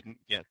if he didn't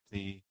get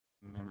the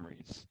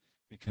memories,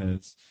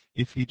 because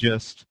if he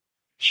just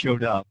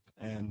showed up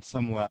and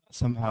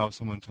somehow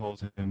someone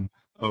told him,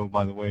 oh,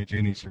 by the way,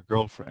 Ginny's your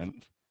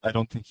girlfriend, I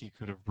don't think he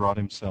could have brought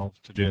himself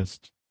to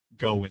just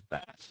go with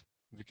that,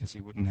 because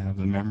he wouldn't have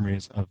the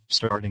memories of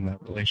starting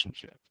that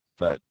relationship.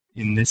 But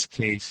in this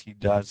case, he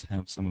does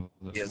have some of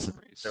those He has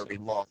memories. a very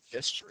long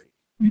history.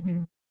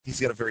 Mm-hmm. He's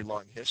got a very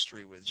long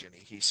history with Ginny.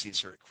 He sees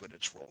her at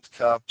Quidditch World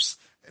Cups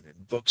and in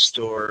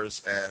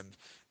bookstores, and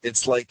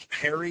it's like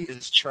Harry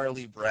is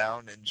Charlie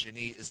Brown and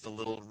Ginny is the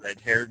little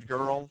red-haired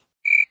girl.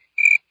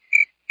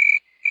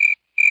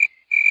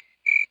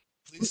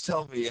 Please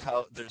tell me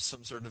how there's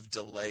some sort of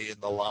delay in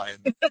the line.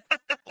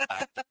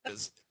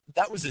 Because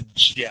that was a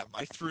gem.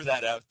 I threw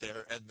that out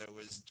there, and there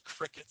was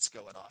crickets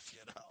going off,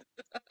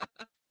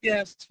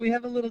 Yes, we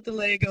have a little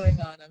delay going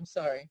on. I'm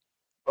sorry.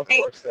 Of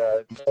course,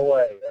 no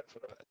way. That's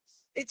what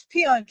It's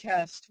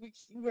Peoncast.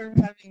 We're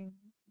having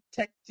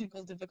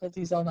technical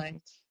difficulties all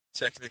night.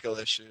 Technical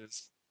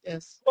issues.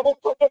 Yes.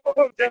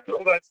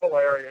 Definitely, that's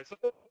hilarious.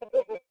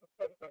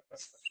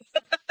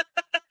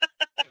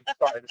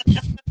 Sorry.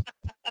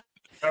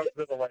 That was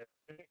the delay.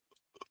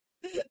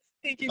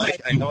 Thank you.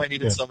 Mike, I know I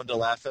needed someone to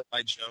laugh at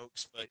my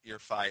jokes, but you're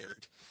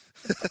fired.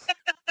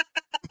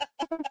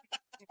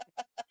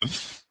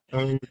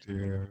 Oh,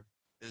 dear.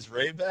 Is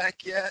Ray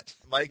back yet?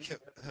 Mike,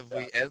 have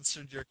we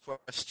answered your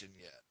question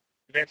yet?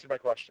 You've answered my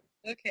question.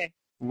 Okay.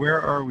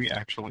 Where are we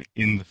actually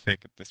in the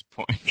fic at this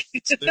point?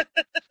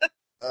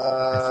 I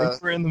Uh,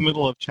 think we're in the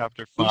middle of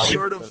chapter 5,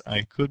 sort of- but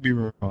I could be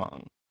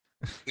wrong.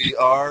 we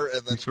are,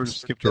 and then We sort of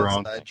just skipped got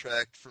around.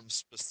 sidetracked from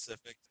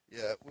specific.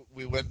 Yeah,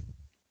 we went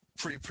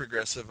pretty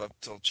progressive up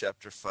till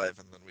chapter 5,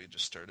 and then we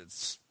just started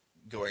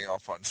going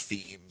off on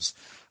themes.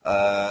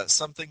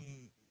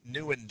 Something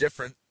new and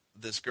different.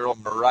 This girl,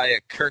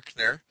 Mariah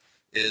Kirkner,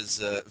 is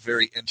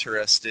very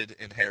interested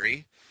in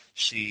Harry.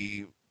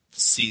 She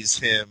sees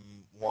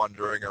him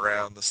wandering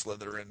around the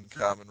Slytherin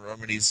common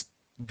room, and he's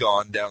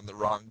gone down the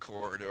wrong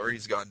corridor.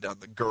 He's gone down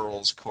the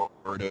girls'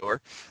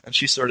 corridor, and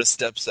she sort of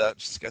steps out.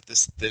 She's got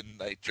this thin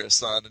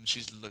nightdress on, and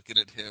she's looking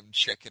at him,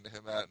 checking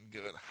him out, and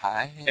going,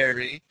 "Hi,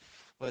 Harry,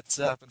 what's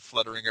up?" and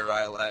fluttering her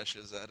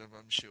eyelashes at him,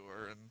 I'm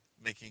sure, and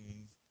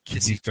making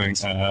kissy He's going,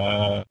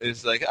 faces.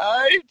 It's like,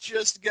 I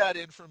just got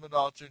in from an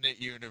alternate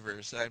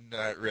universe. I'm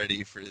not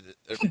ready for a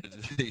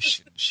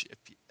relationship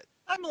yet.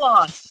 I'm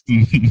lost.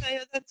 and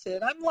Yeah, that's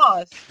it. I'm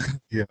lost.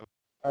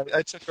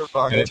 I took a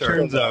wrong it turn.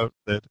 turns out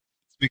that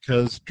it's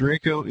because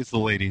Draco is the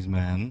ladies'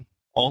 man,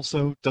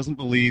 also doesn't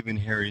believe in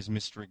Harry's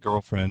mystery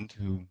girlfriend,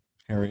 who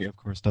Harry, of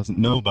course, doesn't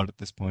know about at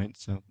this point.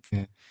 So,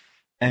 yeah.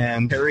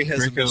 And Harry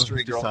has a Draco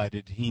mystery girlfriend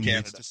decided he in needs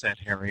Canada. to set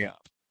Harry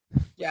up.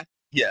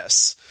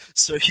 Yes.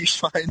 So he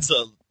finds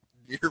a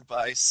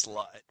nearby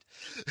slut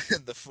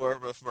in the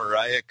form of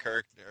Mariah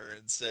Kirkner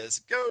and says,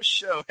 "Go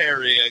show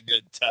Harry a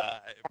good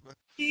time."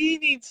 He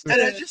needs And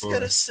I to. just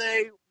gotta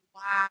say,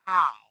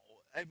 wow.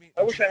 I mean,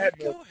 I wish I had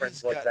Draco more friends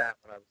has like got- that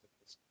when I was in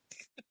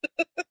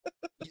this.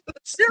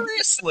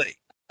 Seriously.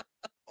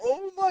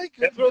 Oh my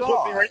That's what I was god.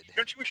 hoping, right?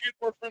 Don't you wish you had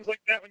more friends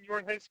like that when you were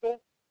in high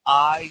school?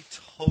 I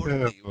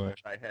totally Oh, boy.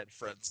 wish I had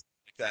friends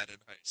like that in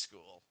high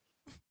school.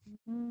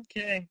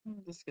 Okay,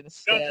 I'm just gonna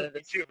Scott's stay out with of me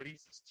this. too, but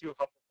he's just too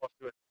Hufflepuff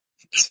to it.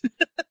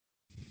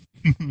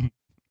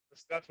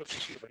 Scott's with me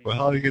too, but he's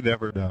Well, you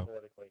never know.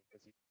 politically.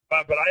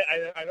 But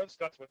I know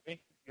Scott's with me.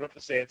 You don't have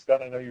to say it,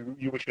 Scott. I know you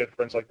wish you had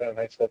friends like that in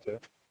high school too.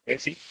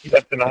 Yes, he's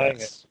not denying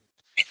Yes.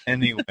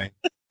 Anyway,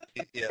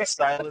 Yeah,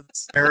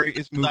 silence. Harry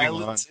is moving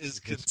Silence on is to his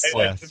consent.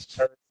 quest,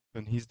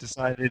 and he's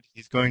decided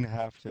he's going to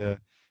have to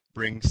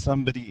bring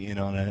somebody in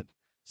on it.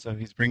 So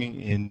he's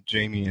bringing in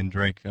Jamie and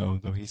Draco,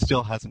 though he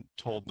still hasn't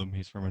told them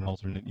he's from an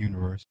alternate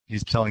universe.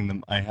 He's telling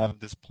them, I have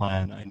this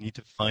plan. I need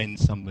to find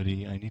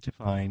somebody. I need to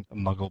find a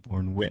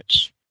Muggle-born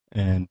witch.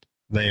 And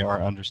they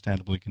are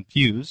understandably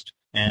confused,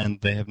 and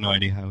they have no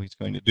idea how he's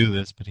going to do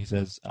this, but he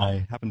says,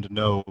 I happen to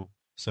know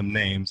some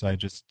names. I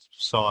just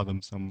saw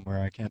them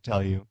somewhere. I can't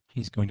tell you.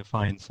 He's going to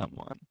find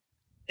someone.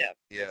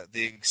 Yeah,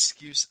 the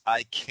excuse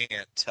 "I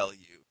can't tell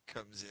you"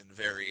 comes in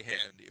very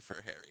handy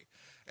for Harry,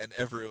 and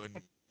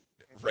everyone,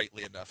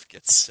 rightly enough,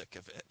 gets sick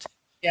of it.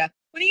 Yeah.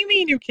 What do you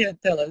mean you can't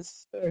tell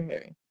us? Oh,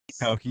 Harry.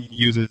 How he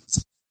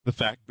uses the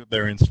fact that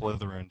they're in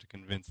Slytherin to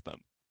convince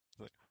them. He's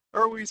like,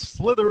 are we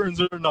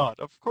Slytherins or not?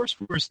 Of course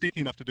we were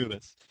sneaky enough to do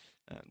this.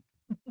 And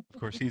of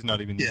course he's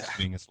not even used to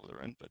being a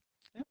Slytherin, but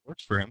it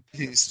works for him.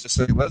 He's just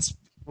saying,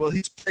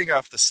 he's playing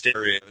off the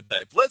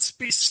stereotype. Let's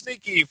be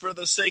sneaky for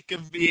the sake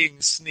of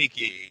being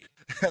sneaky.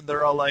 And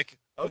they're all like,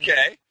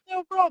 okay.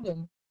 No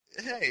problem.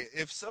 Hey,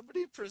 if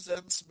somebody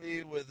presents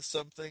me with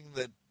something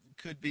that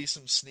could be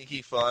some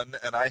sneaky fun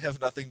and I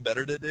have nothing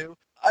better to do,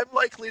 I'm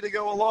likely to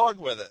go along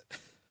with it.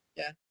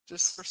 Yeah.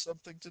 Just for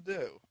something to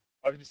do.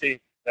 I was going to say,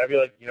 that'd be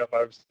like, if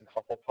I was in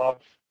Hufflepuff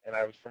and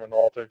I was from an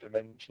alternate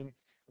dimension,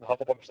 and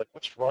Hufflepuff was like,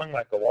 what's wrong,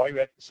 Michael? Why are you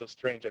acting so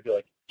strange? I'd be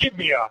like, give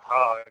me a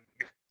hug.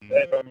 And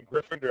if I'm in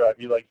Gryffindor, I'd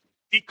be like,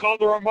 he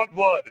called her a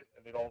mudblood.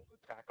 And they'd all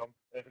attack him.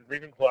 And in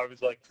Ravenclaw, I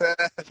was like,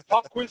 it's a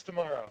pop quiz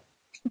tomorrow.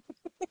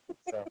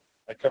 So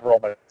I cover all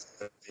my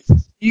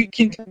bases. You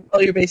can cover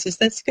all your bases.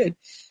 That's good.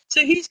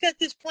 So he's got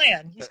this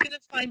plan. He's going to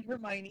find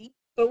Hermione,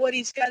 but what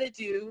he's got to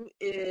do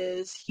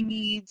is he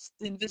needs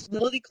the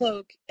invisibility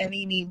cloak and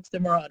he needs the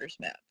Marauders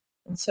map.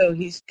 And so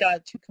he's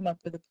got to come up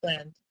with a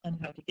plan on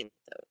how to get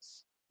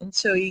those. And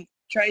so he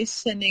tries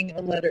sending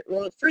a letter.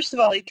 Well, first of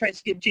all, he tries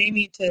to get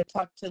Jamie to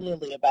talk to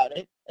Lily about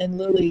it, and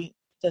Lily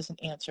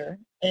doesn't answer.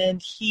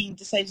 And he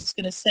decides he's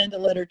going to send a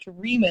letter to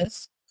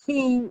Remus,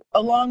 who,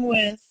 along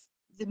with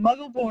the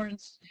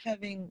Muggleborns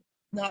having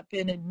not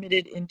been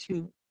admitted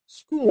into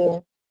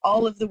school,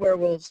 all of the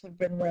werewolves have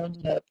been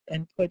rounded up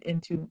and put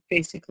into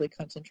basically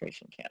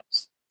concentration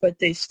camps. But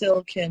they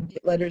still can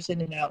get letters in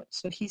and out.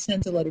 So he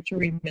sends a letter to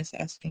Remus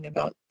asking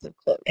about the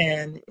cloak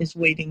and is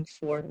waiting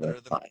for a Better than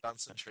reply. a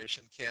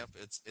concentration camp.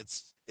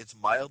 It's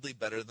mildly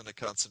better than a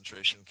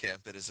concentration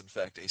camp. It is in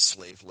fact a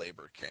slave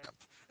labor camp,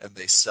 and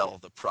they sell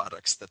the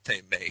products that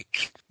they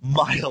make.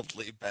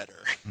 Mildly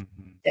better.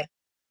 Mm-hmm.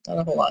 Not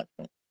a whole lot.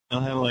 But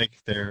I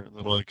like their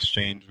little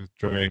exchange with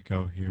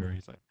Draco here.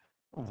 He's like,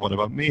 what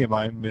about me? Am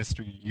I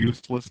Mr.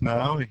 Useless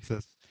now? He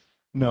says,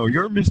 no,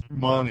 you're Mr.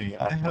 Money.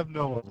 I have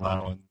no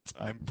allowance.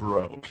 I'm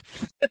broke.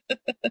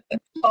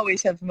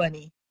 always have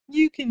money.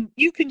 You can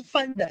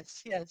fund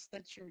us. Yes,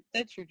 that's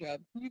your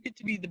job. You get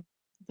to be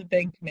the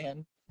bank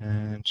man.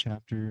 And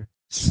chapter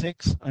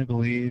 6, I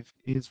believe,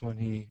 is when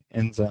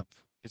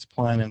his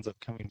plan ends up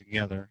coming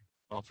together.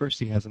 Well, first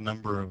he has a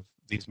number of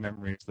these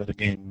memories that,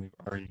 again,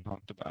 we've already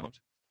talked about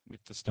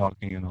with the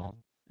stalking and all.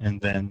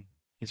 And then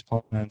his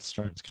plan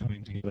starts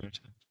coming together to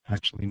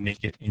actually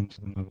make it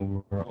into the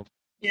Muggle world.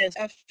 Yes,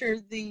 after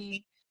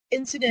the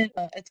incident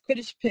at the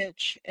Quidditch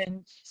pitch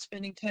and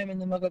spending time in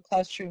the Muggle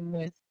classroom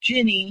with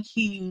Ginny,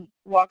 he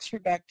walks her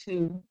back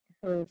to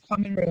her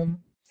common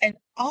room, and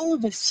all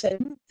of a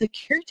sudden, the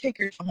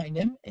caretaker's behind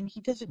him, and he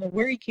doesn't know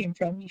where he came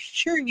from. He's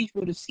sure he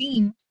would have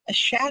seen a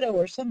shadow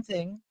or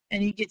something,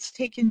 and he gets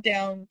taken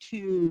down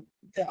to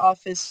the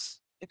office,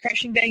 the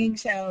crashing, banging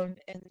sound,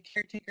 and the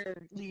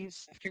caretaker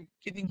leaves after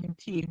giving him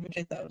tea, which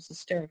I thought was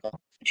hysterical.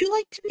 Would you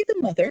like to be the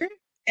mother?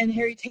 And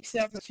Harry takes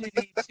the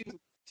opportunity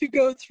to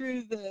go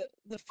through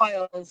the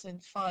files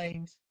and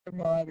find the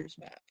Marauders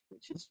map,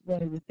 which is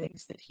one of the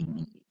things that he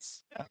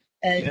needs. Yeah.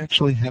 And They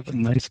actually have a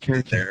nice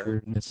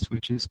character-ness,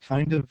 which is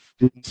kind of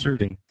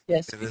disconcerting.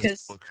 yes, It is a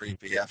because little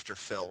creepy after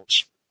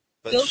Filch.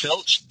 But Filch-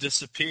 Filch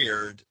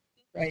disappeared.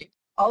 right,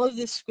 all of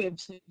the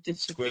squibs have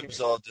disappeared.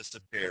 Squibs all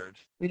disappeared.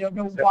 We don't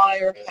know why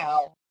or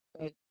how,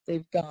 but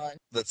they've gone.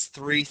 That's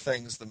 3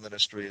 things the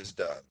Ministry has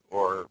done,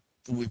 or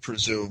we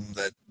presume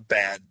that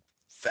bad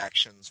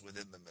factions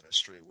within the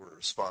Ministry were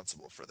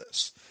responsible for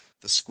this.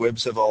 The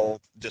squibs have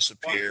all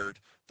disappeared.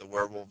 The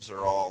werewolves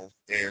are all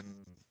in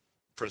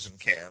prison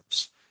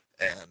camps,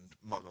 and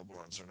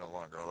Muggleborns are no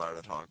longer allowed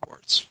at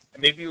Hogwarts.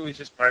 And maybe it was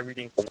just my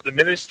reading. The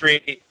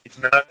Ministry, it's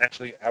not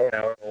actually out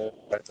and out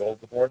by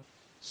Voldemort.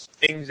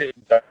 Things it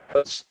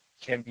does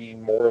can be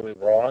morally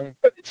wrong,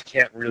 but it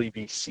can't really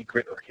be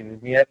secret or hidden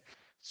yet.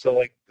 So,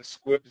 like, the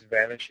Squibs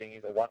vanishing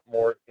is a lot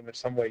more, in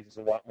some ways, is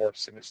a lot more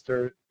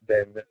sinister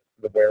than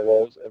the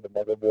werewolves and the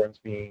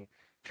Muggleborns being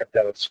kept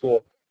out of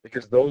school,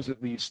 because those,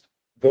 at least,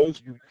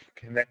 those you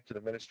connect to the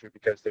Ministry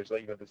because there's,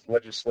 like, this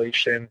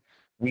legislation.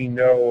 We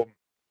know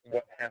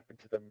what happened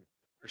to them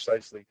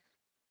precisely.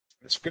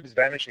 The Squibs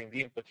vanishing,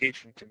 the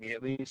implication, to me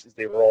at least, is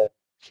they were all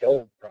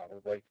killed,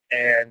 probably.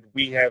 And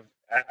we have,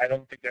 I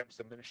don't think that was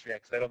the Ministry,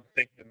 because I don't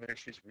think the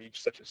Ministry's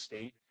reached such a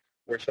state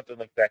where something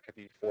like that could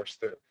be forced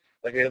through.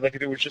 Like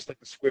if it was just like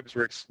the Squibs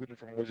were excluded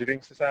from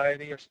Wizarding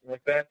Society or something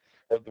like that,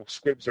 or the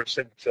Squibs are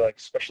sent to like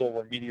special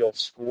remedial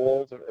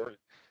schools, or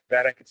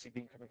that I could see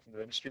being coming from the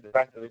Ministry. The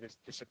fact that they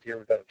just disappear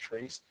without a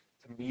trace,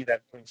 to me,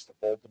 that points to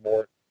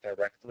Voldemort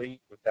directly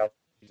without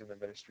using the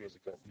Ministry as a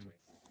go-between.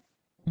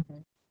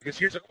 Mm-hmm. Because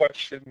here's a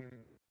question.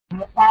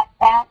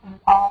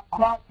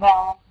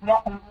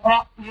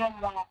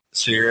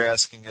 So you're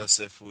asking us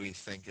if we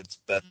think it's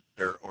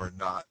better or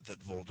not that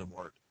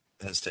Voldemort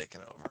has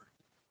taken over?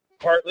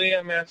 Partly,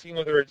 I'm asking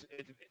whether it's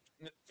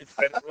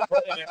better.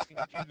 Partly, I'm asking,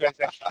 do you guys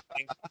actually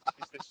think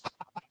is this?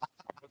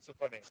 What's so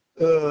funny?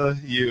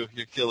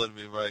 You're killing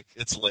me, Mike.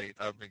 It's late.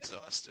 I'm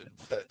exhausted.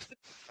 But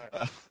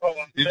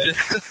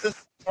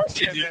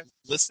did you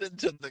listen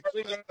to the?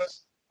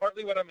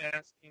 Partly, what I'm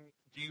asking: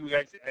 do you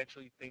guys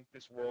actually think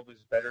this world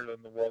is better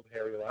than the world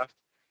Harry left?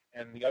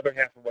 And the other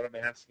half of what I'm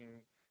asking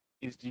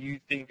is: do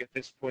you think at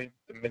this point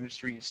the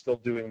Ministry is still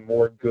doing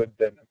more good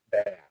than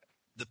bad?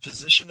 The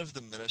position of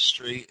the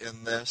Ministry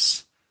in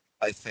this,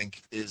 I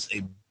think, is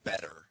a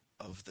better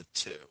of the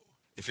two.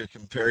 If you're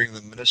comparing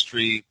the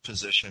Ministry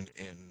position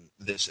in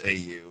this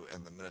AU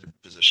and the Ministry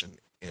position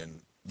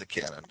in the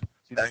canon,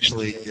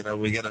 actually,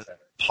 we got to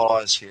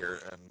pause here.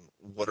 And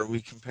what are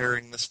we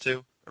comparing this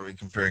to? Are we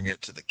comparing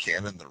it to the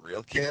canon, the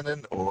real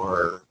canon,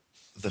 or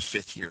the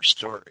fifth-year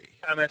story?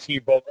 I'm asking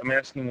you both. I'm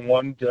asking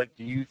one, do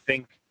you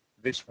think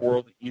this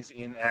world is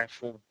in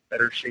actual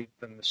better shape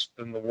than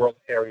the world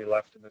Harry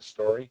left in the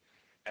story?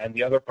 And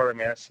the other part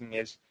I'm asking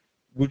is,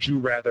 would you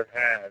rather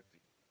have,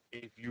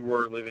 if you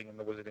were living in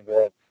the Wizarding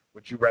world,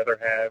 would you rather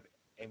have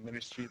a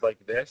Ministry like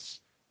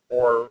this,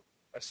 or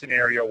a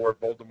scenario where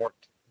Voldemort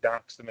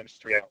knocks the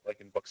Ministry out,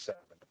 like in Book 7?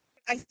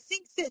 I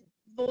think that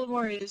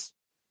Voldemort is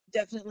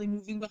definitely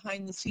moving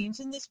behind the scenes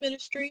in this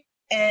Ministry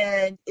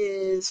and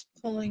is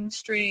pulling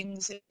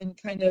strings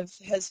and kind of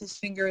has his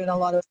finger in a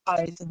lot of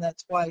pies, and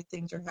that's why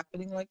things are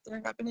happening like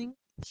they're happening.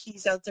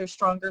 He's out there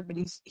stronger, but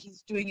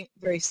he's doing it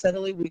very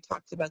subtly. We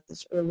talked about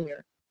this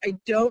earlier. I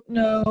don't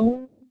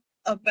know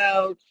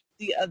about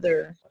the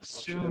other.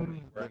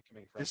 Assuming that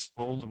this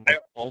Voldemort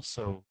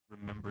also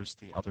remembers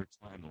the other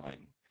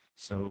timeline,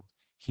 so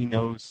he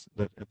knows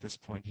that at this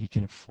point he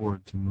can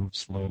afford to move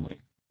slowly.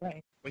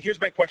 Right. But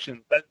here's my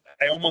question.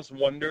 I almost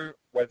wonder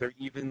whether,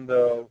 even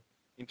though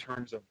in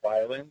terms of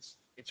violence,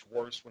 it's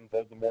worse when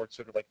Voldemort's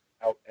sort of like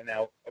out and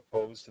out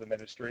opposed to the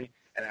Ministry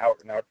and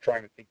out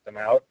trying to take them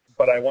out.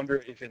 But I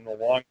wonder if in the long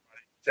run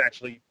it's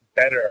actually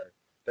better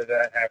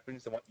that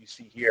happens than what you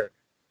see here.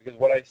 Because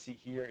what I see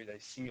here is I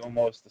see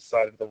almost the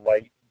side of the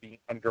light being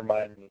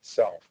undermining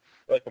itself.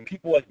 Like when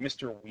people like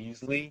Mr.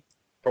 Weasley,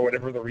 for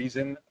whatever the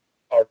reason,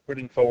 are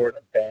putting forward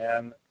a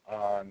ban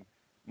on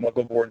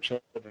Muggle-born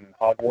children in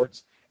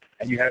Hogwarts,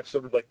 and you have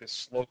sort of like this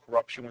slow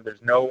corruption where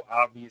there's no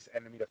obvious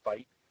enemy to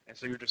fight, and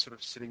so you're just sort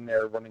of sitting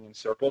there running in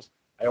circles.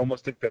 I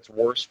almost think that's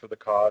worse for the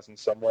cause in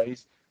some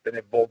ways than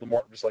if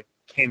Voldemort just like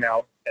came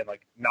out and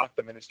like knocked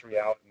the Ministry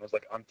out and was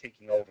like, I'm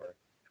taking over.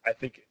 I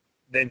think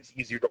then it's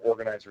easier to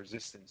organize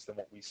resistance than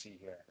what we see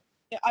here.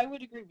 Yeah, I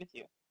would agree with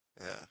you.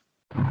 Yeah.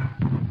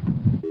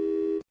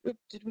 Oop,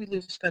 did we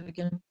lose Scott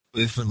again?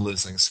 We've been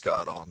losing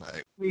Scott all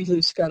night. We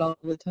lose Scott all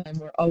the time.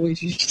 We're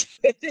always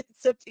used to it.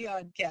 It's a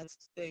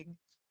Peoncast thing.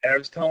 And I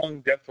was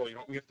telling Deathrow,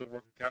 we have to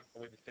work out a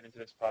way to fit into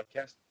this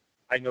podcast.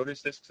 I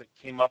noticed this because it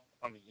came up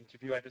on the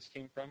interview I just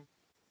came from.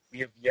 We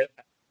have yet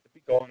to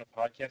go on a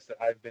podcast that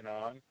I've been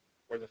on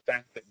where the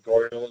fact that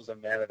Goyle is a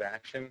man of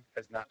action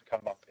has not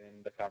come up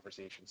in the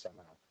conversation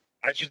somehow.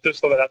 I should just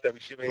throw that out there. We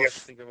have to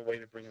think of a way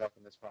to bring it up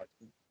in this podcast.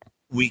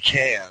 We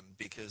can,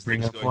 because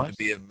Bring there's up going what? to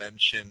be a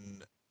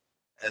mention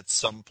at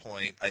some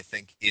point, I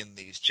think, in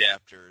these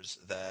chapters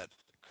that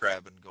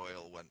Crabbe and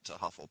Goyle went to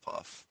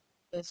Hufflepuff.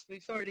 Yes,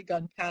 we've already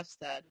gone past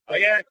that. Oh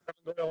yeah,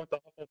 Goyle went to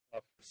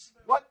Hufflepuff.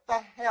 What the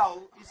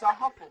hell is a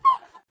Hufflepuff?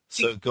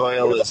 So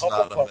Goyle is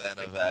not a Hufflepuff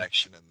man of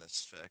action in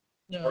this fic.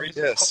 No. Or is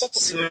Yes, Hufflepuff,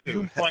 Sue. you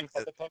implying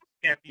Hufflepuff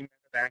can't be men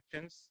of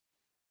actions?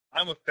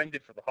 I'm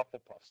offended for the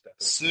Hufflepuff stuff.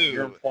 Sue.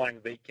 You're implying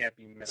they can't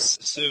be men.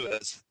 Sue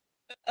as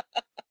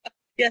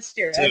Yes,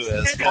 dear. Sue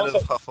as head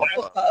of Hufflepuff.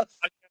 Hufflepuff.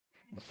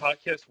 The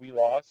podcast we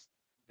lost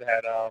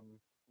that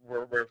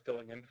we're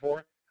filling in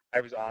for, I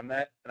was on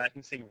that, and I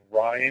can see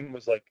Ryan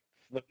was like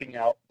flipping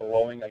out,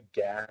 blowing a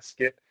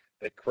gasket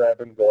that Crabbe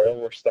and Goyle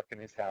were stuck in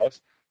his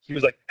house. He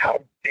was like,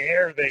 "How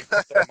dare they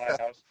put them in my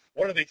house?"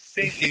 What are they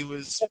saying? He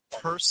was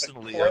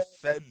personally Like,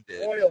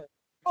 offended. Royal.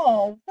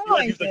 Oh,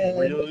 He's like Ryan.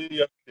 really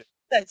offended.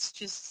 That's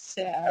just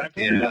sad. And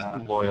They're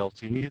not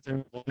loyalty,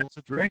 they're loyal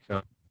to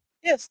Draco.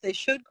 Yes, they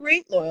showed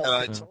great loyalty.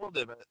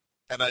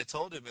 And I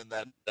told him in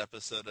that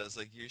episode, I was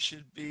like, you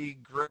should be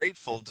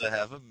grateful to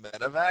have a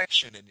Men of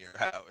Action in your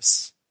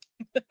house.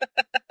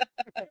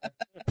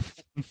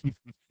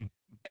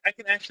 I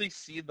can actually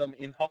see them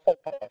in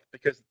Hufflepuff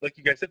because, like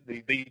you guys said,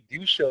 they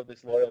do show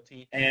this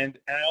loyalty. And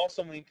I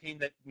also maintain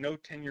that no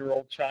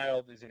 10-year-old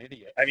child is an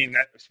idiot. I mean,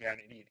 that was not an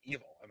idiot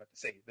evil. I meant to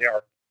say they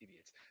are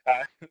idiots.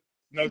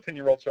 No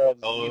 10-year-old child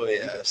is evil. Oh,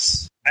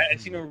 yes. I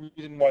see no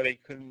reason why they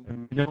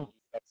couldn't be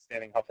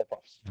outstanding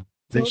Hufflepuffs.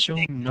 They show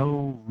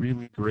no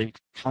really great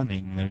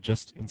cunning. They're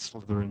just in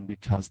Slytherin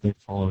because they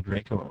follow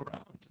Draco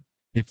around.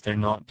 If they're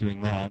not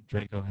doing that,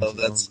 Draco has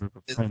his own group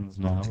of friends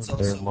now.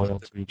 They're loyal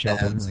to each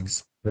other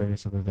and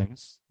various other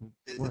things.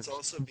 It's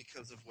also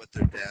because of what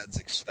their dads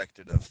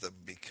expected of them,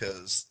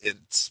 because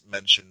it's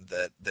mentioned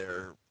that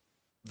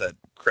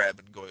Crabbe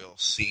and Goyle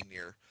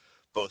Sr.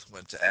 both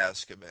went to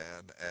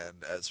Azkaban,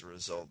 and as a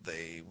result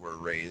they were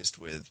raised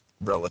with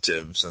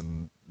relatives,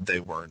 and they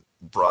weren't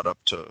brought up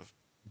to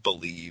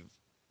believe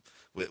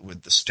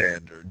with the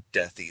standard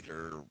Death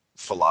Eater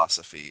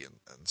philosophy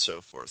and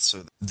so forth.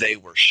 So they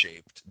were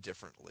shaped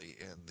differently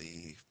in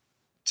the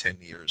 10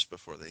 years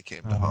before they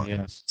came to Hogwarts.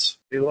 Yes.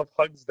 They love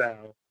hugs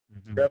now.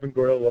 Crabbe and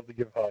Goyle love to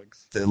give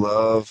hugs. They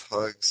love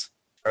hugs.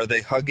 Are they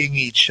hugging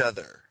each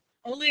other?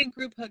 Only in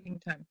group hugging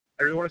time.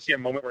 I really want to see a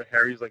moment where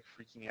Harry's like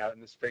freaking out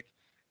in this fic,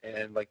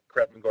 and like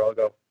Crabbe and Goyle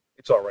go,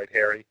 "It's all right,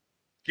 Harry.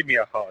 Give me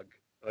a hug."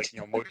 Like,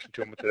 motion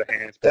to him with their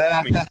hands.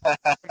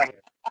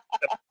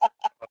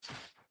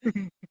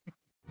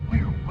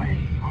 We're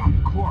way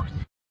off course.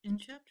 In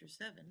Chapter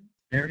 7.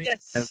 Harry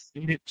has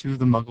made it to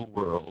the Muggle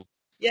world.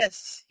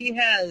 Yes, he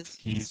has.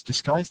 He's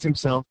disguised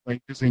himself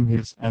by using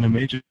his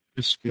animagus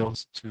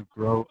skills to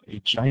grow a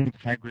giant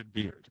Hagrid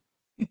beard.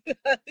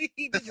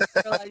 He didn't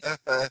realize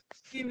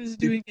he was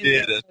doing it. He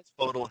did a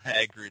total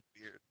Hagrid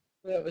beard.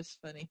 That was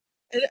funny.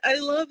 And I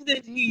love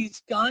that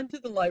he's gone to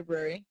the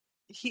library.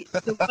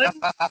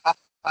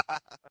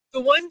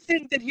 The one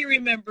thing that he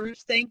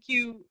remembers, thank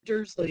you,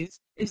 Dursleys,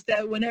 is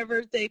that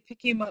whenever they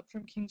pick him up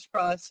from King's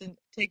Cross and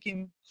take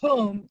him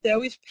home, they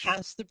always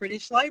pass the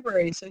British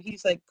Library. So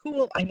he's like,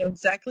 cool, I know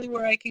exactly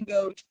where I can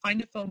go to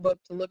find a phone book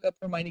to look up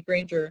Hermione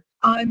Granger.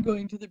 I'm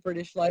going to the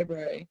British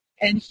Library.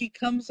 And he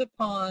comes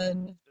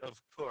upon,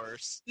 of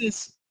course,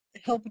 this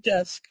help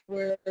desk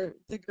where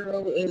the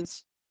girl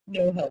is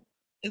no help,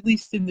 at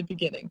least in the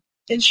beginning.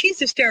 And she's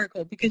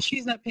hysterical because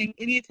she's not paying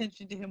any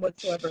attention to him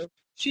whatsoever.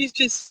 She's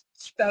just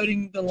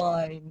spouting the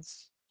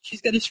lines.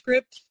 She's got a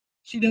script.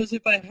 She knows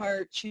it by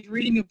heart. She's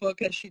reading a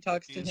book as she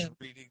talks to him.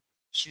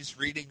 She's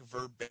reading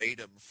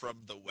verbatim from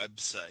the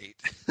website.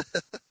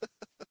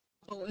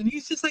 And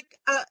he's just like,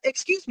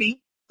 excuse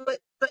me, but,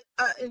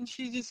 and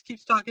she just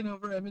keeps talking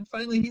over him. And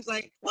finally he's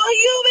like, will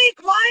you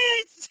be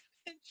quiet?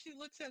 And she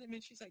looks at him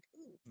and she's like,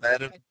 ooh.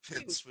 Madam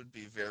Pince would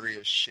be very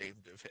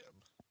ashamed of him.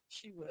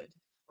 She would.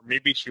 Or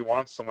maybe she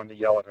wants someone to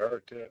yell at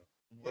her, too.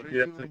 What are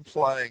you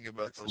implying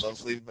about the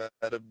lovely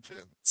Madam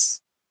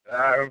Pince?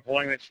 I'm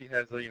implying that she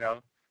has,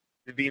 the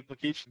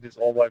implication is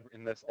all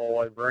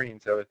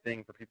librarians have a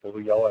thing for people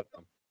who yell at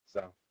them.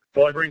 So the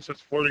librarian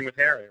starts flirting with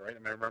Harry, right?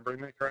 Am I remembering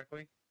that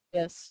correctly?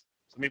 Yes.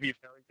 So maybe if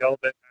Harry yelled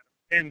at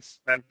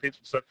Madam Pince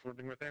would start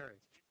flirting with Harry.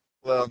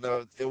 Well,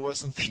 no, it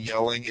wasn't the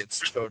yelling. It's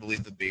totally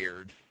the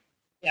beard.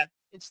 Yeah,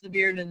 it's the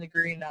beard and the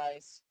green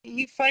eyes.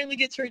 He finally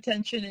gets her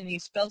attention, and he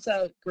spells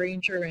out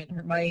Granger and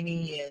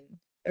Hermione and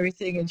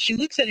everything, and she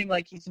looks at him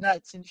like he's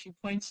nuts, and she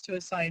points to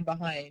a sign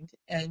behind,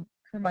 and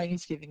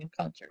Hermione's giving a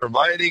concert.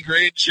 Hermione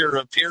Granger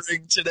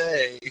appearing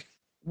today.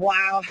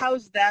 Wow,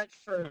 how's that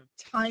for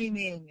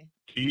timing?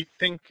 Do you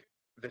think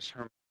this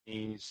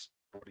Hermione's,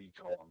 what do you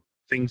call them?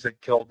 Things that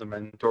killed the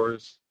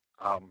Mentors?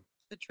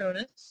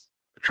 Patronus?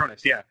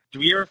 Patronus, yeah. Do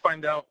we ever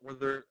find out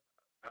whether,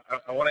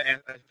 I want to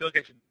ask, I feel like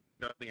I should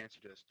know the answer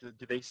to this.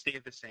 Do they stay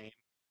the same,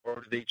 or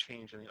do they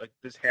change? Like,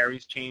 does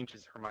Harry's change?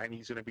 Is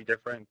Hermione's going to be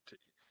different,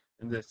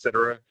 and et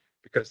cetera,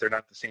 because they're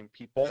not the same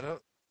people?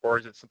 Or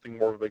is it something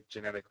more like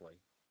genetically?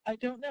 I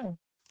don't know.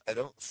 I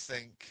don't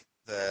think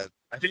that...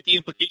 I think the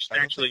implication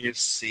actually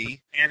is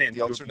canon,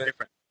 the alternate.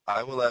 Different.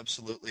 I will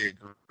absolutely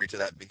agree to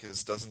that,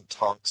 because doesn't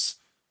Tonks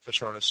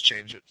Patronus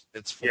change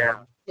its form? Yeah.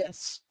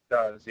 Yes. It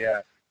does,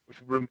 yeah.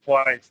 Which would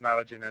imply it's not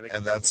a genetic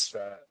and that's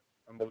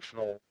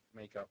emotional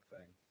makeup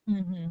thing.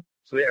 Mm-hmm.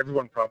 So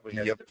everyone probably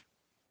has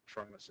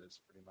Patronuses,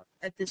 pretty much.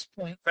 At this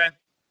point.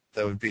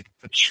 That would be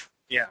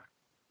yeah.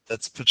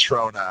 That's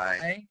Patroni.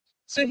 Right.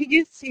 So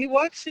he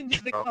walks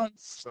into the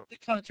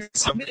concert.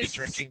 Somebody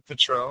drinking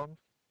Patron?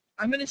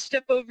 I'm going to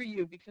step over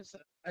you because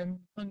I'm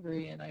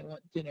hungry and I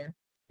want dinner.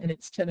 And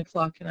it's 10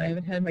 o'clock and I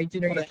haven't had my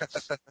dinner yet.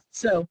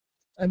 So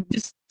I'm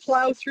just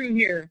plow through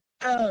here.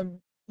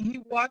 He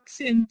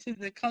walks into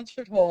the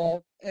concert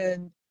hall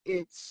and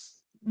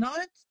it's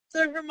not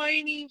the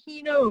Hermione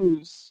he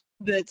knows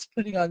that's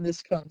putting on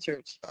this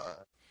concert.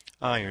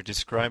 You're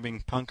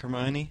describing Punk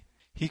Hermione?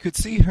 He could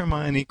see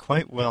Hermione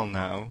quite well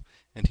now,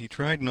 and he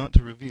tried not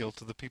to reveal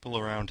to the people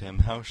around him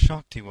how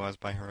shocked he was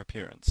by her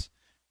appearance.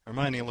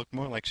 Hermione looked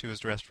more like she was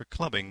dressed for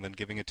clubbing than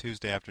giving a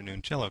Tuesday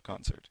afternoon cello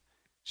concert.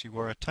 She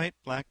wore a tight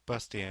black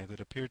bustier that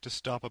appeared to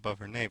stop above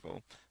her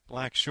navel,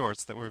 black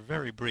shorts that were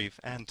very brief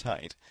and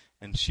tight,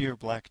 and sheer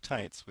black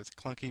tights with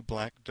clunky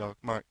black Doc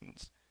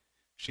Martens.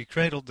 She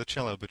cradled the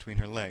cello between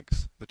her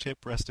legs. The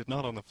tip rested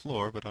not on the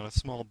floor, but on a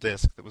small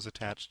disc that was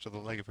attached to the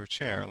leg of her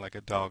chair like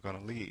a dog on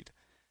a lead.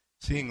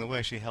 Seeing the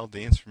way she held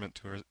the instrument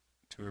to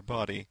her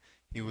body,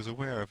 he was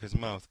aware of his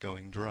mouth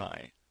going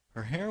dry.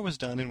 Her hair was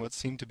done in what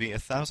seemed to be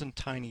 1,000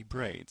 tiny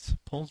braids,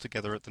 pulled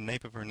together at the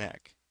nape of her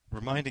neck,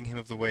 reminding him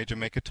of the way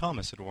Jamaica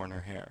Thomas had worn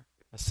her hair.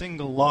 A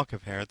single lock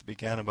of hair that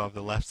began above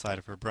the left side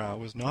of her brow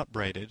was not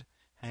braided,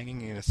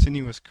 hanging in a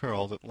sinuous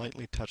curl that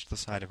lightly touched the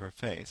side of her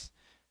face.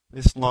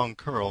 This long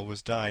curl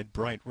was dyed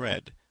bright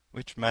red,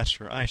 which matched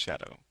her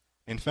eyeshadow.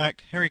 In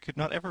fact, Harry could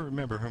not ever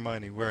remember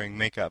Hermione wearing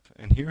makeup,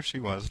 and here she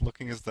was,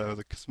 looking as though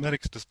the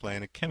cosmetics display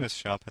in a chemist's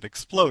shop had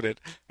exploded,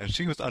 and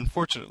she was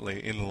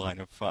unfortunately in the line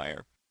of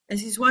fire.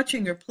 As he's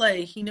watching her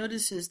play, he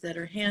notices that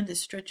her hand is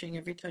stretching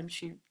every time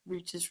she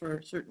reaches for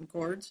certain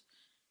chords,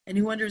 and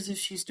he wonders if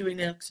she's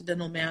doing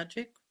accidental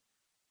magic,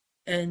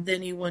 and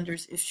then he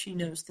wonders if she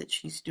knows that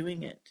she's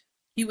doing it.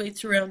 He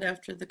waits around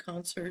after the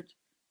concert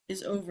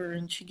is over,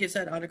 and she gives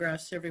out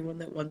autographs to everyone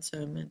that wants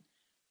him, and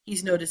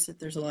he's noticed that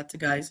there's lots of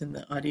guys in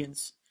the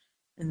audience,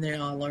 and they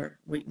all are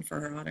waiting for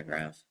her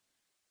autograph.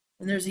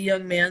 And there's a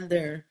young man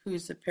there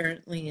who's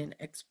apparently an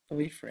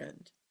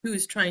ex-boyfriend who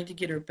is trying to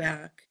get her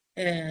back.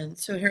 And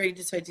so Harry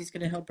decides he's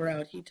going to help her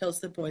out. He tells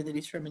the boy that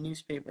he's from a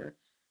newspaper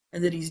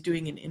and that he's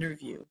doing an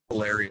interview.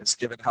 Hilarious,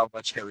 given how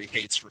much Harry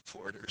hates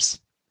reporters.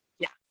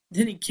 Yeah.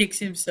 Then he kicks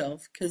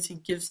himself because he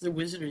gives the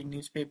Wizarding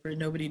newspaper and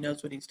nobody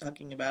knows what he's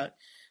talking about.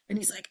 And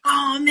he's like,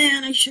 oh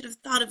man, I should have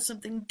thought of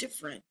something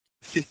different.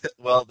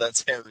 Well,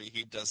 that's Harry.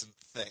 He doesn't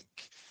think.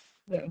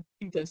 No,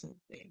 he doesn't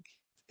think.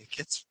 It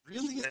gets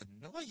really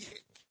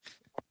annoying.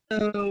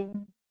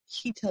 So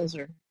he tells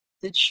her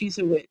that she's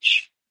a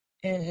witch.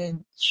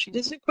 And she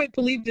doesn't quite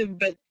believe him,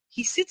 but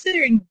he sits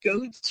there and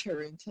goads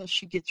her until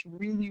she gets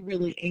really,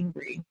 really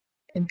angry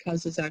and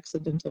causes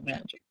accidental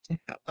magic to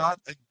happen. Not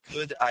a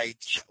good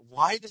idea.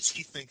 Why does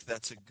he think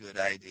that's a good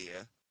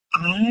idea?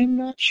 I'm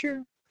not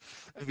sure.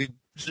 I mean,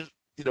 just,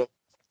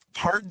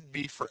 pardon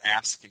me for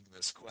asking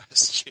this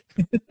question.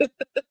 But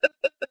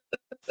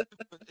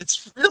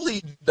it's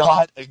really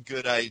not a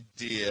good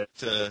idea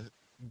to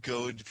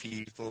goad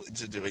people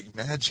into doing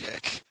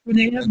magic. When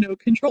they have no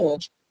control.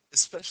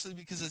 Especially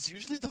because it's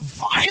usually the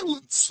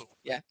violence.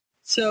 Yeah.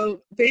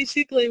 So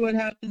basically what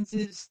happens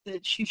is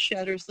that she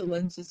shatters the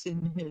lenses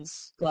in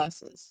his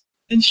glasses.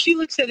 And she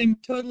looks at him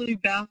totally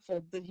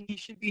baffled that he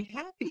should be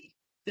happy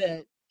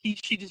that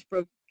she just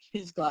broke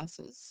his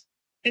glasses.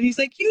 And he's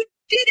like, you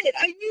did it!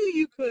 I knew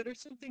you could, or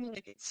something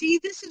like it. See,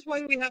 this is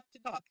why we have to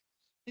talk.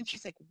 And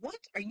she's like, what?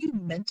 Are you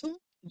mental?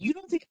 You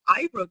don't think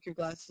I broke your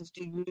glasses,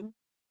 do you?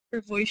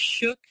 Her voice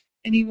shook,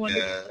 and he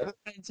wondered what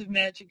kinds of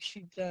magic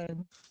she'd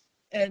done.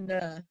 And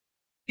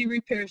he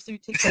repairs through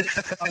taking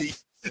it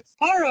off.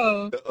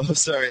 Haro! Oh,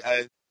 sorry.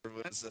 There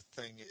was a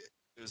thing.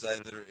 It was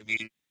either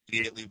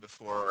immediately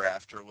before or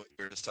after what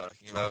you were just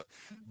talking about,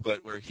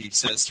 but where he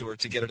says to her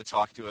to get her to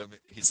talk to him,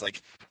 he's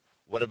like,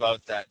 what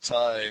about that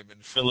time in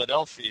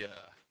Philadelphia?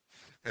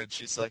 And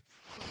she's like,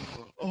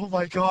 oh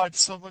my God,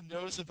 someone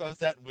knows about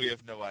that. And we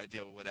have no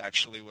idea what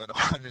actually went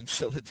on in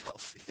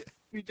Philadelphia.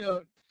 We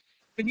don't.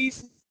 But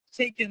he's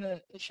taken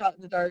a shot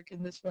in the dark,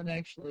 and this one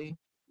actually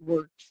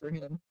worked for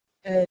him.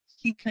 And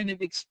he kind of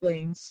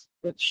explains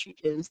what she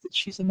is, that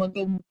she's a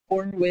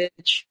Muggle-born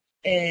witch,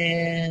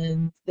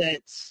 and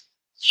that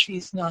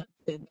she's not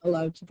been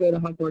allowed to go to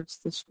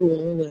Hogwarts, the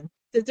school, and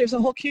that there's a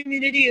whole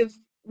community of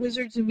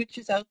wizards and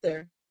witches out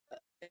there.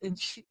 And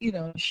she,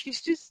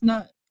 she's just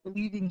not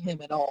believing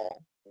him at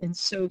all. And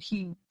so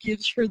he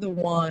gives her the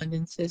wand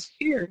and says,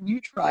 here, you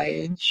try.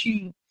 And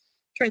she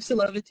tries to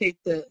levitate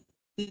the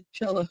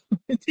cello.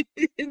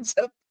 It ends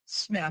up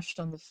smashed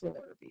on the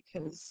floor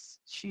because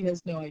she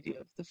has no idea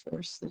of the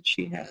force that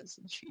she has,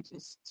 and she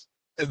just...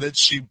 And then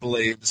she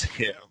blames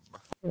him.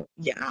 Well,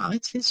 yeah,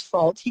 it's his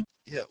fault.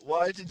 Yeah,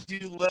 why did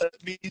you let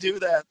me do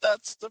that?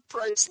 That's the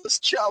priceless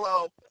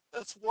cello.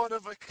 That's one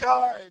of a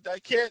kind. I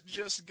can't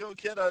just go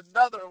get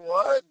another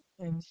one.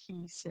 And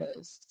he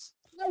says,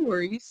 no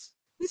worries.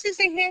 This is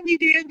a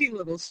handy-dandy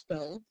little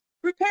spell.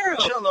 Reparo.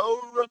 Cello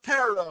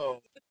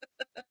reparo.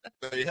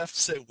 No, you have to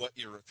say what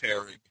you're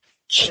repairing.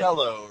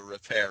 Cello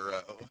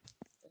reparo.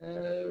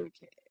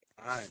 Okay.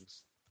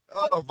 Nice.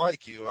 Oh,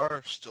 Mike, you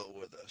are still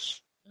with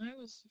us. I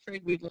was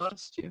afraid we'd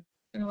lost you.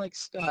 Kind of like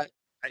Scott.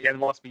 You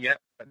haven't lost me yet,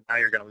 but now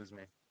you're going to lose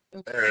me.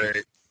 Okay. All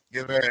right.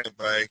 Good night,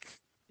 Mike.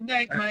 Good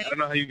night, Mike. I don't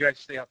know how you guys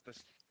stay up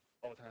this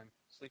all the time.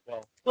 Sleep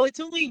well. Well,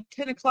 it's only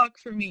 10 o'clock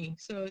for me,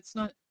 so it's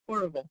not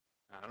horrible.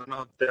 I don't know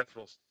how Death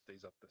Roll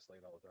stays up this late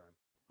all the time.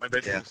 My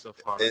bedroom is so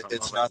far.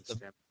 It's not the...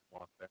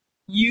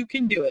 You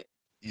can do it.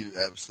 You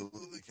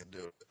absolutely can do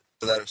it.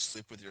 Without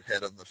sleep with your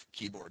head on the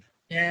keyboard.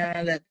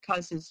 Yeah, that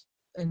causes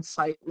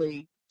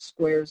unsightly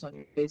squares on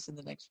your face in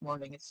the next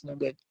morning. It's no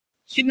good.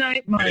 Good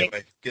night, Mike.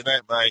 Anyway, good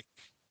night, Mike.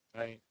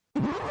 Right.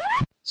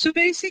 So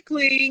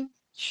basically,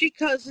 she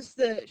has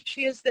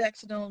the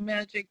accidental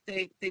magic.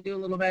 They do a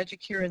little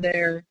magic here and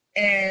there,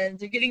 and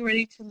they're getting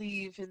ready to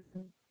leave. And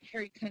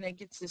Harry kind of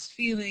gets this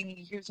feeling.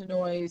 He hears a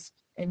noise,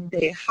 and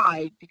they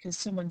hide because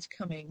someone's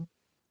coming,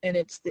 and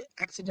it's the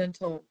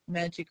accidental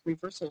magic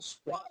reversal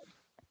squad,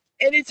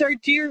 and it's our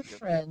dear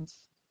friend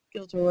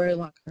Gilderoy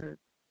Lockhart.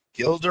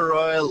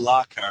 Gilderoy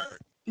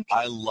Lockhart.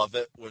 I love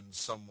it when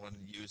someone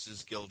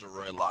uses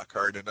Gilderoy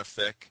Lockhart in a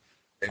fic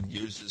and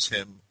uses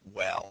him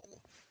well,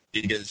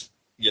 because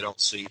you don't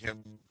see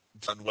him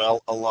done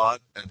well a lot,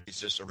 and he's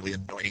just a really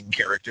annoying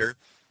character,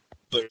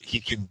 but he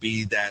can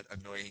be that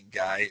annoying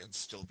guy and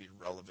still be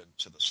relevant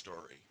to the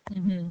story.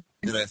 Mm-hmm.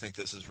 And I think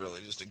this is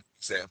really just an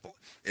example,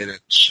 and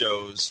it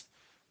shows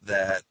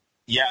that,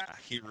 yeah,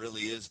 he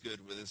really is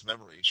good with his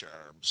memory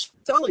charms.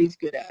 It's all he's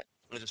good at.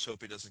 I just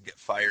hope he doesn't get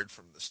fired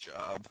from this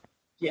job.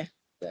 Yeah,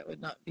 that would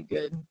not be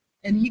good.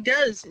 And he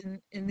does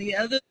in the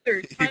other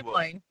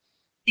timeline.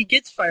 He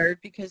gets fired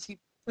because he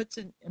puts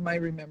an, am I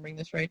remembering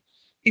this right?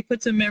 He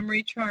puts a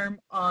memory charm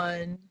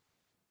on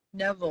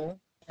Neville,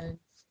 and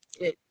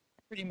it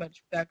pretty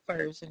much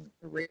backfires and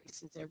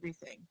erases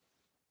everything.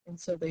 And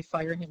so they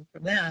fire him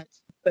from that.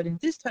 But in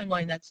this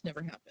timeline, that's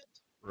never happened.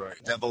 Right.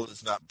 Neville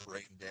is not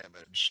brain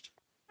damaged.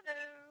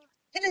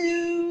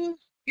 Hello!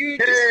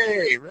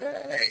 Hey,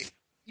 Ray!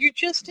 You're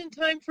just in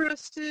time for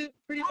us to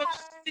pretty much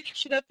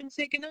finish it up and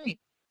say goodnight.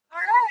 All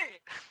right.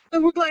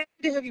 But we're glad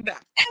to have you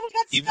back. And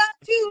we got Scott,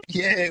 too.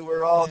 Yay,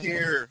 we're all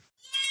here.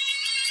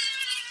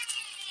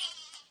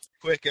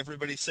 Quick,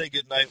 everybody say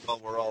goodnight while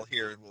we're all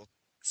here, and we'll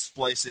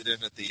splice it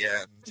in at the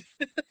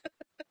end.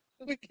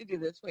 We can do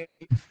this. Wait.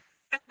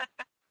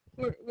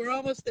 We're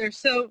almost there.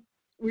 So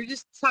we're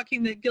just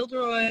talking that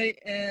Gilderoy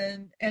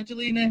and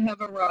Angelina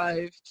have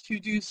arrived to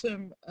do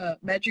some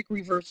magic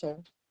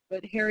reversal,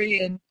 but Harry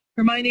and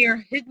Hermione are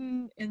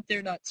hidden, and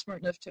they're not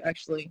smart enough to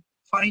actually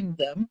find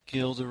them.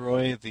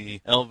 Gilderoy, the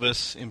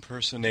Elvis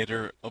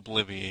impersonator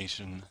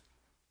obliviation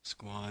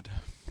squad.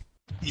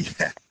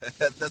 Yeah,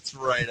 that's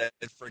right. I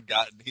had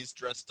forgotten. He's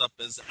dressed up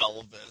as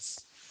Elvis.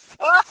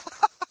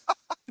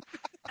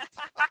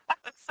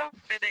 That's so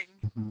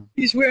fitting.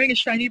 He's wearing a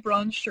shiny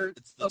bronze shirt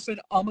open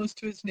almost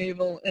to his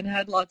navel and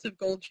had lots of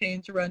gold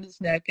chains around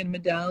his neck and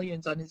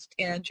medallions on his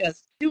tan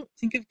chest. I don't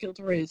think of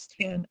Gilderoy as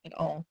tan at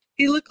all.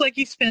 He looked like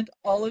he spent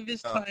all of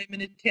his time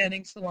in a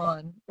tanning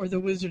salon, or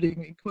the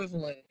wizarding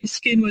equivalent. His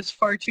skin was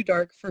far too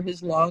dark for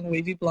his long,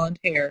 wavy blonde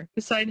hair.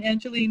 Beside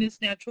Angelina's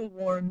natural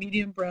warm,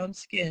 medium brown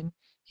skin,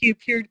 he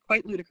appeared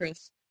quite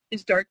ludicrous.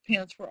 His dark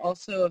pants were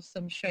also of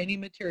some shiny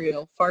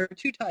material, far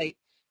too tight.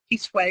 He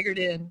swaggered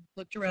in,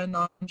 looked around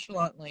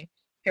nonchalantly.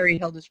 Harry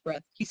held his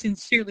breath. He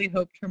sincerely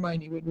hoped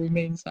Hermione would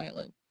remain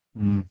silent.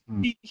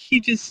 Mm-hmm. He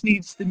just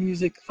needs the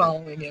music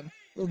following him.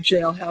 Little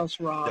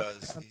jailhouse rock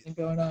something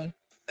going on.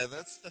 And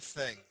that's the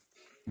thing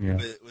Yeah.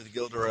 with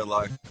Gilderoy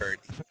Lockhart.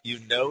 You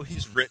know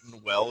he's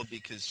written well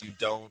because you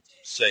don't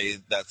say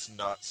that's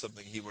not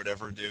something he would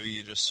ever do.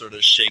 You just sort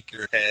of shake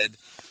your head,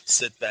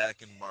 sit back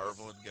and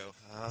marvel and go,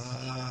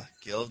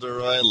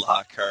 Gilderoy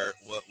Lockhart,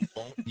 what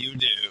won't you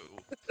do?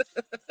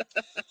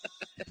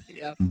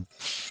 Yeah.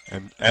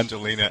 And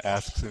Angelina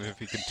asks him if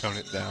he can tone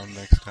it down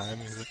next time.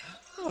 And he's like,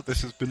 oh,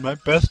 this has been my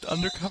best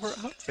undercover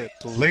outfit.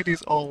 The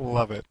ladies all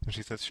love it. And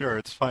she says, sure,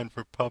 it's fine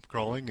for pub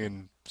crawling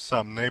in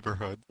some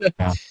neighborhoods.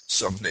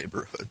 Some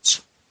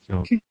neighborhoods.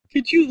 So,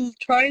 Could you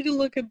try to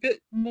look a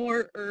bit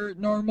more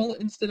normal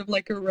instead of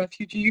like a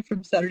refugee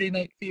from Saturday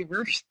Night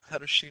Fever? How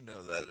does she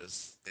know that?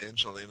 Is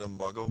Angelina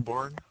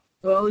Muggle-born?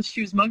 Well, if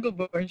she was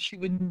Muggle-born, she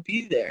wouldn't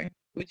be there,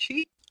 would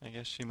she? I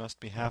guess she must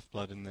be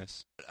half-blood in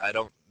this. I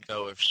don't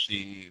know if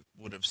she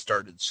would have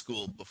started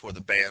school before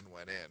the ban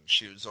went in.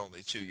 She was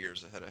only 2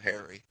 years ahead of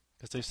Harry.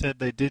 Because they said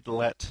they did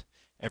let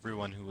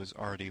everyone who was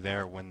already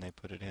there when they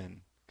put it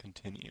in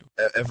continue.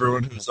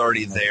 Everyone who's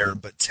already there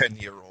but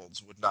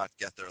 10-year-olds would not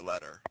get their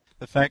letter.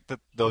 The fact that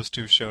those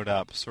two showed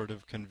up sort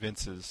of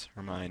convinces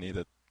Hermione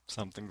that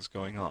something's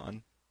going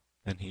on.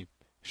 And he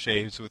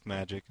shaves with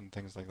magic and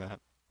things like that.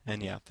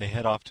 And yeah, they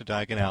head off to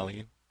Diagon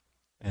Alley,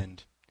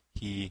 and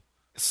he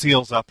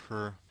seals up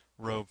her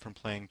robe from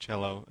playing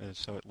cello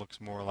so it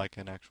looks more like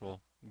an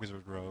actual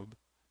wizard robe,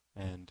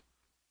 and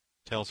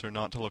tells her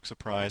not to look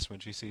surprised when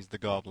she sees the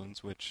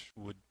goblins, which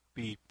would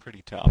be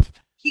pretty tough.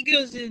 He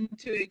goes in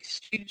to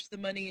exchange the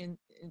money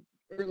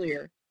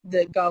earlier.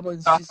 The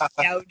goblins just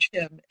gouge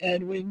him,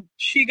 and when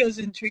she goes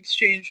in to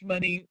exchange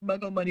money,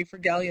 Muggle money for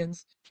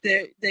galleons,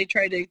 they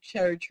try to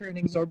charge her an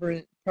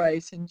exorbitant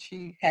price, and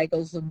she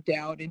haggles them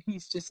down, and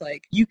he's just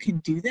like, "You can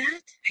do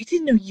that? I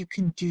didn't know you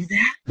can do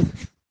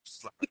that."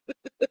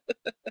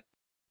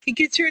 He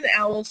gets her an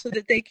owl so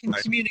that they can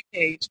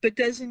communicate, but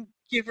doesn't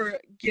get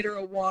her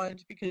a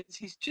wand because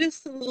he's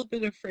just a little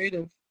bit afraid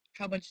of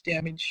how much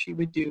damage she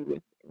would do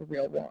with a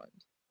real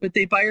wand. But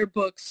they buy her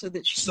books so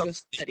that she can go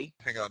study.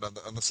 Hang on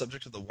the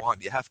subject of the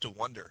wand, you have to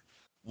wonder,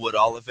 would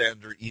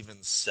Ollivander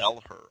even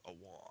sell her a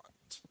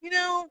wand? You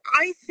know,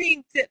 I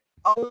think that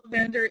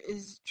Ollivander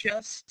is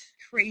just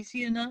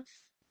crazy enough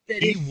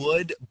He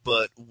would,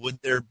 but would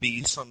there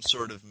be some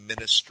sort of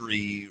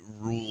ministry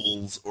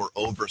rules or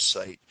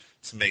oversight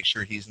to make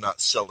sure he's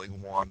not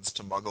selling wands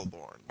to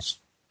Muggleborns?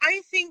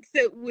 I think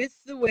that with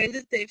the way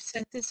that they've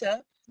set this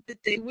up,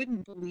 that they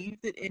wouldn't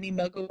believe that any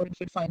Muggleborns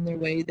would find their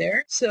way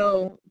there.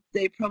 So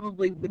they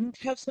probably wouldn't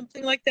have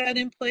something like that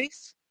in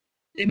place.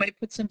 They might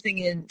put something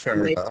in Fair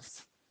later,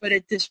 enough. but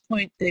at this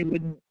point they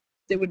wouldn't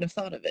have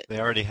thought of it. They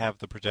already have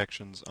the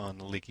projections on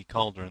the Leaky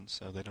Cauldron,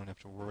 so they don't have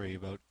to worry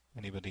about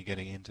anybody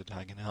getting into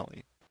Diagon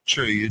Alley.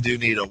 True, you do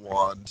need a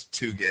wand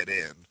to get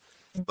in,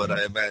 but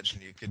I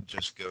imagine you could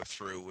just go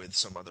through with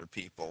some other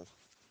people.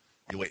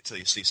 You wait till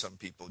you see some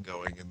people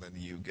going, and then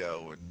you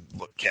go and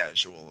look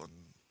casual and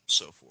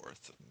so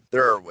forth. And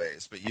there are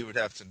ways, but you would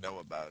have to know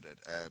about it,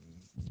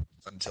 and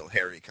until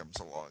Harry comes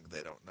along,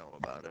 they don't know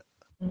about it.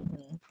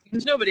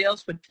 Because nobody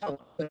else would tell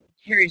them, but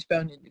Harry's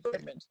bound in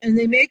determined. And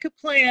they make a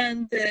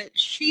plan that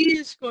she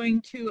is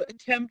going to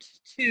attempt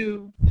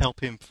to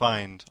help him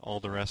find all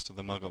the rest of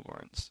the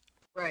Muggleborns.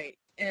 Right.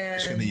 And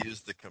she's going to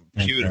use the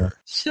computer.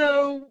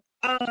 So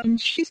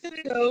she's going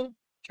to go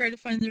try to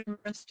find the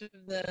rest of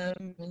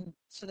them. And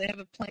so they have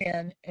a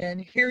plan.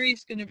 And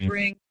Harry's going to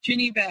bring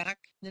Ginny back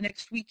the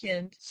next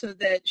weekend so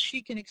that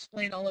she can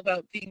explain all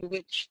about being a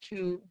witch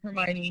to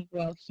Hermione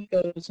while he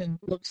goes and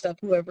looks up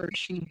whoever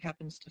she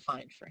happens to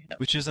find for him.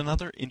 Which is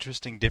another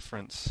interesting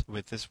difference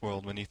with this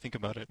world when you think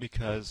about it,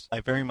 because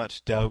I very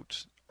much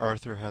doubt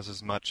Arthur has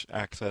as much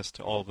access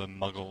to all the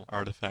Muggle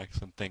artifacts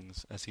and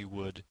things as he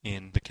would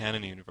in the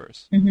canon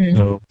universe.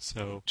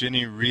 So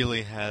Ginny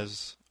really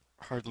has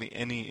hardly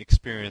any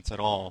experience at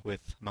all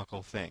with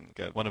Muggle thing.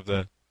 One of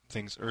the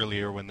things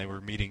earlier when they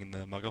were meeting in the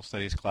Muggle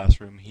Studies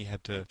classroom, he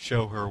had to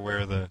show her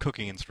where the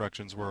cooking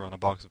instructions were on a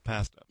box of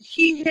pasta.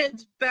 He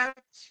heads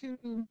back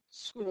to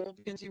school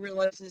because he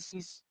realizes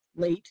he's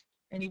late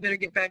and he better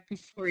get back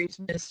before he's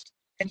missed.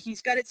 And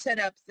he's got it set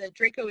up that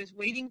Draco is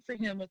waiting for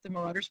him with the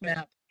Marauders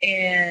map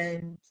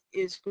and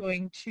is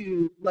going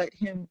to let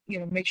him,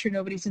 make sure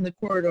nobody's in the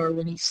corridor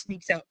when he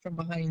sneaks out from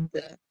behind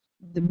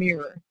the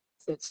mirror.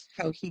 That's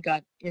how he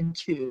got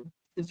into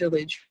the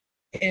village.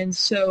 And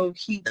so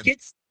he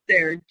gets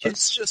there.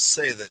 Let's just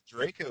say that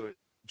Draco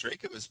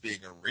is being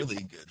a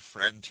really good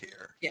friend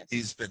here. Yes.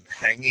 He's been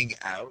hanging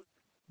out,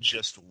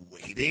 just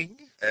waiting,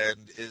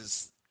 and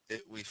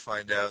we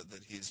find out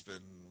that he's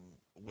been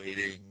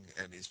waiting,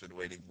 and he's been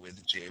waiting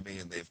with Jamie,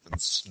 and they've been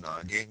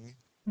snogging.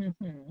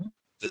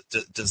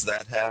 Does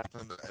that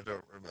happen? I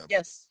don't remember.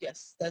 Yes,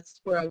 that's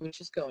where I was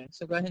just going.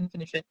 So go ahead and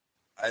finish it.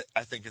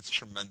 I think it's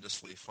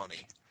tremendously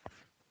funny.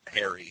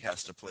 Harry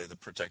has to play the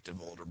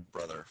protective older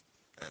brother,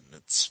 and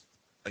it's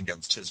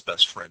against his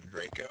best friend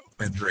Draco.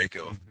 And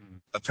Draco,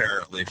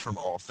 apparently, from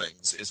all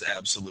things, is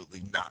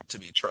absolutely not to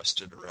be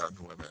trusted around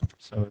women.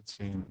 So it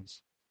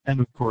seems.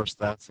 And of course,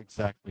 that's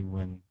exactly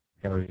when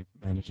Harry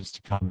manages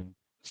to come and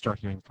start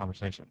hearing the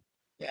conversation.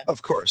 Yeah.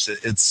 Of course,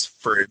 it's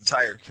for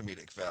entire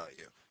comedic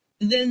value.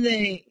 Then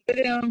they go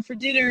down for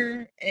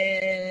dinner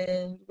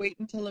and wait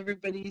until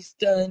everybody's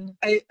done.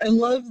 I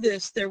love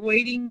this. They're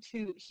waiting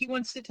he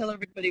wants to tell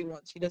everybody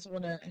once. He doesn't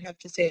want to have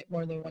to say it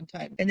more than one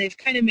time. And they've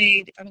kind of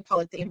made, I'm going to call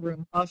it the in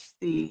room, off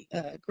the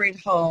Great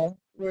Hall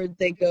where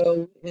they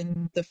go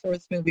in the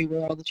fourth movie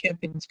where all the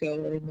champions go,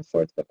 or in the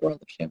fourth book where all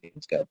the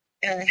champions go,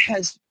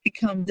 has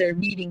become their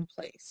meeting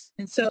place.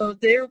 And so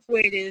they're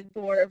waiting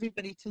for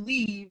everybody to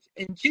leave,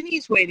 and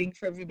Ginny's waiting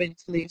for everybody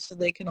to leave so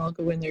they can all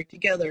go in there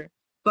together.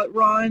 But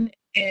Ron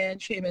and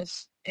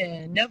Seamus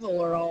and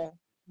Neville are all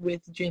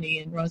with Ginny,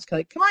 and Ron's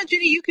like, come on,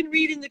 Ginny, you can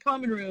read in the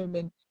common room.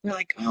 And they're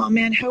like, oh,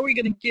 man, how are we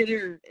going to get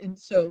her? And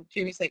so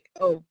Jamie's like,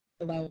 oh,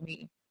 allow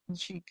me. And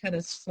she kind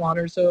of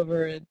saunters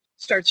over and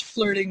starts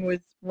flirting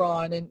with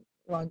Ron, and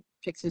Ron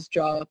picks his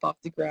jaw up off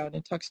the ground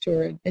and talks to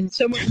her. And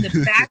somewhere in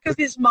the back of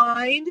his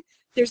mind,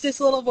 there's this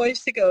little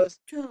voice that goes,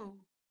 Joe.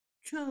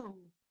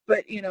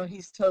 But,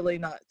 he's totally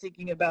not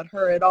thinking about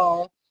her at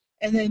all.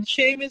 And then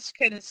Seamus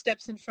kind of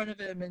steps in front of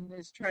him and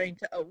is trying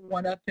to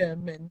one-up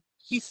him, and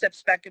he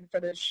steps back in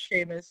front of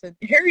Seamus. And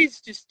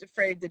Harry's just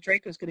afraid that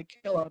Draco's going to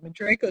kill him, and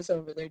Draco's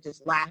over there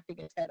just laughing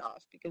his head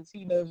off because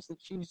he knows that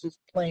she's just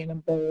playing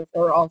them both,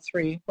 or all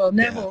three. Well,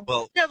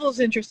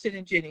 Neville's interested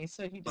in Ginny,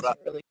 so he doesn't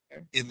really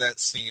care. In that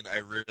scene, I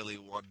really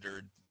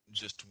wondered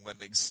just when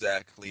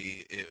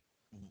exactly it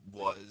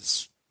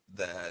was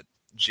that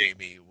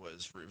Jamie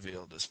was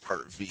revealed as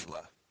part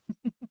Veela.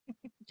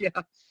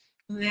 Yeah.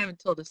 They haven't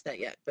told us that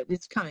yet, but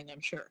it's coming,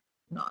 I'm sure.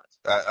 Not.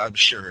 I'm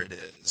sure it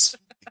is.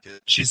 Because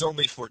she's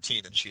only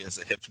 14 and she has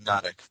a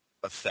hypnotic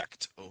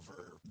effect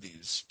over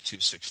these two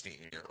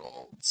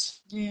 16-year-olds.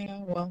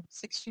 Yeah, well,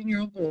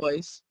 16-year-old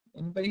boys.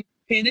 Anybody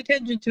paying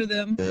attention to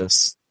them?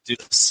 Yes. A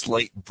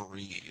slight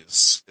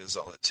breeze is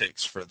all it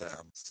takes for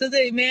them. So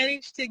they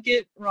manage to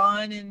get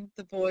Ron and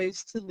the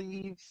boys to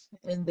leave,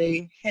 and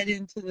they head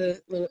into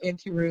the little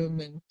empty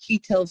room, and he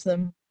tells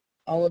them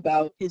all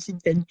about his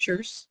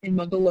adventures in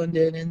Muggle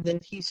London and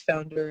that he's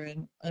found her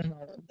and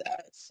all of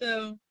that.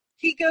 So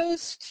he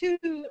goes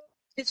to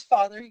his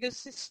father. He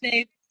goes to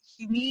Snape.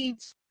 He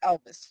needs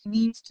Albus. He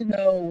needs to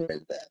know where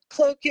the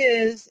cloak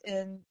is,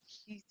 and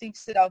he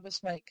thinks that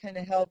Albus might kind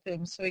of help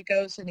him. So he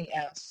goes and he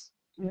asks,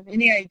 "Do you have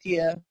any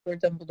idea where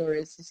Dumbledore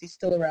is? Is he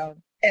still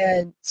around?"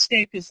 And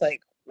Snape is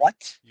like,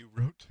 "What? You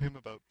wrote to him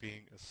about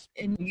being a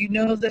spy. And you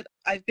know that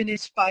I've been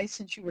his spy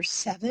since you were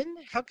 7?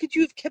 How could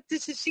you have kept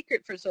this a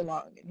secret for so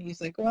long?" And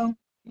he's like, "Well,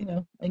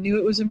 I knew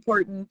it was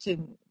important,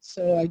 and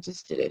so I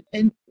just did it.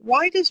 And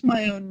why does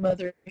my own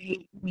mother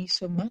hate me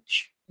so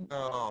much?"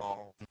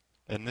 No.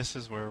 And this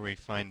is where we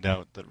find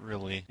out that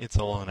really it's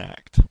all an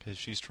act, because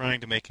she's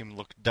trying to make him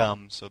look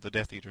dumb so the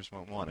Death Eaters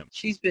won't want him.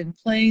 She's been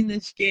playing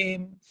this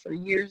game for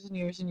years and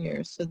years and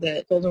years so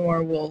that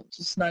Voldemort will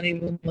just not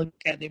even look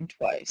at him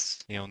twice.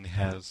 He only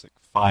has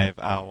 5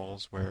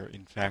 owls, where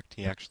in fact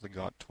he actually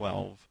got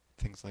 12,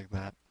 things like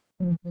that.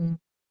 Mm-hmm.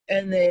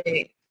 And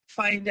they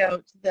find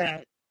out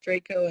that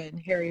Draco and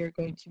Harry are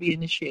going to be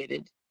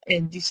initiated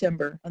in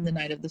December on the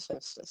night of the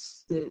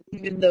solstice.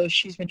 Even though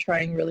she's been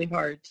trying really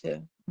hard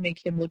to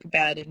make him look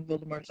bad in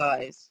Voldemort's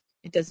eyes,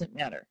 it doesn't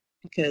matter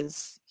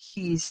because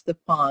he's the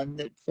pawn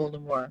that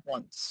Voldemort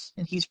wants,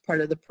 and he's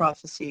part of the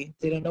prophecy.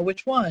 They don't know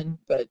which one,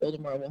 but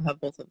Voldemort will have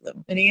both of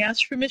them. And he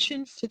asks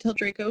permission to tell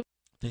Draco.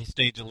 They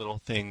stage a little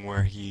thing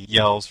where he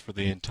yells for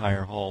the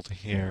entire hall to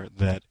hear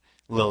that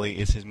Lily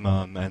is his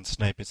mom and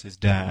Snape is his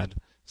dad,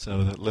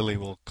 so that Lily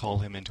will call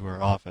him into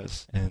her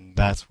office, and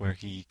that's where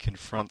he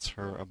confronts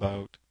her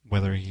about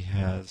whether he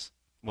has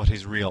what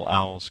his real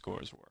owl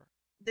scores were.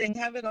 They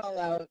have it all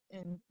out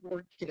and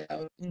work it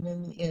out, and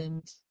in the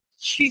end,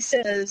 she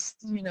says,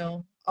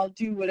 "I'll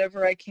do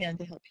whatever I can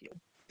to help you."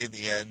 In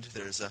the end,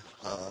 there's a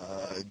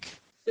hug.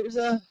 There's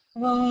a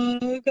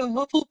hug, a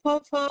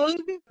Hufflepuff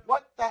hug.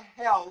 What the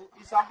hell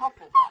is a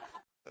Hufflepuff?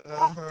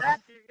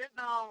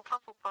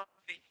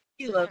 Hufflepuffy.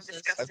 He loves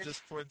us. I'm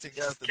just pointing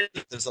out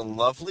that there's a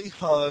lovely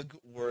hug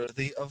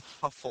worthy of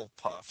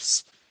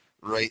Hufflepuffs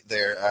right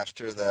there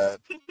after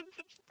that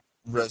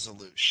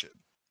resolution.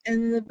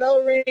 And the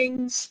bell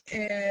rings,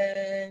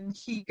 and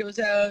he goes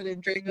out,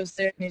 and Draco's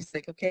there, and he's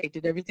like, "Okay,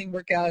 did everything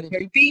work out?" And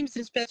Harry beams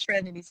his best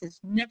friend, and he says,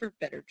 "Never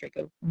better,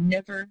 Draco,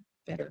 never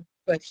better."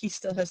 But he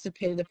still has to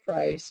pay the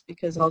price,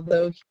 because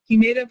although he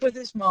made up with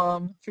his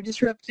mom for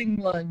disrupting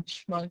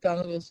lunch,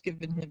 McGonagall's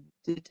given him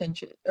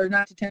detention, or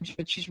not detention,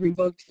 but she's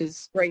revoked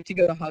his right to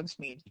go to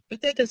Hogsmeade.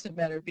 But that doesn't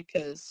matter,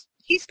 because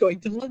he's going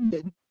to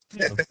London.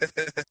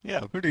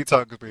 Yeah, who needs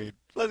Hogsmeade?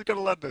 Let's go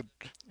to London.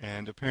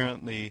 And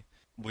apparently,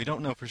 we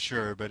don't know for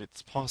sure, but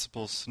it's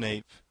possible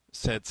Snape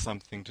said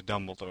something to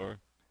Dumbledore,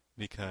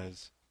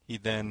 because he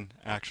then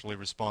actually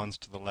responds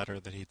to the letter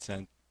that he'd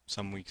sent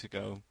some weeks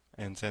ago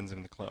and sends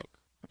him the cloak.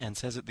 And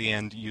says at the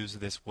end, "Use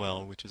this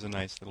well," which is a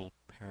nice little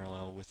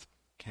parallel with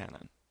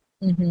canon.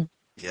 Mm-hmm.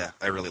 Yeah,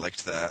 I really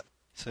liked that.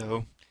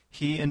 So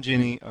he and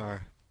Ginny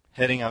are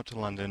heading out to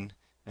London,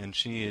 and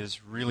she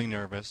is really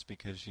nervous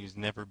because she's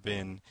never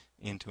been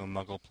into a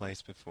Muggle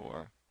place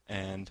before.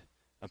 And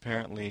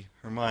apparently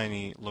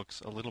Hermione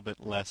looks a little bit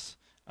less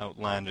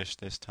outlandish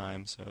this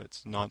time, so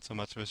it's not so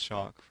much of a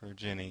shock for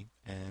Ginny.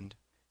 And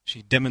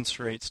she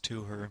demonstrates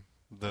to her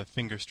the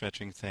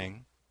finger-stretching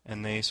thing,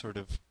 and they sort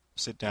of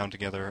sit down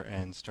together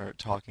and start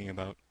talking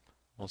about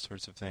all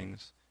sorts of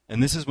things.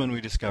 And this is when we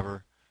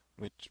discover,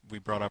 which we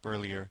brought up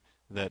earlier,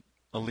 that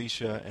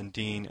Alicia and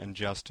Dean and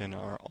Justin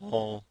are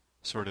all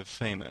sort of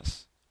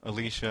famous.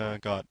 Alicia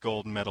got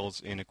gold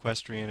medals in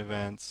equestrian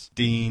events.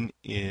 Dean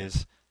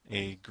is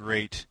a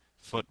great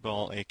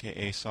football,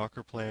 aka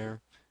soccer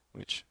player,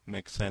 which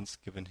makes sense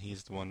given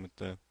he's the one with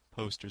the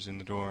posters in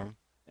the dorm.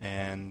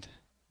 And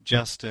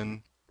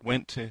Justin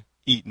went to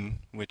Eton,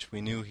 which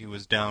we knew he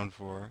was down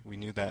for. We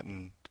knew that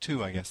in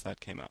 2, I guess that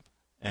came up.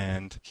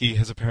 And he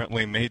has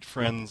apparently made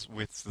friends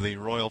with the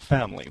royal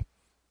family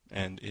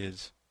and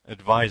is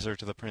advisor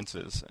to the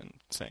princes and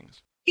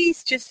things.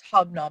 He's just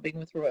hobnobbing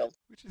with royalty.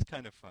 Which is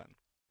kind of fun.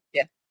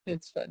 Yeah,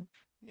 it's fun.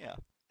 Yeah.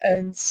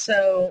 And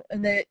so,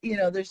 and that,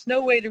 there's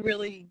no way to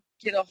really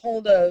get a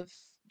hold of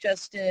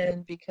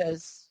Justin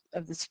because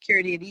of the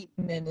security at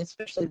Eton, and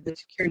especially the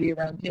security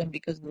around him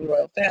because of the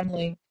royal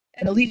family.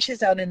 And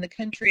Alicia's out in the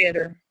country at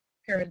her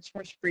parents'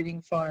 horse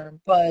breeding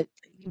farm, but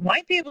you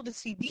might be able to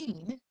see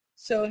Dean.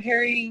 So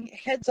Harry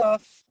heads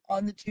off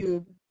on the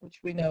tube, which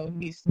we know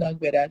he's not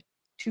good at,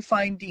 to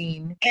find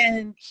Dean.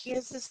 And he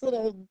has this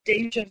little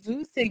deja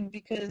vu thing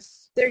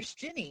because there's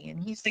Ginny. And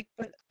he's like,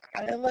 "But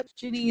I left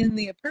Ginny in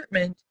the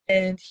apartment."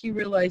 And he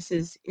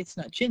realizes it's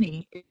not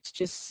Ginny. It's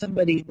just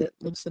somebody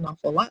that looks an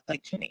awful lot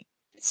like Ginny.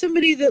 It's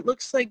somebody that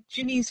looks like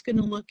Ginny's going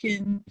to look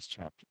in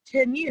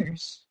 10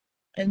 years.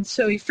 And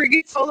so he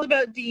forgets all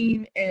about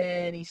Dean,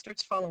 and he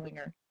starts following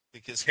her.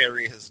 Because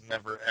Harry has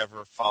never,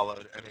 ever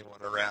followed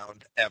anyone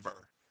around,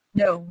 ever.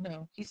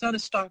 No. He's not a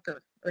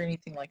stalker or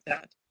anything like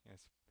that. Yes,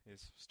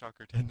 his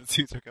stalker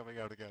tendencies are coming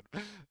out again.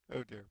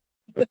 Oh, dear.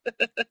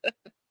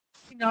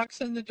 He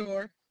knocks on the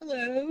door.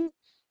 "Hello."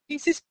 He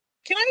says,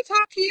 "Can I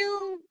talk to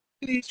you?"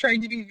 And he's trying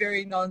to be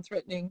very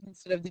non-threatening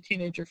instead of the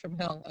teenager from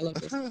hell. I love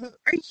this.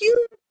 "Are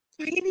you,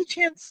 by any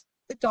chance,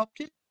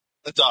 adopted?"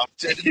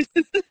 Adopted.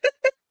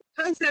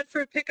 How's that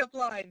for a pickup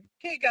line?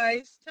 "Hey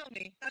guys, tell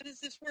me, how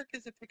does this work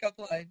as a pickup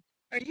line?"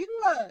 Are you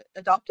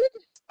adopted?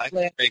 I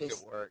can make it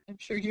work. I'm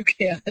sure you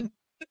can.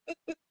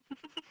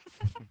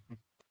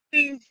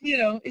 You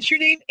know, is your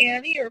name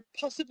Annie or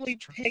possibly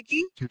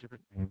Peggy? 2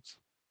 different names.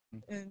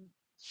 And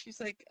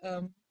she's like,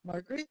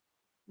 Margaret?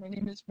 My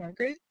name is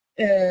Margaret.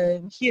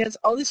 And he has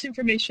all this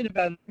information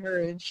about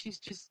her, and she's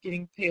just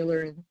getting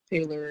paler and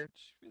paler.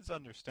 It's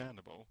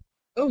understandable.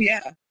 Oh,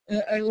 yeah.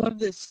 I love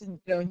this. And,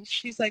 you know,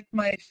 she's like,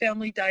 my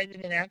family died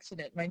in an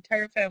accident. My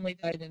entire family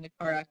died in a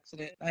car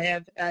accident.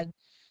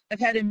 I've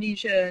had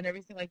amnesia and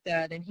everything like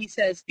that. And he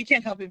says, he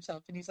can't help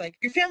himself. And he's like,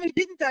 your family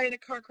didn't die in a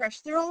car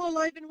crash. They're all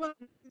alive and well,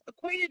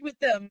 acquainted with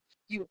them.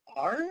 You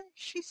are?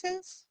 She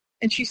says.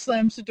 And she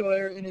slams the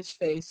door in his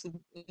face.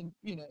 And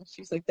you know,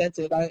 she's like, that's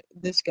it.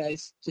 This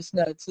guy's just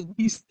nuts. And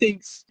he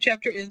thinks,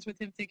 chapter ends with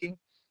him thinking,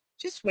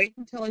 just wait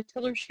until I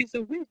tell her she's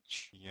a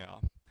witch. Yeah.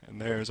 And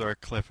there's our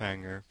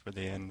cliffhanger for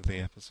the end of the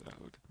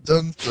episode.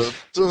 Dun, dun,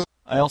 dun.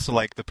 I also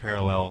like the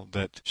parallel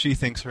that she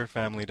thinks her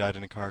family died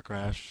in a car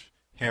crash.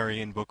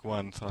 Harry in book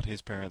 1 thought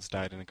his parents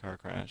died in a car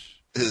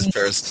crash. His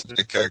parents died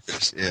in a car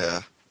crash,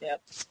 yeah.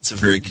 Yep. It's a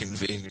very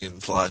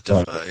convenient plot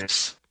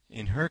device.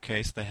 In her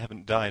case, they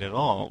haven't died at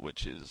all,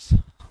 which is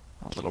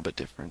a little bit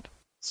different.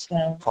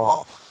 So.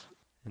 Oh.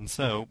 And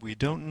so, we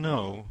don't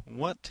know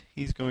what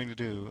he's going to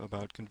do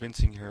about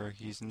convincing her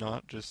he's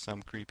not just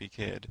some creepy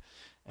kid,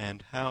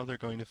 and how they're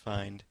going to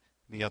find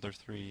the other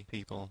 3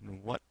 people,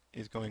 and what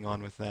is going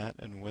on with that,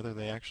 and whether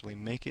they actually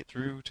make it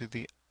through to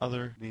the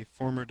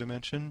former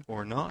dimension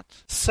or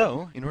not.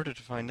 So, in order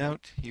to find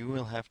out, you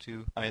will have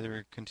to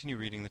either continue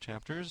reading the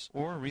chapters,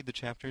 or read the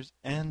chapters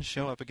and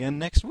show up again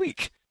next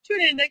week. Tune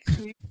in next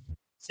week.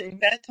 Same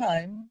bad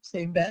time,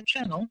 same bad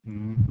channel.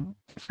 Mm-hmm.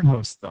 Different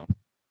host, though.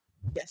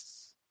 Yes.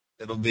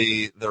 It'll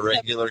be the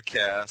regular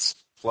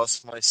cast,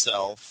 plus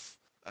myself.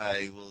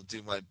 I will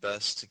do my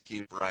best to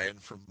keep Ryan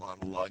from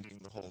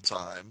monologuing the whole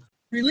time.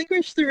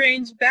 Relinquish the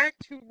reins back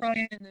to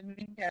Ryan and the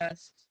main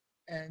cast,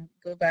 and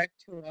go back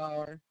to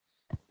our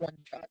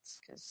one-shots,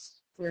 because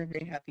we're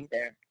very happy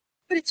there.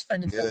 But it's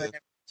fun to fill in every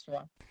once in a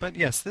while. But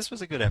yes, this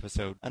was a good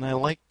episode, and I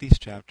like these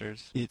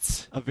chapters.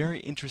 It's a very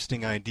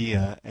interesting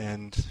idea,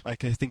 and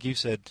like I think you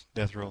said,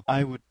 Deathroll,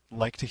 I would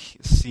like to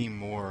see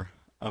more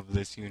of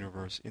this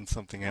universe in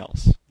something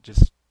else.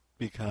 Just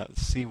because,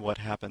 see what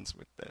happens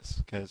with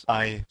this. Because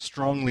I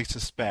strongly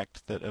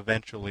suspect that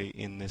eventually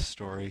in this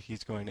story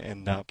he's going to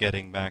end up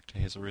getting back to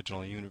his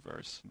original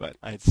universe. But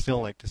I'd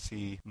still like to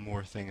see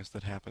more things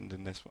that happened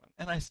in this one.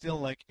 And I still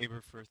like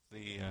Aberforth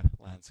the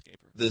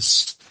Landscaper.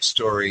 This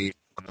story,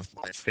 one of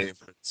my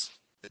favorites.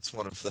 It's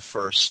one of the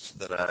first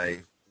that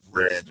I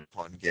read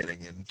upon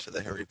getting into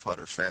the Harry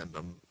Potter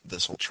fandom,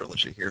 this whole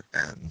trilogy here.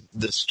 And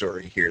this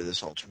story here,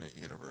 this alternate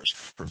universe,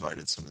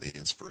 provided some of the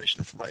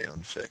inspiration for my own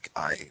fic.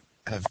 I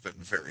have been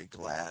very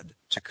glad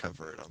to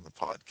cover it on the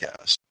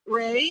podcast.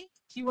 Ray,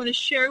 do you want to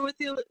share with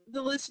the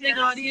listening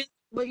audience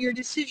what your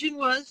decision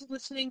was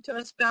listening to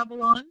us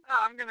Babylon?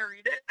 I'm going to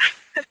read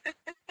it.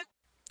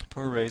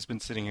 Poor Ray's been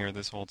sitting here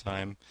this whole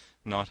time,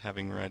 not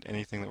having read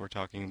anything that we're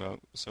talking about,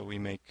 so we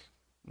make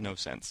no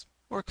sense.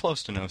 Or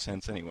close to no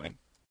sense, anyway.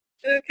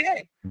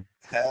 Okay.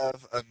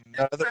 Have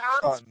another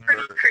Sounds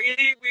pretty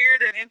crazy,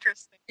 weird, and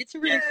interesting. It's a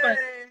really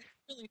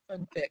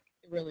fun fic.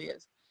 It really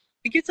is.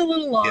 It gets a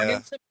little long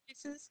in some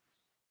places,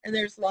 and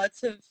there's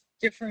lots of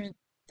different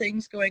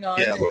things going on.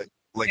 Yeah,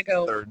 like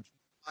third.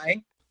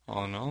 Why?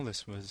 All in all,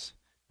 this was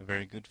a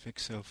very good fic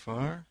so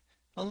far.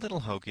 A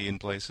little hokey in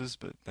places,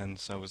 but then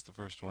so was the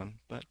first one.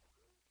 But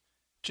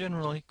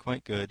generally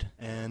quite good.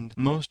 And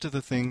most of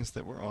the things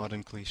that were odd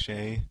and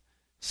cliche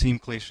seem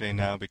cliche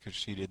now because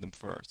she did them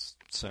first.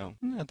 So,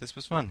 yeah, this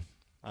was fun.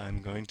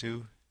 I'm going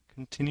to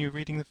continue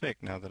reading the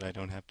fic now that I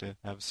don't have to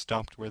have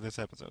stopped where this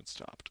episode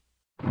stopped.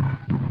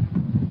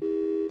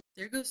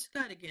 There goes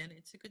Scott again.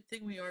 It's a good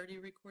thing we already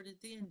recorded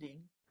the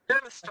ending. I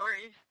have a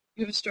story.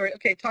 You have a story?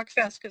 Okay, talk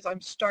fast because I'm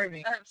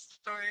starving. I have a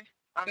story.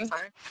 I'm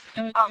sorry.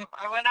 Okay.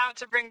 I went out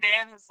to bring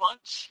Dan his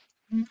lunch,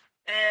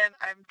 and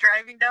I'm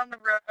driving down the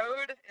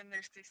road, and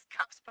there's these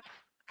cops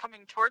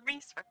coming toward me,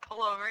 so I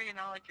pull over,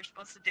 like you're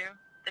supposed to do.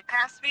 They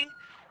pass me.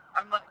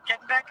 I'm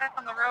getting back up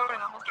on the road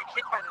and almost get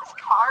hit by this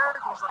car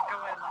who's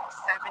going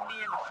 70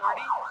 and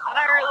 40. And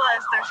I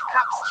realized there's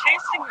cops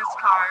chasing this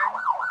car,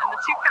 and the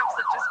 2 cops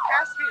that just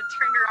passed me had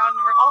turned around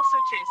and were also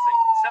chasing.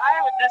 So I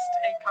witnessed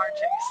a car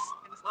chase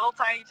in this little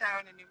tiny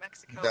town in New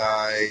Mexico.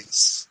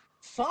 Nice.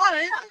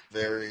 Fun.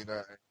 Very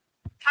nice.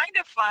 Kind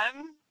of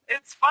fun.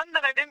 It's fun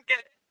that I didn't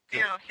get,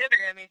 hit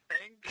or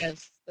anything.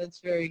 Yes,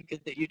 that's very good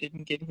that you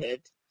didn't get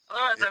hit.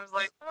 Otherwise, I was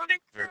like, holy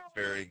crap.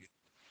 Very good.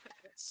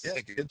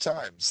 Yeah, good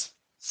times.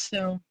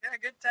 So. Yeah,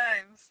 good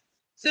times.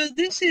 So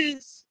this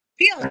is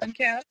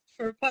Peoncast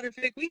for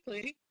Potterfic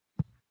Weekly.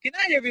 Good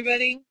night,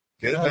 everybody.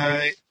 Good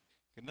night.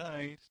 Good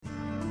night.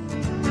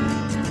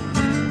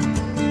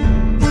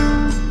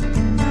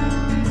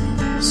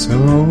 So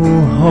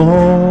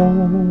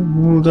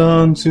hold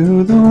on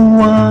to the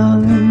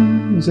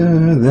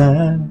wonder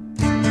that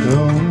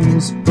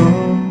those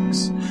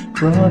books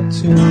brought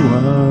to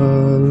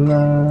our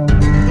lives.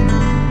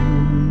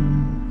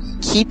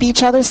 Keep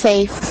each other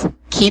safe.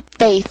 Keep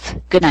faith.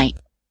 Good night.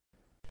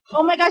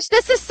 Oh my gosh,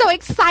 this is so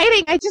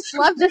exciting. I just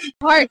love this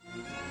part.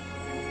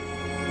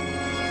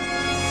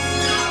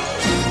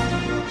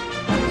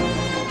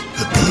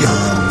 The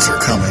peons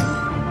are coming.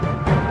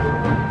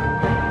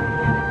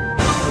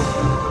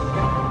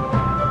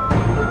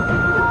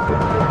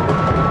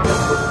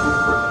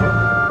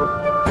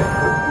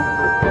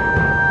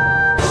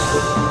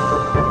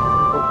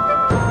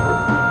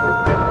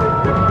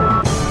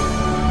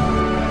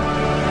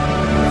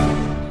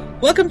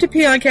 Welcome to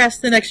Peoncast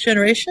The Next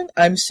Generation.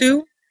 I'm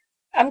Sue.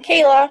 I'm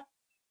Kayla.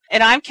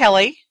 And I'm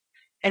Kelly.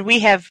 And we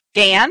have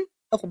Dan.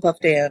 Hufflepuff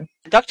Dan.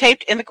 Duct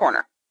taped in the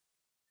corner.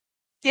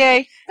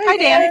 Yay. Hi,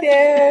 Dan. Hi,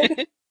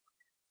 Dan.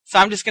 So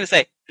I'm just going to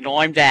say, no,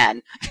 I'm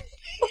Dan.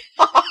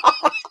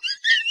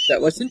 That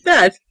wasn't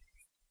bad. ...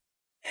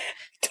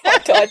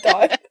 Because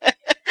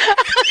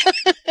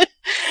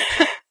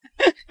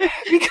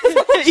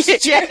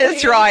yeah,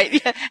 that's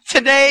right. Yeah.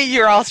 Today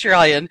you're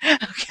Australian.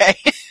 Okay.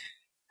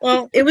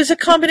 Well, it was a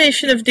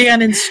combination of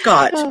Dan and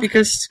Scott,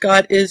 because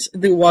Scott is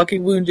the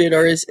walking wounded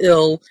or is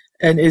ill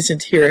and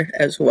isn't here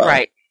as well.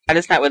 Right. Scott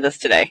is not with us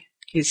today.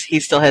 He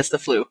still has the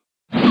flu.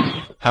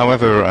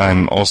 However,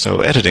 I'm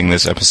also editing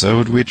this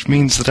episode, which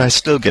means that I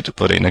still get to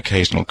put in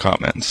occasional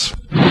comments.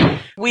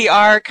 We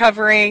are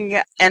covering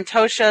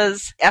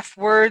Antosha's F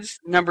Words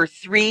number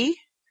 3,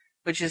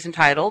 which is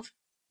entitled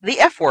The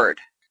F Word.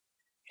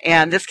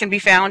 And this can be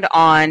found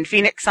on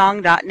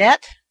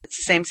phoenixsong.net. It's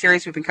the same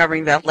series we've been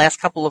covering the last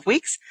couple of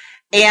weeks.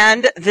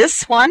 And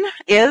this one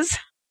is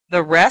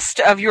The Rest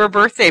of Your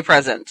Birthday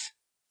Present.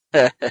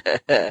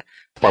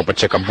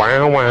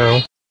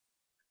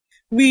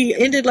 We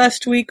ended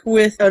last week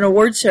with an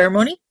award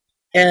ceremony,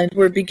 and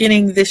we're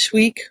beginning this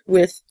week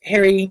with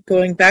Harry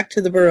going back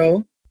to the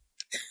burrow.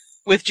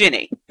 With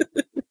Ginny.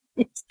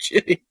 With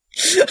Ginny.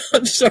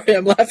 I'm sorry,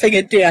 I'm laughing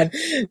at Dan.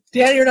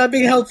 Dan, you're not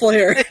being helpful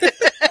here.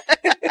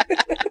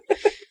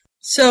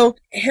 So,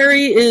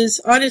 Harry is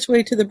on his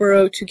way to the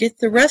burrow to get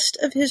the rest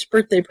of his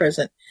birthday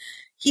present.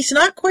 He's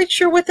not quite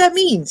sure what that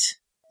means.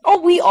 Oh,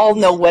 we all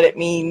know what it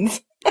means.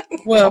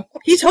 Well,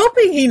 he's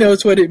hoping he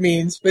knows what it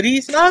means, but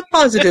he's not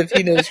positive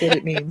he knows what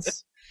it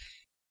means.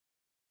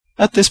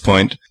 At this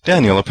point,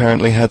 Daniel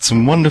apparently had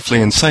some wonderfully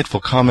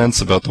insightful comments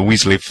about the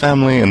Weasley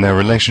family and their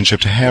relationship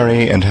to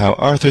Harry and how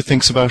Arthur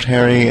thinks about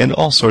Harry and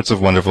all sorts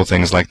of wonderful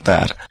things like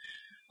that.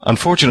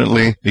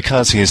 Unfortunately,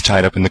 because he is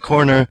tied up in the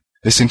corner,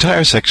 this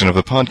entire section of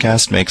the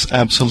podcast makes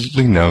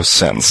absolutely no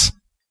sense.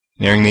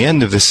 Nearing the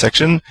end of this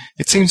section,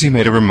 it seems he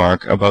made a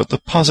remark about the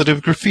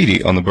positive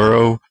graffiti on the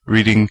burrow,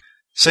 reading,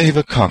 "Save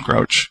a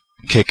cockroach,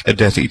 kick a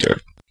Death Eater."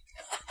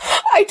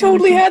 I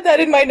totally had that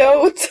in my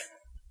notes.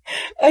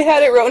 I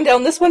had it written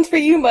down. This one's for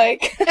you,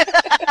 Mike.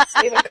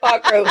 Save a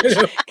cockroach,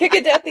 kick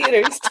a Death Eater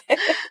instead.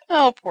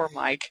 Oh, poor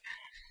Mike.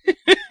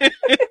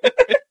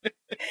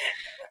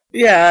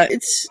 Yeah,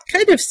 it's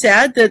kind of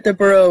sad that the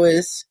burrow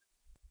is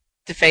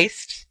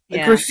defaced.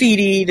 Yeah.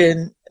 Graffitied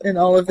and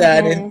all of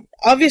that, and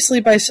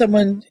obviously by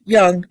someone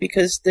young,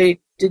 because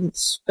they didn't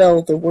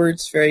spell the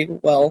words very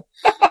well.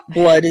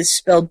 Blood is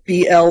spelled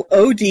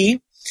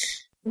B-L-O-D.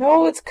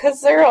 No, it's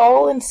because they're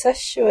all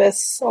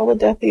incestuous, all the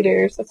Death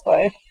Eaters, that's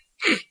why.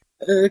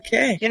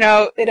 Okay. You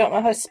know, they don't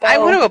know how to spell. I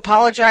want to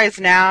apologize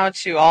now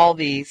to all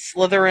the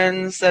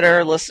Slytherins that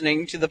are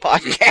listening to the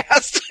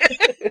podcast.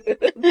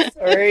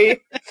 Sorry.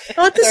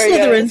 Not the Sorry,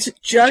 Slytherins,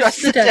 guys.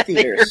 just the Death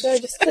Eaters. They're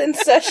just the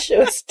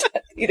incestuous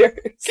Death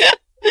Eaters.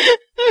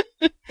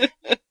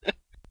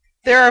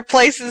 There are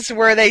places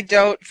where they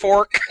don't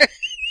fork.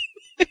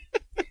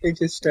 They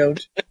just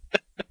don't.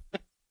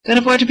 Can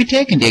afford to be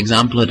taking the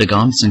example of the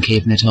Gaunts and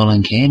keeping it all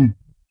in Kane.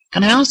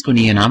 Can I ask when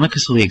Ian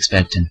Amicus will be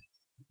expecting?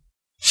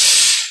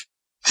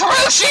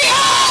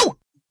 Crucio!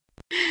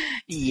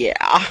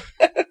 Yeah.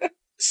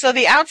 So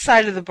the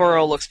outside of the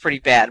burrow looks pretty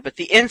bad, but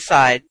the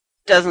inside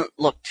doesn't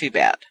look too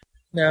bad.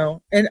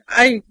 No. And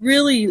I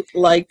really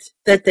liked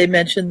that they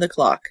mentioned the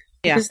clock.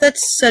 Yeah. Because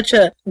that's such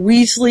a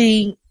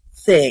Weasley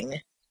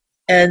thing.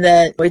 And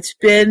that it's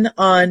been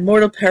on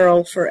mortal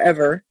peril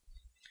forever.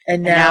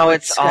 And now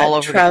it's all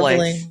over traveling,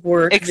 the place.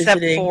 work,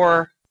 Except visiting,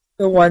 for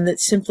the one that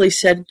simply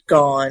said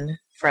gone.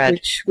 Fred.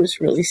 Which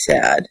was really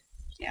sad.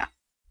 Yeah.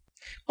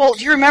 Well,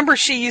 do you remember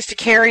she used to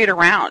carry it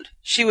around?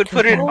 She would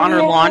put it on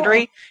her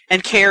laundry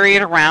and carry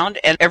it around,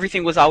 and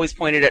everything was always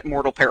pointed at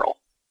mortal peril.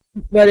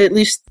 But at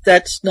least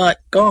that's not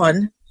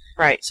gone.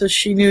 Right. So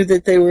she knew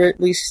that they were at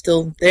least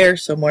still there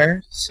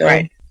somewhere. So.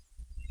 Right.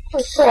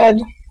 Poor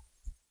Fred.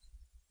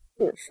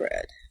 Poor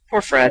Fred.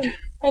 Poor Fred.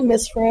 I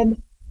miss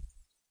Fred.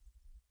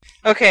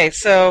 Okay,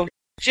 so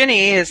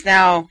Ginny is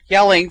now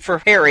yelling for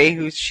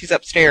Harry, she's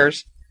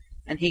upstairs,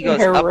 and he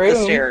goes up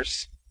the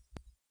stairs.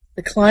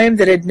 The climb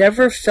that had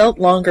never felt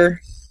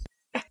longer.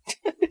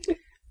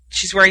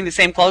 She's wearing the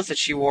same clothes that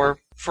she wore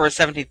for her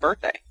 17th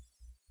birthday.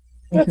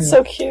 That's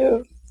so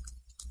cute.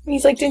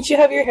 He's like, "Didn't you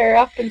have your hair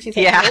up?" And she's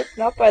like, "Nope,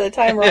 not by the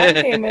time Ron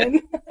came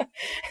in."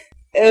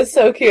 It was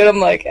so cute. I'm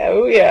like,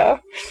 oh yeah.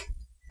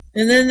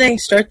 And then they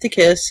start to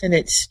kiss, and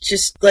it's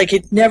just like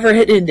it never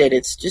had ended.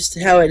 It's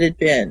just how it had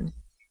been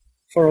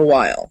for a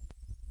while.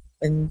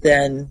 And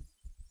then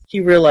he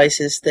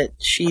realizes that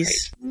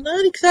she's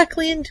not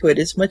exactly into it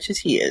as much as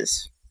he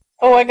is.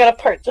 Oh, I got a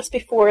part just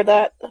before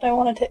that I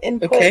wanted to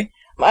input. Okay.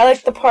 I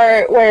like the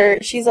part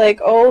where she's like,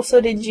 oh, so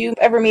did you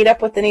ever meet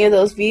up with any of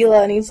those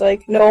Vila? And he's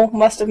like, no,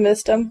 must have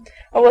missed them.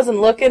 I wasn't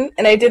looking,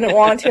 and I didn't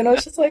want to, and I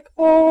was just like,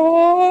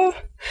 oh.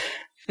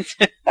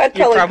 I'd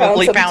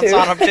probably pounce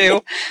on him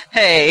too.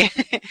 Hey,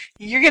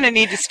 you're going to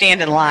need to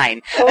stand in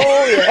line.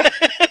 Oh, yeah.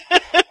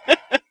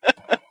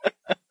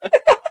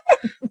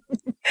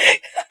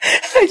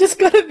 I just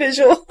got a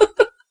visual.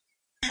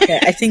 Yeah,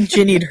 I think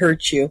Ginny'd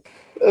hurt you.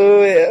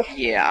 Oh, yeah.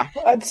 Yeah.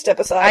 I'd step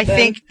aside. I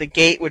think the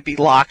gate would be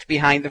locked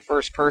behind the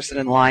first person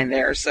in line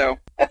there, so.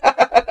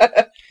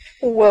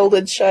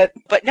 Welded shut.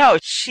 But no,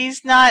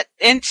 she's not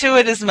into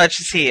it as much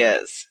as he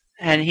is.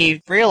 And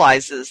he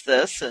realizes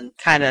this and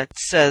kind of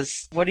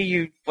says,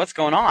 what's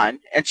going on?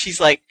 And she's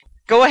like,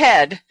 go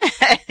ahead.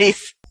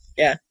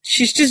 Yeah,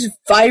 she's just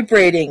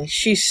vibrating.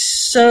 She's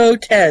so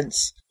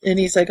tense. And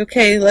he's like,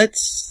 okay,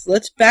 let's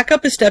back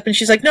up a step. And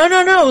she's like,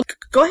 no,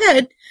 go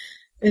ahead.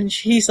 And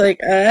he's like,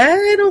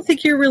 I don't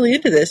think you're really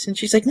into this. And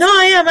she's like, no,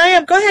 I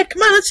am. Go ahead.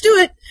 Come on, let's do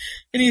it.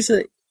 And he's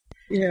like,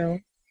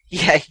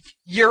 Yeah,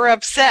 you're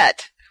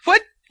upset.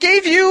 What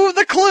gave you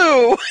the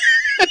clue?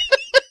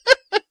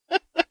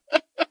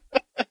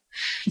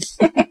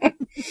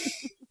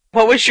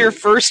 What was your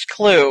first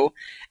clue?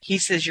 He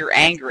says you're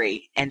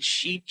angry, and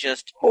she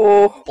just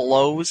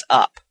blows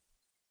up.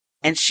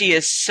 And she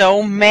is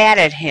so mad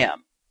at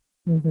him.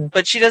 Mm-hmm.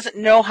 But she doesn't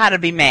know how to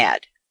be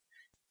mad.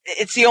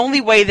 It's the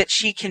only way that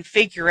she can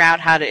figure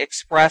out how to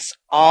express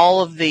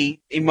all of the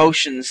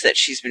emotions that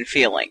she's been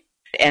feeling.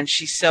 And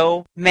she's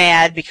so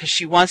mad because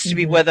she wants to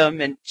be with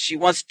him, and she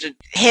wants to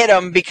hit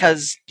him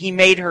because he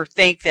made her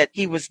think that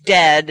he was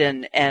dead,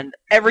 and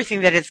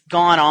everything that has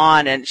gone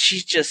on, and she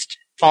just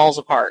falls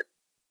apart.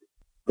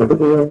 I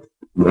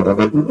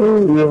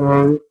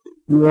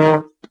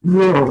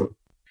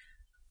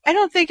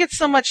don't think it's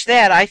so much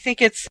that. I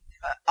think it's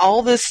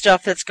all this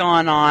stuff that's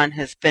gone on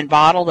has been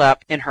bottled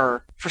up in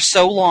her for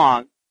so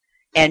long,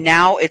 and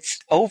now it's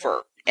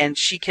over, and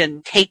she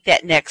can take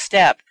that next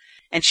step,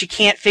 and she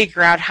can't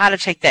figure out how to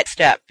take that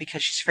step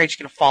because she's afraid she's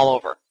going to fall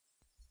over.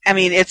 I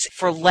mean, it's,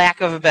 for lack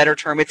of a better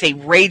term, it's a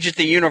rage at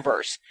the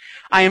universe.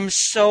 I am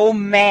so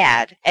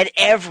mad at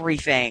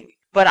everything,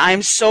 but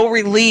I'm so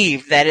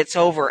relieved that it's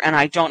over, and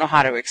I don't know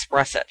how to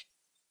express it.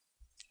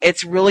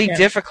 It's really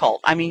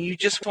difficult. I mean, you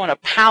just want to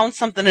pound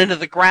something into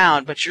the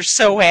ground, but you're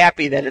so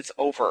happy that it's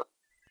over.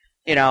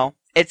 You know,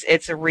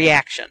 it's a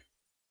reaction.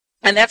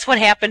 And that's what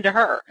happened to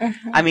her.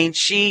 Mm-hmm. I mean,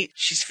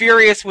 she's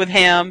furious with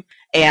him,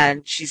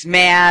 and she's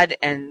mad,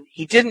 and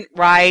he didn't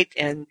write,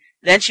 and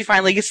then she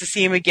finally gets to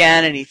see him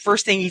again, and the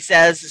first thing he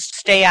says is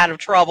stay out of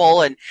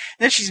trouble, and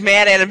then she's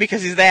mad at him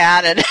because he's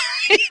that, and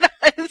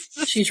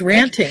she's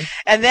ranting.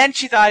 And then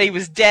she thought he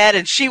was dead,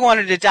 and she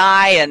wanted to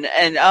die, and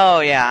oh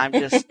yeah,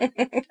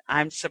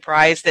 I'm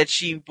surprised that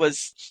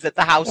that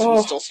the house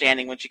was still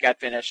standing when she got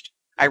finished.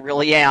 I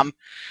really am.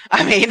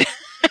 I mean,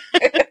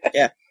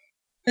 yeah.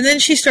 And then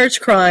she starts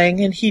crying,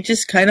 and he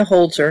just kind of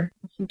holds her.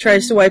 He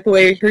tries to wipe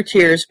away her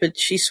tears, but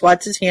she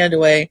swats his hand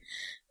away.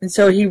 And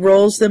so he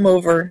rolls them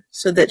over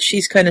so that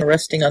she's kind of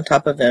resting on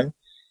top of him.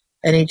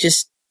 And he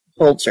just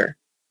holds her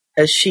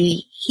as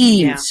she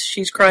heaves. Yeah.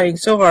 She's crying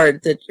so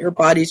hard that her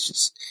body's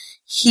just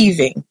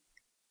heaving.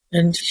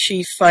 And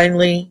she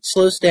finally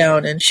slows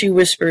down and she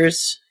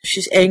whispers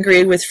she's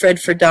angry with Fred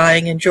for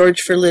dying and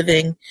George for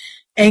living,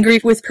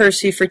 angry with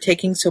Percy for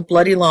taking so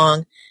bloody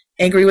long,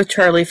 angry with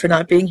Charlie for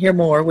not being here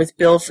more, with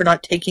Bill for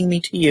not taking me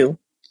to you.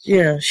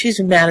 You know, she's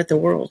mad at the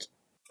world.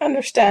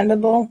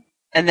 Understandable.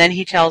 And then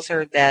he tells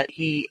her that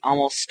he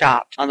almost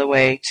stopped on the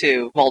way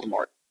to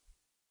Voldemort.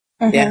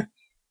 Mm-hmm. Yeah.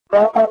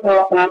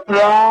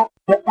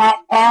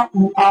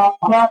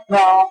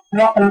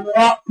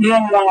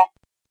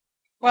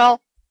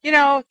 Well, you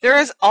know, there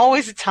is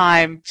always a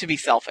time to be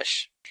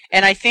selfish.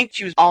 And I think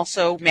she was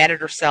also mad at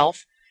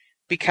herself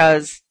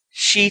because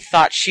she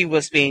thought she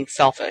was being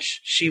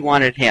selfish. She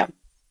wanted him.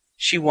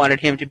 She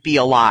wanted him to be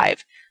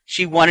alive.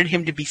 She wanted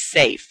him to be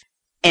safe.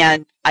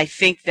 And I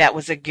think that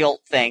was a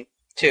guilt thing,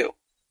 too.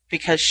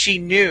 Because she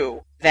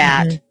knew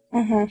that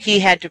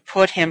he had to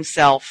put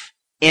himself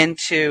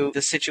into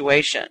the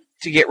situation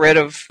to get rid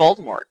of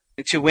Voldemort,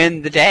 to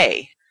win the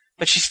day.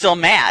 But she's still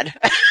mad.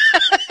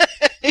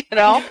 You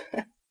know?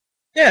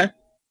 Yeah.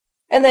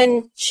 And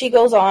then she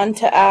goes on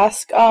to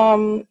ask,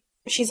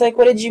 she's like,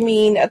 what did you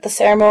mean at the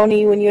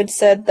ceremony when you had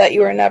said that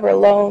you were never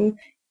alone?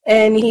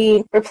 And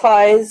he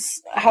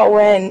replies how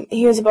when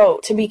he was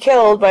about to be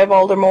killed by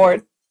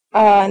Voldemort,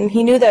 and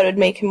he knew that it would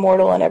make him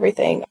mortal and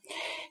everything.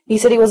 He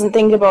said he wasn't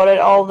thinking about it.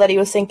 All that he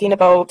was thinking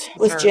about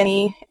was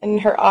Ginny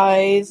and her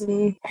eyes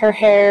and her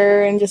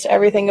hair and just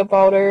everything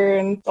about her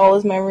and all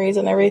his memories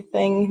and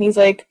everything. He's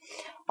like,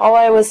 all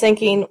I was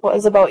thinking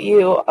was about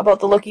you, about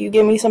the look you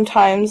give me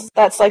sometimes.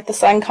 That's like the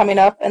sun coming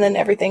up and then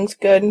everything's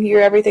good and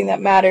you're everything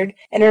that mattered.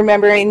 And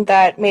remembering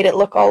that made it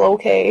look all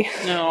okay.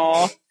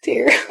 No.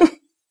 Dear.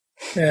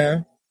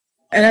 Yeah.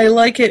 And I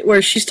like it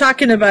where she's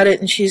talking about it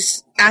and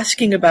she's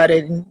asking about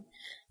it and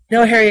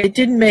No, Harry, it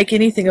didn't make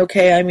anything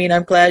okay. I mean,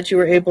 I'm glad you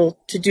were able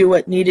to do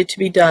what needed to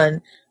be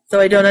done,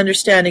 though I don't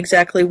understand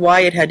exactly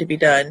why it had to be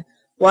done.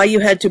 Why you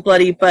had to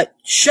bloody, but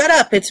shut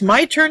up, it's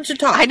my turn to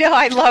talk. I know,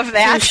 I love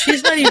that. So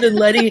she's not even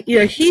letting,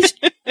 he's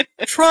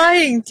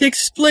trying to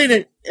explain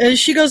it. And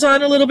she goes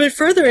on a little bit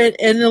further,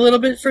 and a little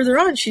bit further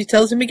on, she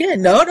tells him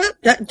again, no,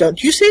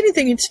 don't you say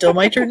anything, it's still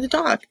my turn to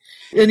talk.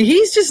 And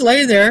he's just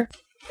laying there,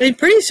 and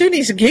pretty soon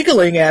he's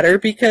giggling at her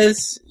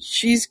because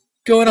she's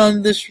going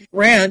on this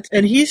rant,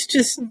 and he's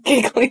just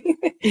giggling.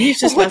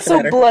 He's just What's laughing so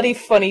at her. bloody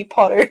funny,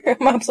 Potter?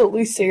 I'm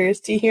absolutely serious.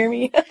 Do you hear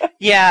me?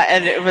 Yeah,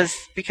 and it was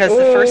because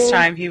the first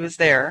time he was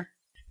there,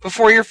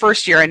 before your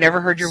first year, I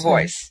never heard your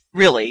voice.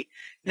 Really.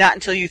 Not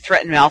until you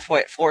threatened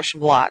Malfoy at Flourish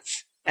and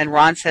Blots. And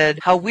Ron said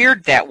how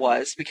weird that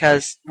was,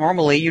 because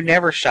normally you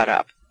never shut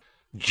up.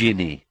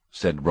 Ginny,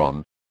 said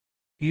Ron,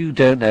 you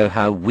don't know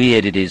how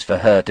weird it is for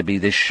her to be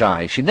this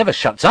shy. She never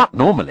shuts up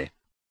normally.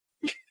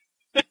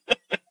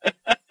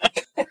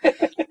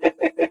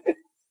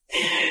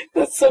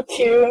 That's so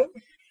cute.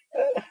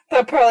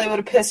 That probably would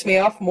have pissed me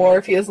off more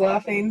if he was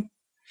laughing.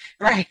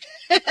 Right.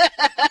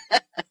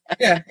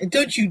 Yeah, and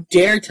don't you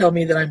dare tell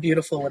me that I'm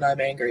beautiful when I'm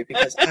angry,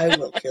 because I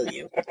will kill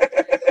you.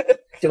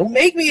 Don't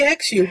make me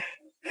hex you.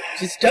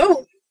 Just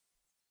don't.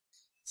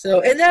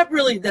 So, and that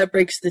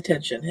breaks the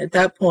tension. At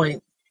that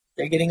point,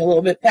 they're getting a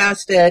little bit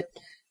past it.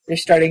 They're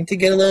starting to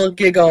get a little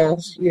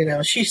giggle.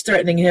 She's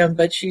threatening him,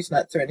 but she's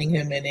not threatening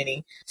him in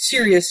any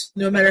serious,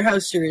 no matter how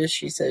serious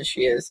she says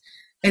she is.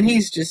 And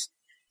he's just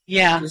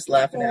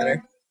laughing at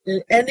her.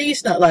 And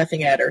he's not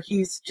laughing at her.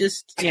 He's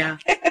just,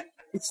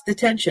 it's the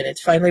tension.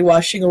 It's finally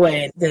washing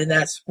away. And then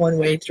that's one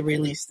way to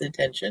release the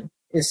tension,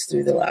 is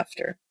through the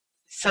laughter.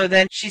 So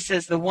then she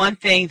says the one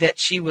thing that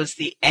she was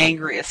the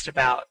angriest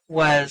about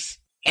was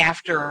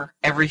after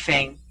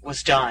everything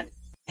was done.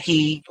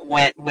 He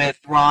went with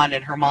Ron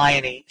and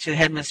Hermione to the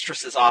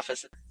headmistress's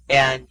office,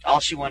 and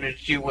all she wanted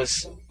to do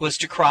was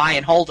to cry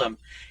and hold him.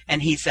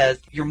 And he says,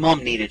 your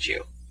mom needed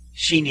you.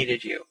 She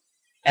needed you.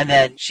 And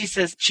then she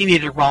says she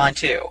needed Ron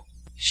too.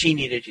 She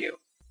needed you.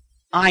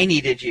 I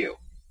needed you.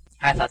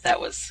 I thought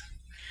that was...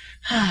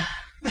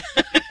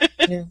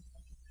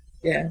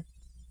 Yeah.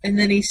 And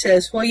then he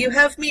says, well, you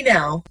have me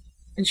now.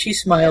 And she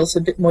smiles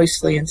a bit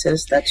moistly and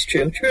says, that's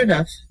true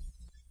enough.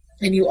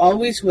 And you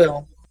always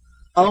will.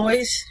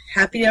 Always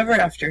happy ever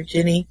after,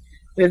 Ginny.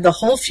 We have the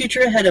whole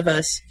future ahead of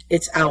us.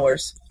 It's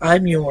ours.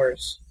 I'm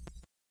yours.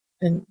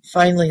 And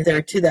finally,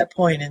 they're to that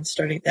point, and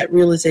that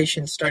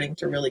realization starting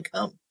to really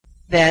come.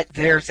 That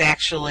there's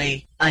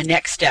actually a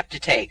next step to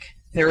take.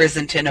 There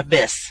isn't an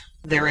abyss.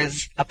 There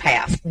is a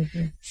path.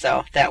 Mm-hmm.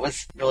 So that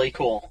was really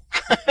cool.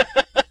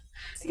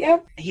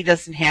 Yep. He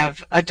doesn't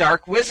have a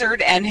dark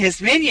wizard and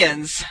his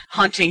minions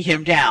hunting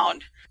him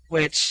down,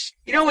 which,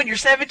 when you're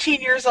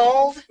 17 years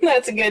old...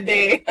 That's a good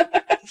day.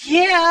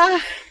 Yeah.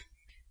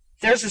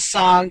 There's a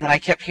song that I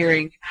kept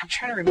hearing. I'm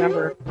trying to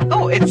remember.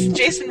 Oh, it's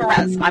Jason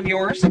Mraz, I'm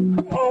Yours.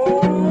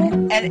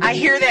 Oh. And I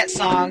hear that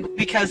song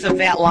because of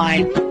that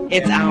line,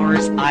 it's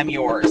ours, I'm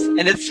yours.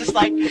 And it's just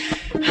like...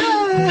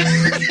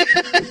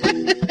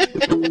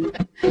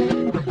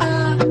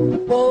 I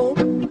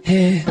won't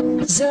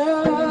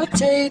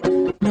hesitate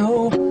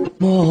no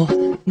more.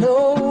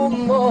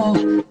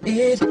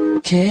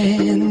 It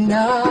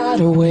cannot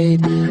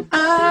wait.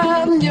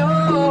 I'm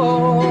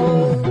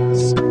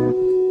yours.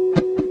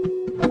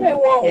 I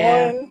want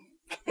one.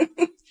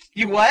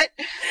 You what?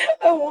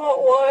 I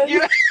want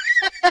one.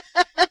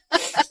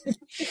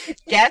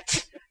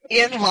 Get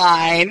in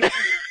line.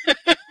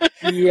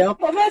 Yep.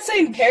 I'm not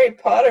saying Harry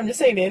Potter. I'm just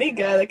saying any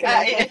guy that can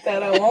act like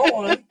that. I want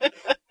one.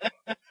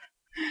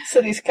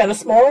 So he's kind of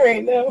small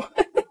right now.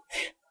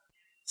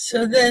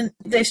 So then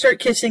they start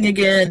kissing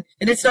again,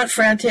 and it's not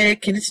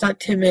frantic, and it's not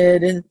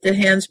timid, and the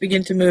hands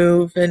begin to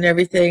move and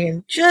everything.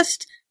 And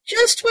just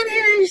when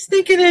Harry's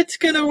thinking it's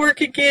going to work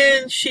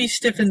again, she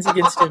stiffens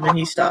against him, and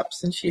he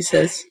stops. And she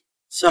says,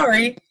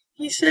 sorry.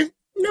 He said,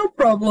 no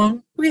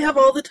problem. We have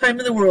all the time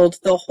in the world,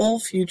 the whole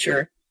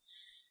future.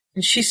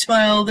 And she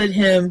smiled at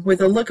him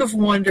with a look of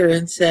wonder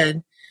and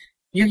said,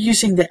 you're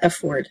using the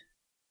F word.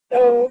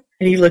 Oh.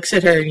 And he looks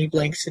at her, and he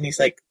blinks, and he's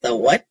like, the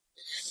what?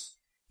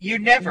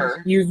 You've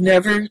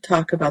never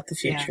talk about the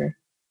future.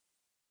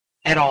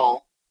 Yeah. At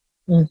all.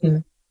 Mm-hmm.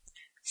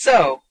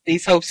 So,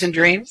 these hopes and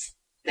dreams,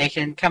 they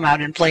can come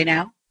out and play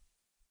now?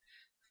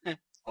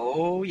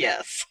 Oh,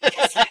 yes.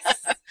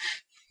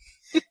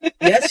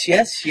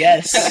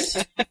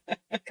 Yes.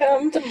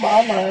 Come to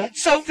mama.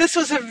 So, this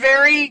was a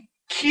very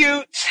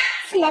cute,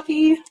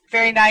 fluffy,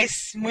 very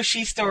nice,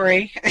 mushy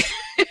story.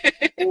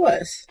 It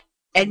was.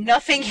 And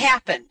nothing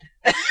happened.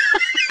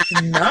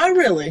 Not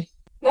really.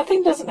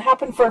 Nothing doesn't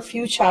happen for a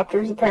few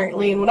chapters,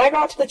 apparently. And when I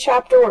got to the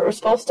chapter where it was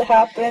supposed to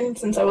happen,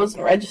 since I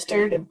wasn't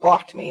registered, it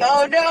blocked me.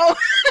 Oh, no!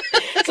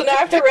 So now I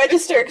have to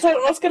register because I don't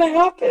know what's going to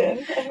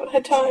happen. I haven't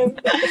had time.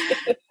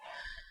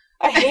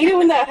 I hate it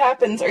when that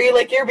happens. Or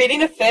you're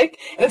reading a fic,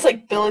 and it's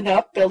building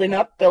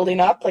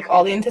up, like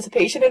all the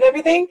anticipation and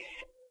everything.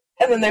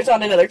 And then there's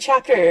not another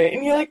chapter,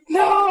 and you're like,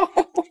 no!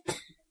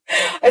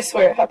 I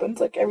swear it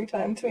happens every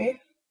time to me.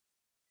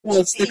 Well,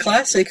 it's the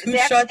classic, Who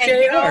Shot JR?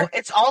 You know,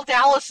 it's all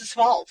Dallas's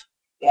fault.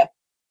 Yeah.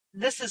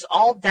 This is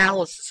all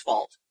Dallas's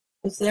fault.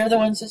 Because they're the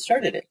ones that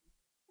started it.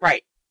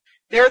 Right.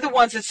 They're the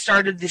ones that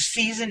started the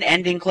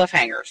season-ending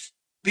cliffhangers.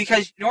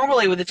 Because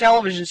normally with a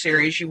television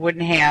series, you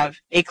wouldn't have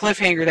a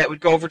cliffhanger that would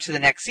go over to the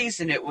next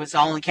season. It was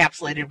all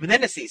encapsulated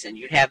within a season.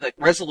 You'd have the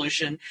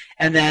resolution,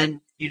 and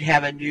then you'd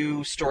have a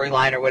new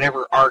storyline or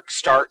whatever arc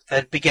start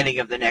the beginning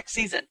of the next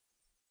season.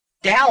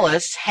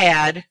 Dallas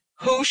had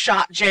Who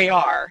Shot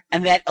JR,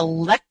 and that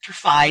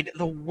electrified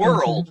the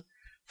world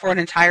for an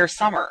entire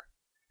summer,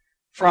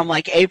 from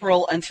like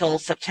April until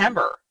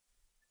September.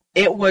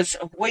 It was,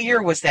 what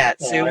year was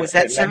that, Sue? Was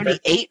that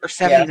 78 or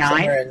 79? Yeah,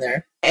 somewhere in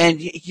there. And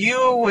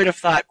you would have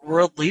thought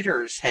world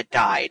leaders had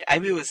died. I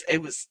mean,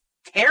 it was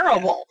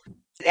terrible.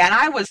 And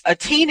I was a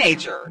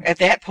teenager at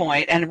that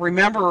point and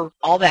remember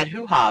all that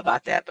hoo-ha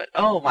about that. But,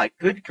 oh, my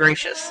good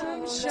gracious.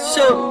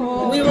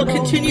 So, we will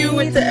continue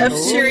with the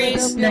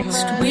F-Series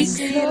next week.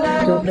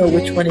 I don't know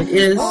which one it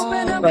is,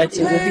 but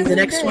it will be the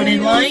next one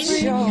in line.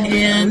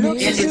 And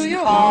it is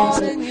called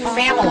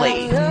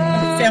Family.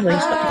 Family.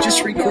 I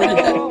just recorded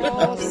that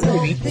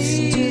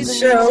movie.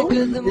 So,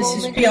 this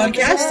is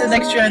Peoncast, the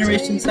Next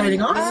Generation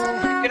signing off.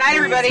 Good night,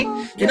 everybody.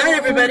 Good night,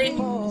 everybody.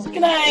 Good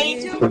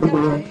night.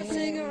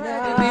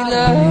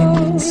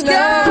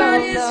 Sky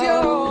is your